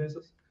yearly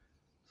basis.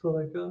 So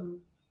like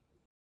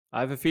I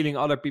have a feeling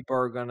other people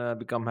are gonna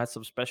become heads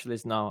up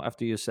specialists now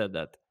after you said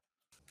that.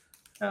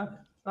 yeah,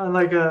 and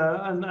like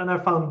and I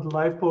found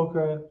live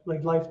poker,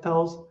 like live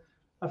tells,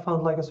 I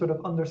found like a sort of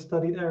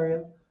understudied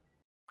area.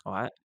 Oh,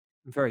 I'm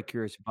very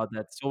curious about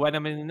that. So when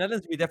I'm in the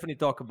Netherlands, we definitely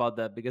talk about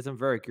that because I'm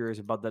very curious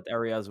about that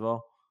area as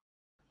well.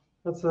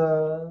 That's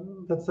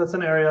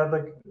an area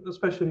like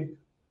especially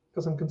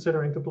because I'm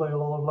considering to play a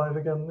lot of live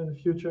again in the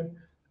future.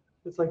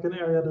 It's like an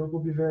area that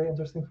would be very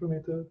interesting for me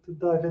to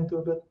dive into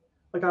a bit.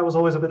 Like I was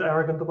always a bit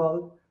arrogant about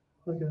it.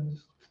 Like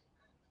just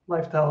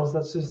life tells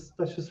that's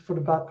just for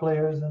the bad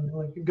players and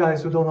like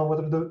guys who don't know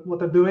what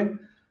they're doing.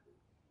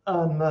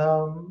 And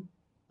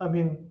I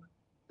mean,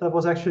 that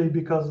was actually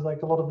because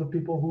like a lot of the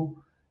people who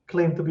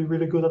claimed to be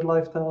really good at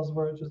lifestyles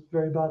were just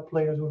very bad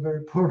players with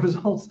very poor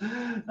results.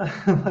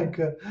 like,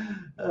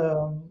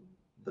 um,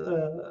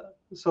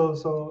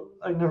 so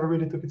I never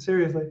really took it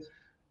seriously.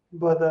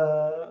 But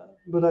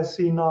I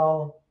see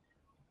now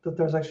that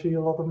there's actually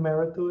a lot of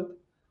merit to it,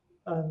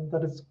 and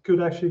that it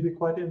could actually be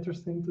quite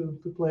interesting to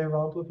play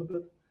around with a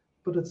bit.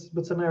 But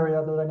it's an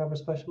area that I never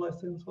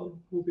specialized in, so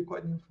it will be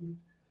quite new for me.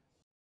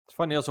 It's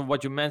funny also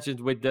what you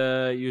mentioned with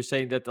you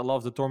saying that a lot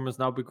of the tournaments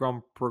now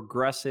become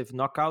progressive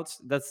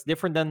knockouts. That's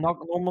different than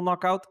normal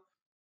knockout.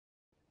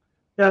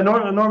 Yeah,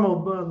 a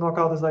normal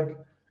knockout is like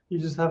you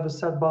just have a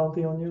set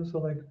bounty on you. So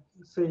like,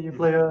 say you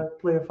play a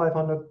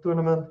 500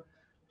 tournament,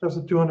 there's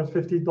a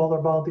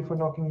 $250 bounty for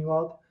knocking you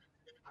out,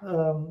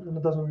 and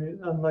it doesn't really.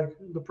 And like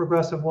the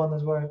progressive one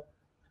is where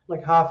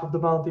like half of the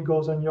bounty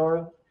goes to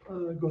your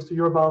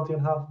bounty,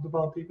 and half of the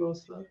bounty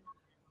goes to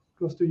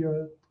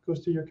your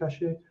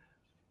cachet.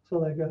 So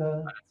like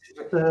the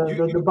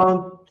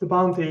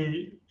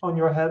bounty on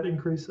your head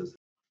increases.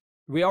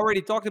 We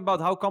already talked about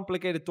how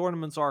complicated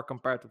tournaments are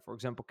compared to, for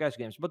example, cash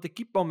games, but they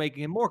keep on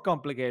making it more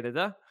complicated,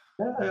 huh?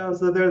 Yeah.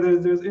 So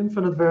there's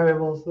infinite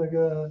variables. Like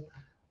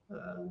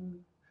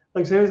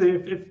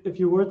seriously, if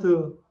you were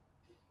to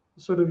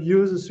sort of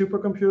use a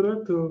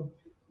supercomputer to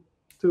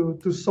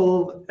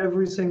solve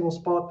every single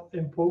spot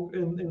in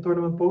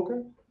tournament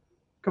poker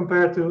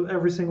compared to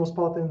every single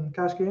spot in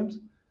cash games,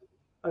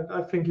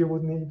 I think you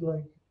would need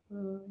like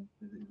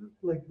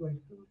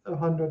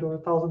 100 or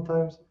 1,000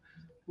 times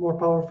more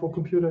powerful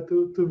computer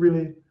to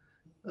really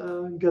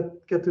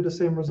get to the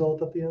same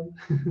result at the end.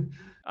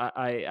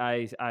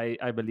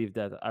 I believe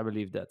that. I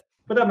believe that.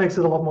 But that makes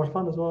it a lot more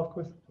fun as well, of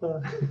course.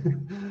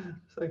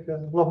 It's like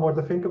a lot more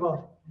to think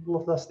about, a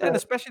lot less And stats.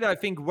 especially, I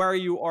think where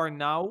you are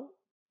now,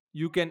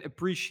 you can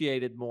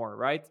appreciate it more,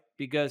 right?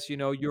 Because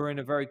you're in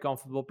a very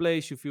comfortable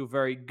place. You feel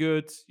very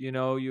good.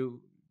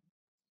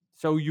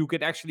 So you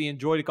can actually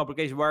enjoy the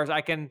complication. Whereas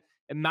I can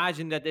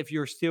imagine that if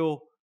you're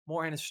still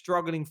more in a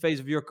struggling phase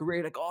of your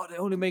career, like, oh, they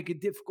only make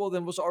it difficult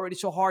and was already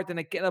so hard and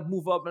I cannot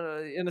move up,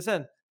 in a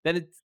sense,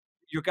 then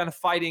you're kind of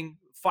fighting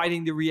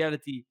the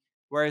reality.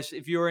 Whereas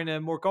if you're in a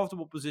more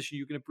comfortable position,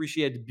 you can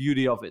appreciate the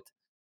beauty of it,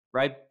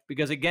 right?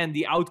 Because again,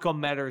 the outcome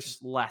matters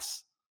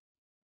less.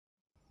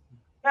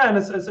 Yeah, and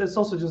it's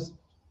also just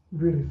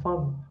really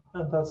fun,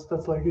 and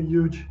that's like a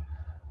huge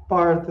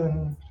part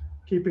in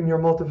keeping your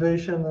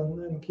motivation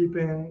and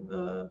keeping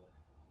the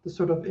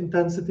sort of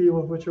intensity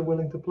with which you're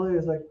willing to play.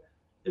 Is like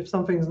if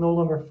something is no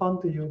longer fun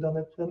to you,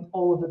 then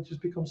all of it just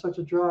becomes such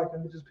a drag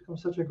and it just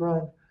becomes such a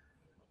grind.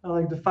 And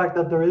like the fact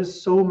that there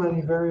is so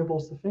many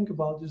variables to think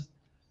about, just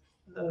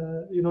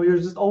you're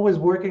just always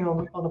working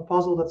on a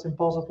puzzle that's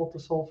impossible to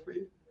solve for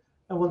you.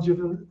 And once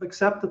you've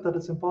accepted that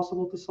it's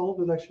impossible to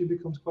solve, it actually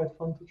becomes quite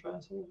fun to try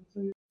and solve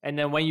it. And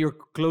then when you're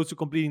close to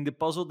completing the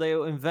puzzle,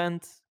 they'll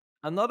invent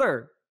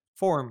another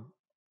form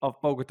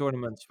of poker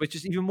tournaments, which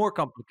is even more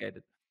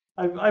complicated.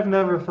 I've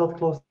never felt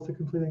close to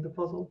completing the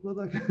puzzle, but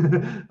like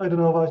I don't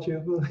know about you,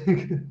 but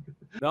like,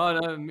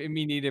 No,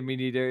 me neither. Me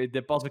neither.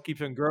 The puzzle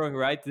keeps on growing,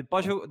 right? The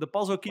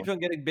puzzle keeps on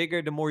getting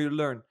bigger the more you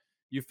learn.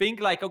 You think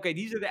like, okay,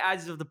 these are the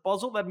edges of the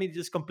puzzle. Let me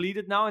just complete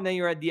it now, and then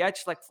you're at the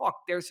edge. Like,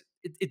 fuck,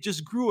 it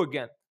just grew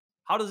again.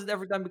 How does it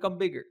every time become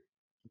bigger?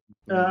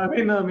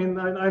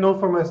 I know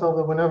for myself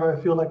that whenever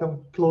I feel like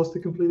I'm close to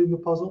completing the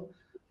puzzle,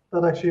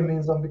 that actually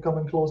means I'm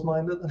becoming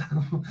close-minded.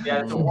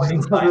 Yeah, it's a Mm.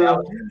 warning sign. I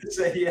was gonna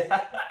say,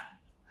 yeah.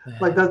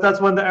 Like that's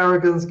when the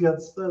arrogance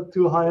gets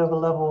too high of a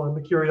level and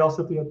the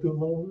curiosity at too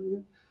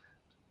low.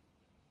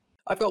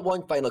 I've got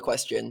one final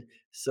question.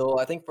 So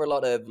I think for a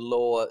lot of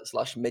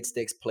low/mid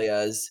stakes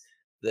players,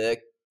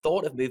 the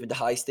thought of moving to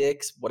high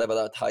stakes, whatever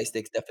that high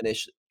stakes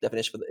definition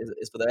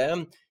is for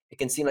them, it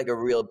can seem like a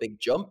real big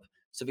jump.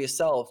 So for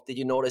yourself, did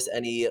you notice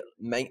any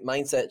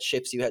mindset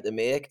shifts you had to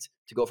make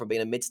to go from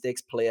being a mid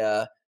stakes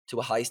player to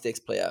a high stakes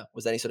player?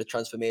 Was there any sort of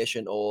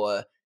transformation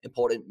or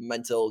important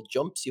mental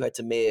jumps you had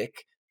to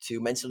make to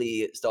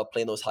mentally start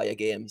playing those higher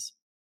games?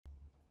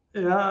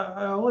 Yeah,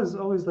 I always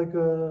like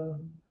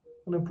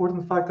an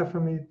important factor for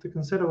me to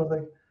consider was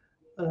like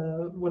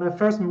when I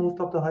first moved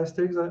up to high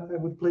stakes, I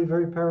would play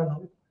very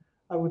paranoid.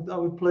 I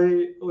would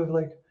play with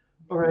like,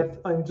 all right,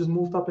 I just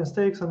moved up in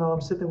stakes and now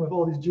I'm sitting with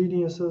all these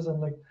geniuses and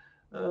like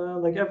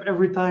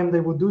every time they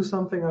would do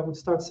something, I would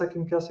start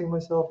second guessing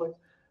myself like,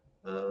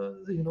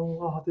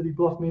 oh, did he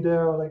bluff me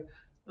there? Or like,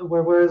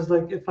 whereas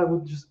like if I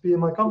would just be in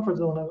my comfort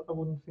zone, I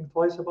wouldn't think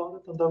twice about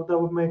it, and that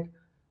would make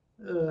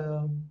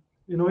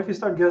if you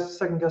start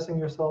second guessing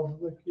yourself,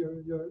 like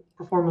your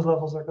performance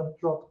levels are going to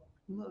drop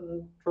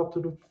to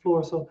the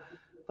floor. So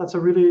it's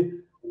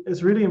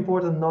really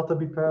important not to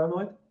be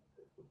paranoid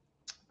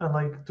and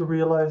like to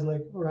realize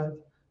like, all right,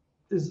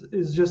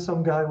 is just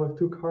some guy with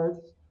two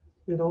cards,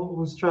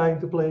 who's trying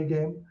to play a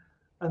game,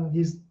 and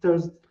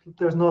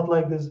there's not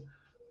like this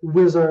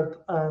wizard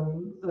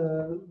and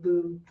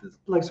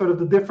like sort of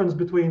the difference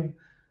between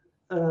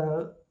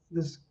uh,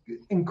 this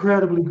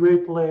incredibly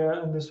great player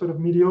and this sort of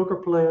mediocre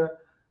player,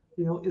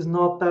 is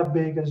not that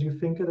big as you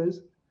think it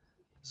is.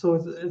 So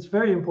it's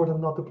very important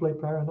not to play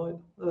paranoid,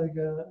 like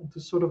to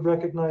sort of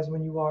recognize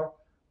when you are.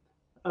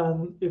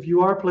 And if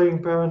you are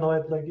playing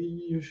paranoid, like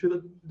you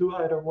should do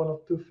either one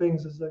of two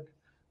things: is like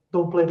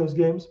don't play those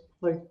games.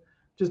 Like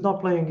just not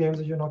playing games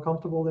that you're not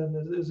comfortable in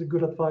is a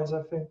good advice,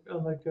 I think.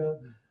 And like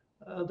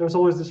there's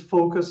always this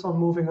focus on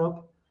moving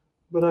up,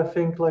 but I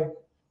think like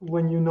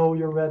when you know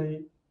you're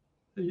ready,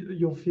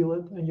 you'll feel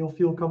it and you'll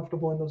feel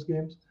comfortable in those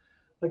games.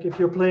 Like if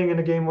you're playing in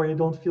a game where you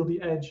don't feel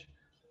the edge,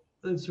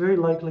 it's very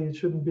likely it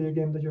shouldn't be a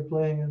game that you're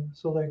playing in.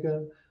 So like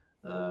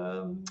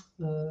um,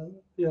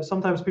 yeah,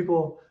 sometimes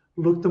people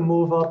look to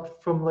move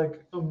up from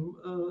like a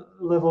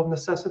level of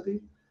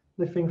necessity.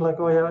 They think like,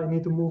 oh yeah, I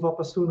need to move up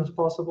as soon as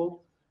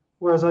possible.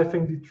 Whereas I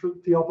think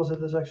the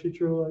opposite is actually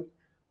true.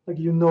 Like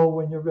you know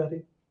when you're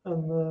ready,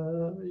 and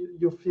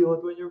you'll feel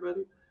it when you're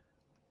ready.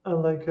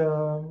 And like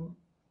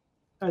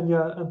and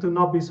yeah, and to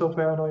not be so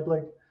paranoid.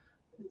 Like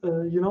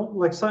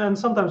like and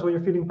sometimes when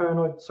you're feeling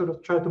paranoid, sort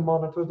of try to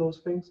monitor those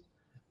things.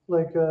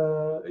 Like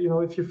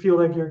if you feel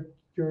like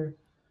your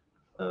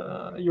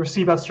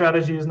CBAT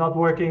strategy is not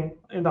working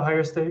in the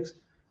higher stakes,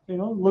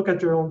 look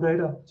at your own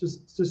data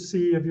just to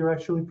see if you're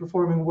actually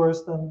performing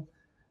worse than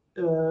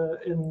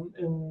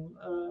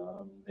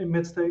in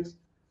mid stakes.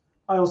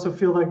 I also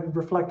feel like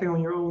reflecting on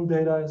your own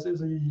data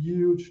is a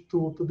huge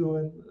tool to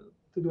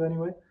do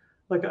anyway.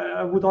 Like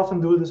I would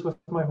often do this with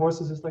my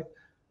horses. Is like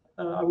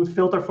I would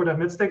filter for their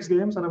mid stakes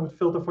games and I would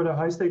filter for their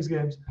high stakes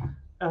games,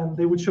 and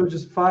they would show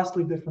just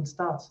vastly different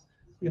stats.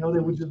 They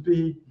would just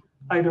be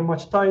either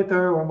much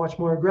tighter or much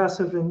more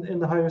aggressive in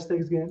the higher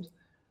stakes games.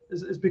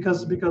 Is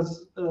because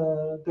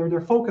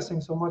they're focusing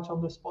so much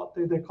on the spot.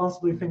 They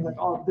constantly think like,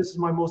 oh, this is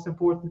my most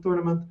important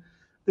tournament.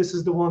 This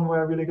is the one where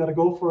I really got to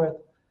go for it.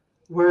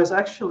 Whereas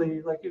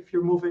actually, like if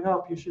you're moving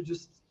up, you should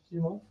just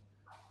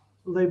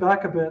lay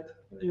back a bit,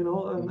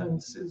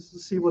 and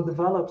see what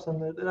develops. And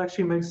it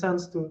actually makes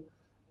sense to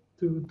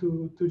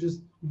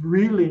just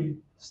really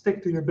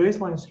stick to your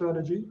baseline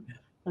strategy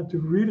and to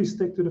really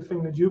stick to the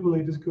thing that you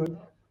believe is good.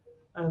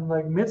 And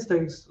like mid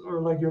stakes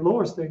or like your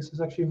lower stakes is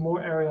actually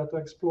more area to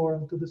explore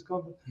and to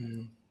discover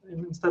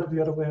instead of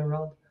the other way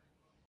around.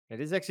 It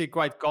is actually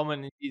quite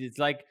common indeed. It's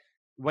like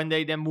when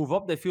they then move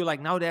up, they feel like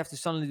now they have to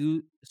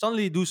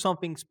suddenly do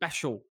something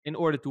special in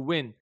order to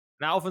win.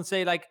 And I often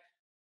say like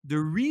the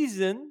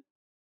reason,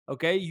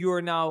 okay,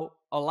 you're now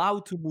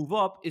allowed to move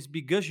up is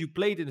because you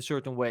played in a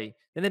certain way.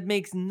 Then it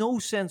makes no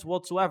sense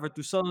whatsoever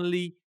to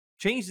suddenly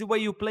change the way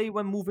you play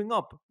when moving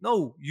up.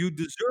 No, you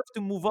deserve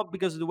to move up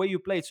because of the way you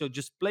played. So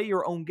just play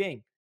your own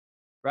game,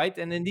 right?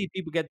 And indeed,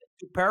 people get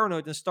too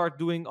paranoid and start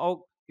doing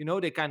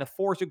they kind of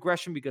force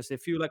aggression because they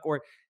feel like,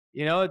 or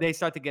they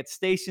start to get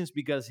stations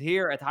because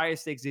here at higher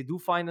stakes they do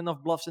find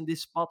enough bluffs in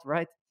this spot,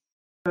 right?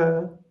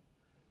 Yeah,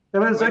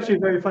 but it's actually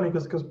very funny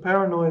because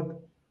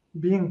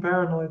being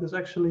paranoid is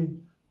actually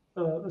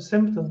a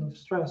symptom of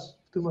stress,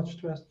 too much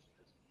stress.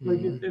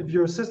 Like if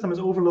your system is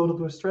overloaded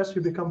with stress,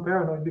 you become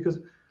paranoid because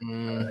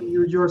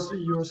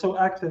you're so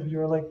active.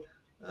 You're like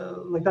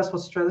that's what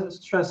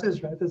stress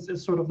is, right?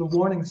 It's sort of the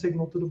warning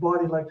signal to the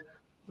body, like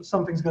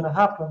something's gonna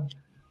happen.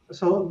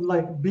 So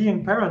like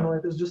being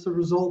paranoid is just a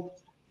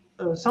result,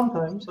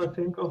 sometimes I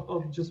think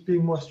of just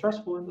being more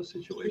stressful in the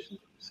situation,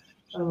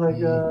 and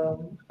like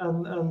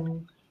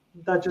and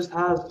that just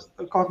has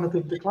a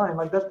cognitive decline.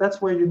 Like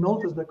that's where you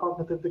notice the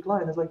cognitive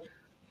decline. Is like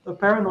a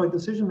paranoid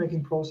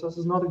decision-making process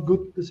is not a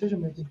good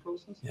decision-making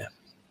process. Yeah.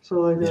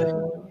 So like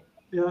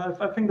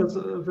I think that's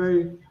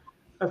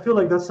I feel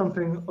like that's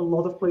something a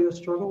lot of players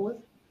struggle with.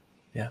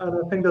 Yeah. And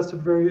I think that's a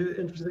very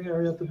interesting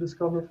area to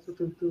discover,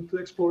 to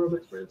explore a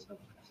bit for yourself.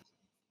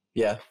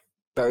 Yeah,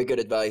 very good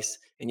advice.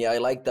 And yeah, I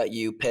like that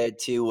you paired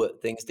two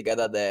things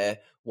together there.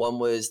 One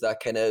was that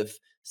kind of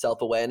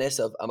self-awareness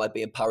of, am I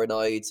being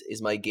paranoid?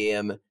 Is my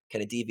game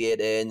kind of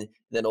deviating? And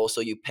then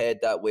also you paired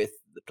that with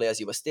the players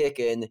you were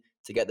staking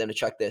to get them to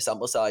track their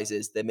sample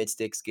sizes, their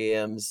mid-stakes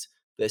games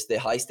versus their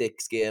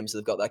high-stakes games. So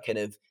they've got that kind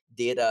of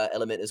data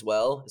element as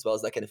well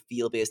as that kind of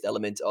feel-based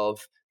element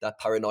of that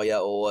paranoia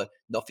or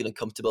not feeling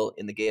comfortable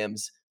in the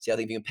games. So yeah, I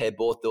think if you can pair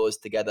both those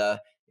together,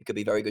 it could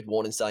be very good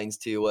warning signs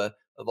to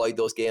avoid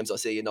those games or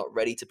say you're not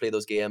ready to play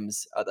those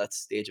games at that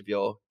stage of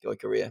your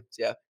career.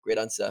 So yeah, great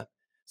answer.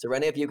 So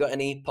Rene, have you got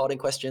any parting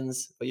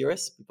questions for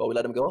Joris before we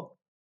let him go?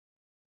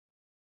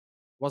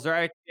 Was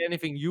there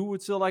anything you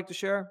would still like to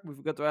share? We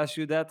forgot to ask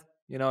you that.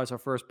 It's our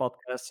first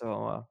podcast,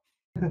 so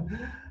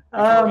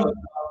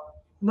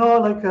No,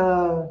 like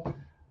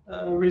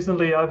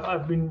recently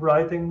I've been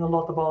writing a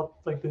lot about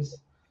like this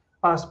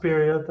past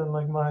period and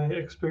like my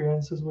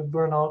experiences with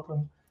burnout,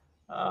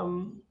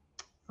 and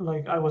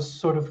like I was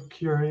sort of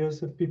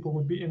curious if people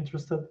would be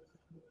interested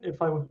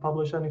if I would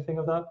publish anything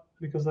of that,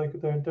 because like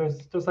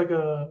there's like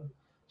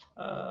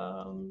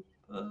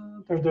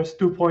there's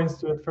 2 points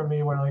to it for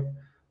me where like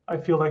I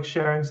feel like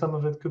sharing some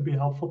of it could be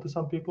helpful to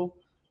some people,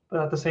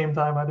 but at the same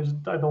time I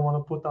don't want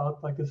to put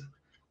out like this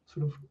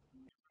sort of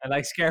and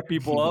like scare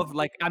people off.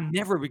 Like I'm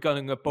never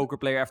becoming a poker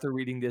player after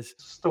reading this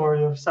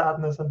story of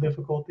sadness and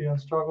difficulty and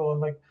struggle,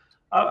 and like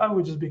I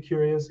would just be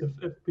curious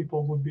if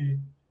people would be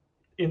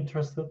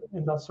interested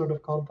in that sort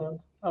of content.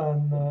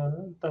 and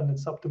then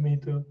it's up to me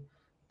to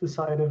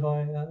decide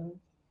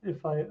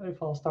if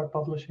I'll start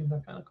publishing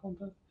that kind of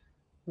content.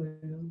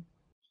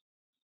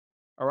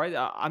 All right,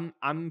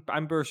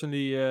 I'm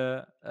personally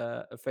a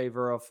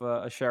favor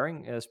of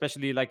sharing,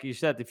 especially like you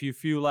said, if you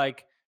feel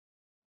like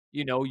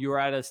you're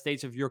at a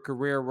stage of your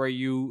career where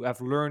you have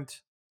learned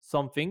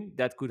something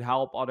that could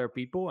help other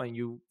people, and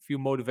you feel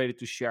motivated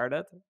to share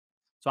that.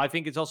 So I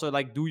think it's also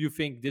like, do you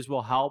think this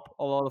will help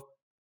a lot of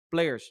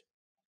players?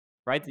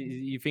 Right?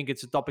 You think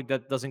it's a topic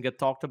that doesn't get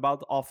talked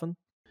about often?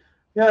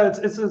 Yeah,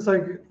 it's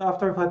like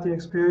after I've had the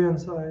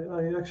experience,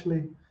 I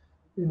actually,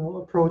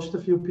 approached a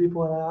few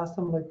people and I asked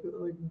them like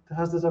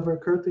has this ever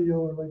occurred to you,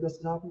 or like does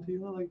this happen to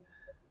you? Like,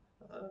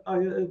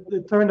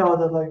 it turned out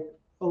that like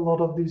a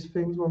lot of these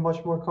things were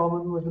much more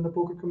common within the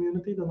poker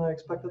community than I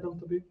expected them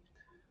to be.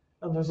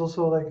 And there's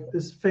also like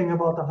this thing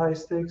about the high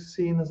stakes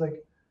scene is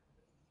like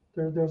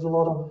there's a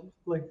lot of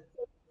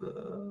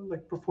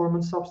like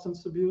performance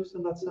substance abuse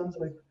in that sense,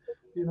 like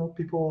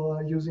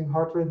people using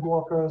heart rate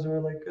blockers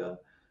or like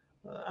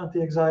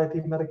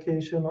anti-anxiety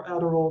medication or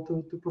Adderall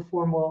to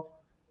perform well,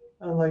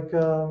 and like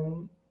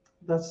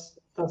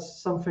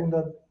that's something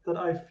that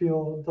I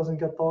feel doesn't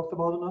get talked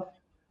about enough,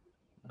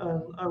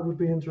 and I would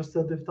be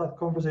interested if that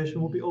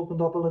conversation would be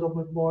opened up a little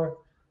bit more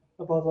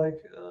about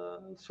like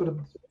sort of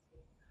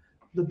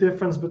the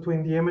difference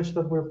between the image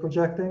that we're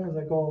projecting is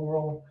like, oh, we're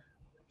all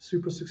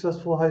super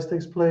successful high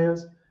stakes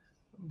players,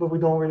 but we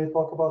don't really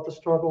talk about the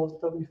struggles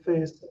that we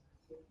face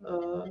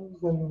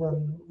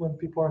when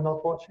people are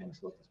not watching,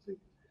 so to speak.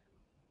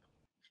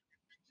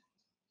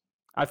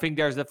 I think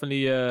there's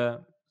definitely would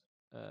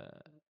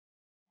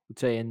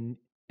say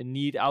a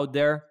need out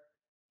there.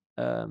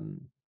 So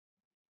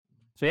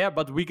yeah,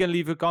 but we can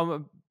leave a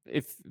comment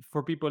if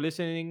for people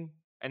listening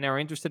and are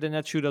interested in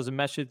that. Shoot us a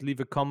message,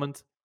 leave a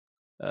comment.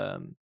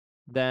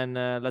 Then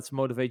let's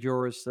motivate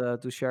Joris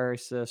to share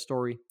his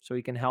story so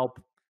he can help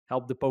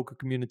the poker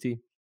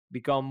community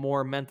become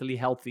more mentally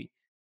healthy,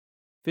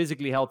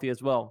 physically healthy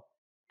as well.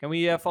 Can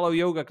we follow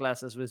yoga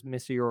classes with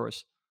Mr.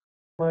 Joris?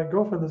 My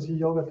girlfriend is a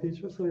yoga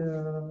teacher, so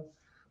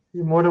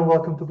you're more than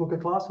welcome to book a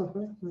class with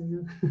her.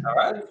 All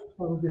right.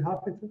 I would be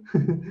happy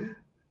to.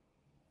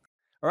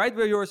 All right,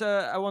 well, Joris,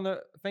 I want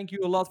to thank you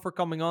a lot for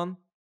coming on,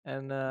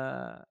 and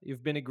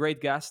you've been a great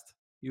guest.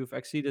 You've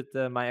exceeded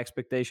my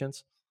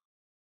expectations.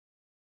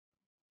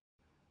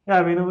 Yeah,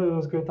 I mean, it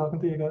was great talking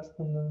to you guys,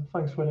 and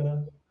thanks for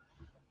the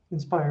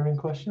inspiring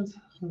questions.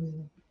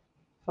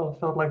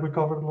 Felt like we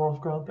covered a lot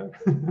of ground there.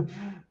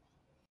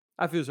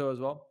 I feel so as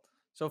well.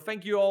 So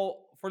thank you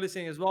all for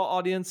listening as well,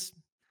 audience.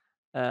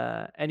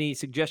 Any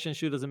suggestions,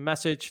 shoot us a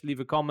message, leave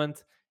a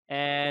comment,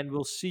 and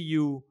we'll see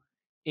you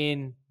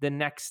in the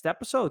next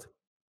episode.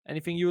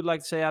 Anything you would like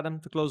to say, Adam,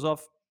 to close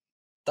off?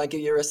 Thank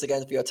you, Joris,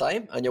 again for your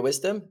time and your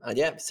wisdom. And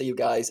yeah, see you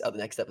guys at the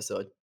next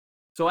episode.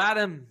 So,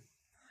 Adam,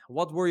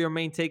 what were your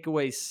main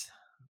takeaways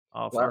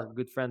of our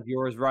good friend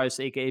Joris Ruijs,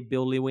 aka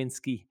Bill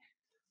Lewinsky?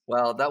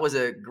 Well, that was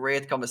a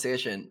great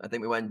conversation. I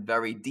think we went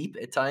very deep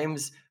at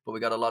times, but we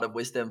got a lot of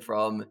wisdom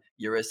from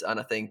Joris, and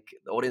I think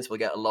the audience will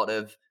get a lot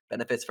of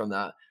benefits from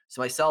that.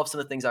 So myself, some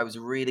of the things I was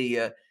really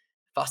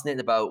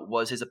fascinated about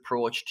was his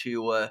approach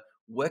to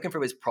working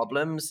through his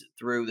problems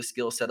through the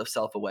skill set of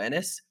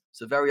self-awareness.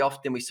 So very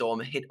often we saw him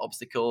hit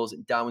obstacles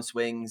and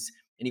downswings,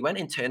 and he went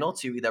internal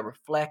to either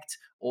reflect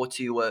or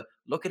to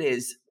look at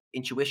his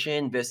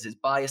intuition versus his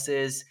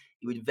biases.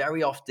 He would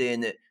very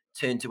often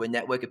turn to a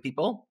network of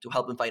people to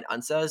help them find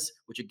answers,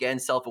 which again,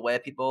 self-aware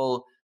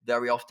people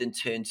very often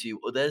turn to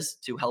others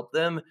to help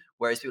them,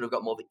 whereas people who've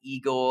got more of an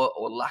ego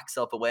or lack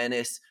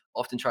self-awareness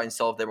often try and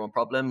solve their own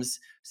problems.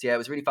 So yeah, it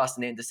was really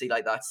fascinating to see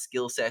like that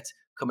skill set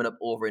coming up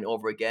over and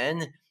over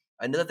again.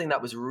 Another thing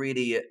that was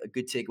really a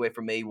good takeaway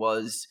from me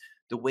was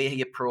the way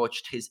he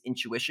approached his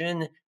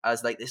intuition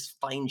as like this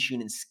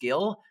fine-tuning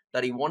skill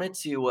that he wanted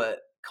to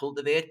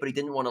cultivate, but he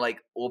didn't want to like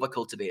over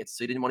cultivate.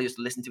 So he didn't want to just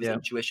listen to his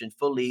intuition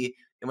fully.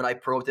 And when I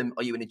probed him,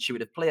 are you an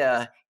intuitive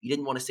player? He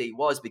didn't want to say he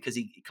was, because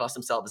he classed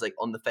himself as like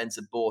on the fence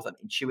of both. I'm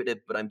intuitive,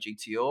 but I'm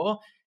GTO.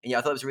 And yeah,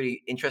 I thought it was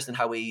really interesting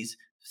how he's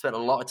spent a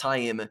lot of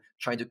time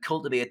trying to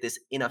cultivate this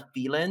inner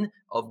feeling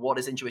of what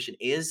his intuition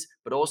is,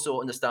 but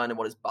also understanding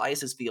what his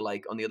biases feel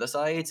like on the other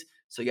side.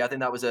 So yeah, I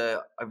think that was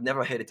I've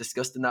never heard it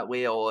discussed in that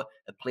way, or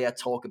a player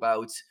talk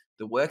about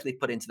the work they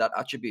put into that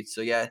attribute.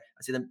 So yeah,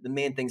 I say the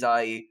main things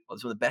one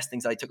of the best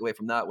things I took away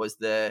from that was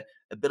the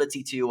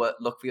ability to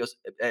look for your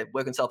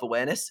work on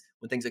self-awareness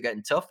when things are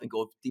getting tough and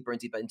go deeper and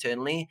deeper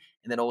internally,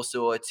 and then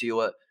also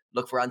to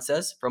look for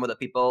answers from other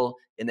people,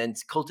 and then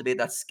cultivate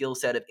that skill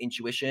set of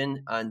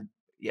intuition, and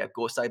yeah,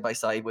 go side by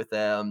side with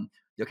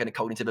your kind of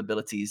cognitive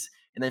abilities.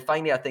 And then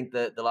finally, I think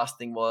the last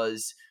thing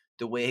was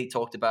the way he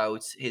talked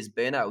about his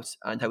burnout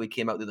and how he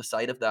came out the other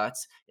side of that.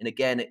 And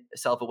again, a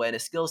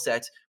self-awareness skill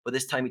set, but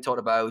this time he talked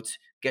about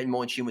getting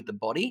more in tune with the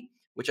body,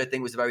 which I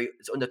think was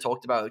it's under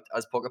talked about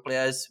as poker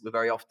players. We're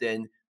very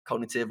often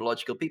cognitive,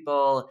 logical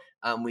people,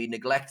 and we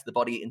neglect the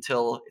body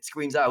until it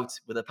screams out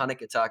with a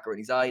panic attack or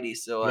anxiety.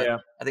 So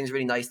I think it's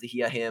really nice to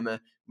hear him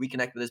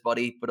reconnect with his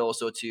body, but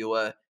also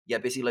to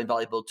basically learn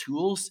valuable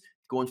tools,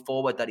 going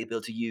forward that he'll be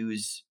able to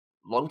use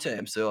long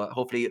term. So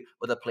hopefully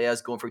other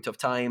players going through tough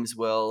times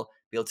will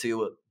be able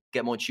to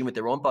get more in tune with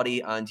their own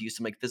body and use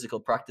some like physical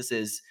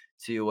practices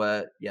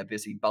to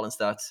basically balance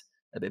that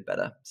a bit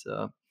better.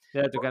 So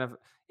to kind of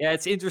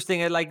it's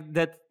interesting. Like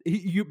that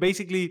you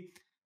basically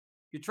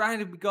you're trying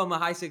to become a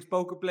high stakes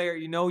poker player.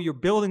 You're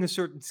building a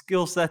certain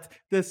skill set.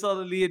 Then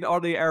suddenly in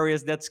other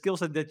areas, that skill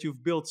set that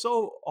you've built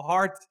so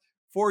hard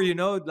for,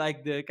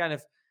 like the kind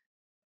of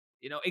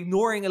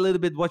ignoring a little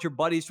bit what your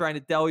body's trying to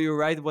tell you,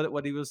 right?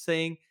 What he was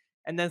saying,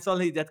 and then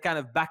suddenly that kind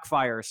of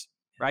backfires,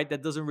 right?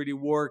 That doesn't really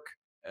work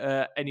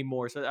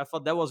anymore. So I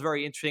thought that was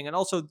very interesting, and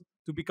also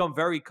to become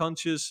very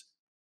conscious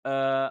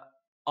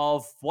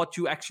of what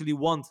you actually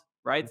want,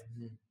 right?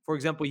 Mm-hmm. For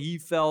example, he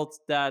felt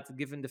that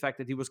given the fact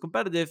that he was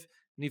competitive,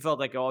 and he felt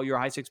like, oh, you're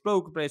a high stakes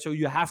poker player, so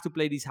you have to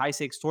play these high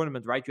stakes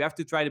tournaments, right? You have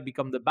to try to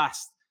become the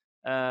best,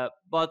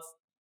 but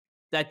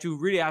that you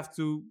really have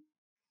to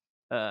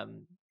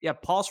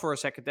pause for a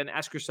second and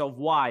ask yourself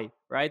why,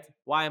 right?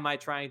 Why am I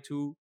trying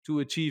to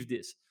achieve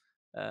this?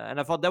 And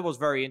I thought that was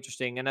very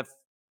interesting. And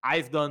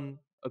I've done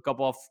a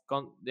couple of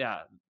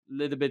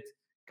little bit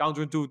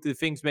counterintuitive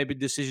things, maybe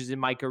decisions in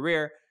my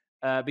career,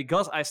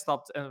 because I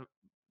stopped and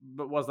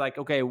was like,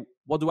 okay,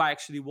 what do I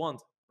actually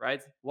want,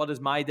 right? What is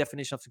my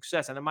definition of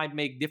success? And I might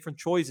make different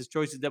choices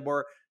that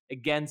were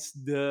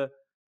against the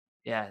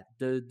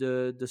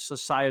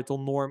societal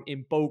norm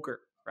in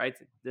poker. Right,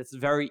 that's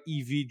very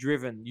EV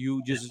driven.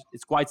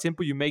 It's quite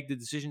simple. You make the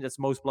decision that's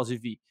most plus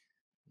EV,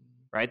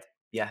 right?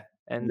 Yeah.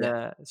 And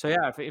I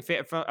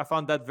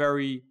found that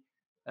very,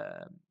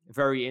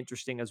 very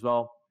interesting as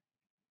well.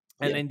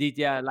 And indeed,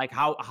 like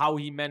how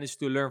he managed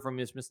to learn from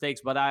his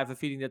mistakes. But I have a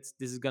feeling that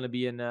this is going to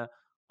be an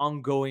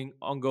ongoing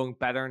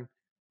pattern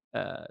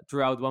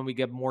throughout when we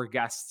get more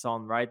guests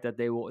on, right? That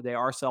they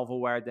are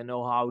self-aware, they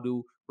know how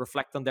to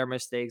reflect on their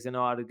mistakes, they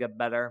know how to get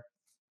better.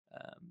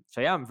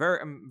 I'm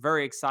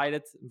very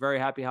excited, very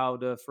happy how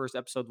the first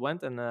episode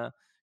went, and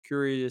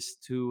curious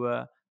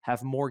to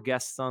have more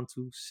guests on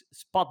to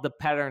spot the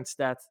patterns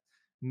that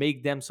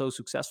make them so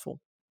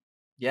successful.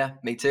 Yeah,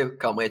 me too.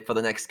 Can't wait for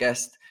the next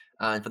guest.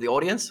 And for the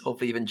audience,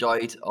 hopefully you've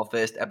enjoyed our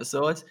first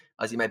episode.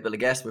 As you might be able to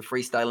guess, we're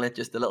freestyling it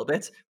just a little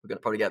bit. We're going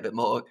to probably get a bit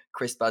more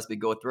crisp as we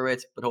go through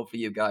it, but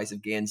hopefully you guys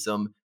have gained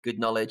some good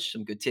knowledge,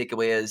 some good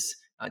takeaways.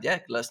 And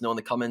let us know in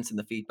the comments and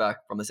the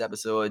feedback from this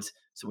episode.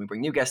 So when we bring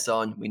new guests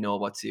on, we know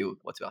what to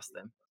ask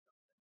them.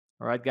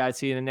 All right, guys.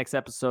 See you in the next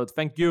episode.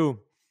 Thank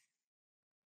you.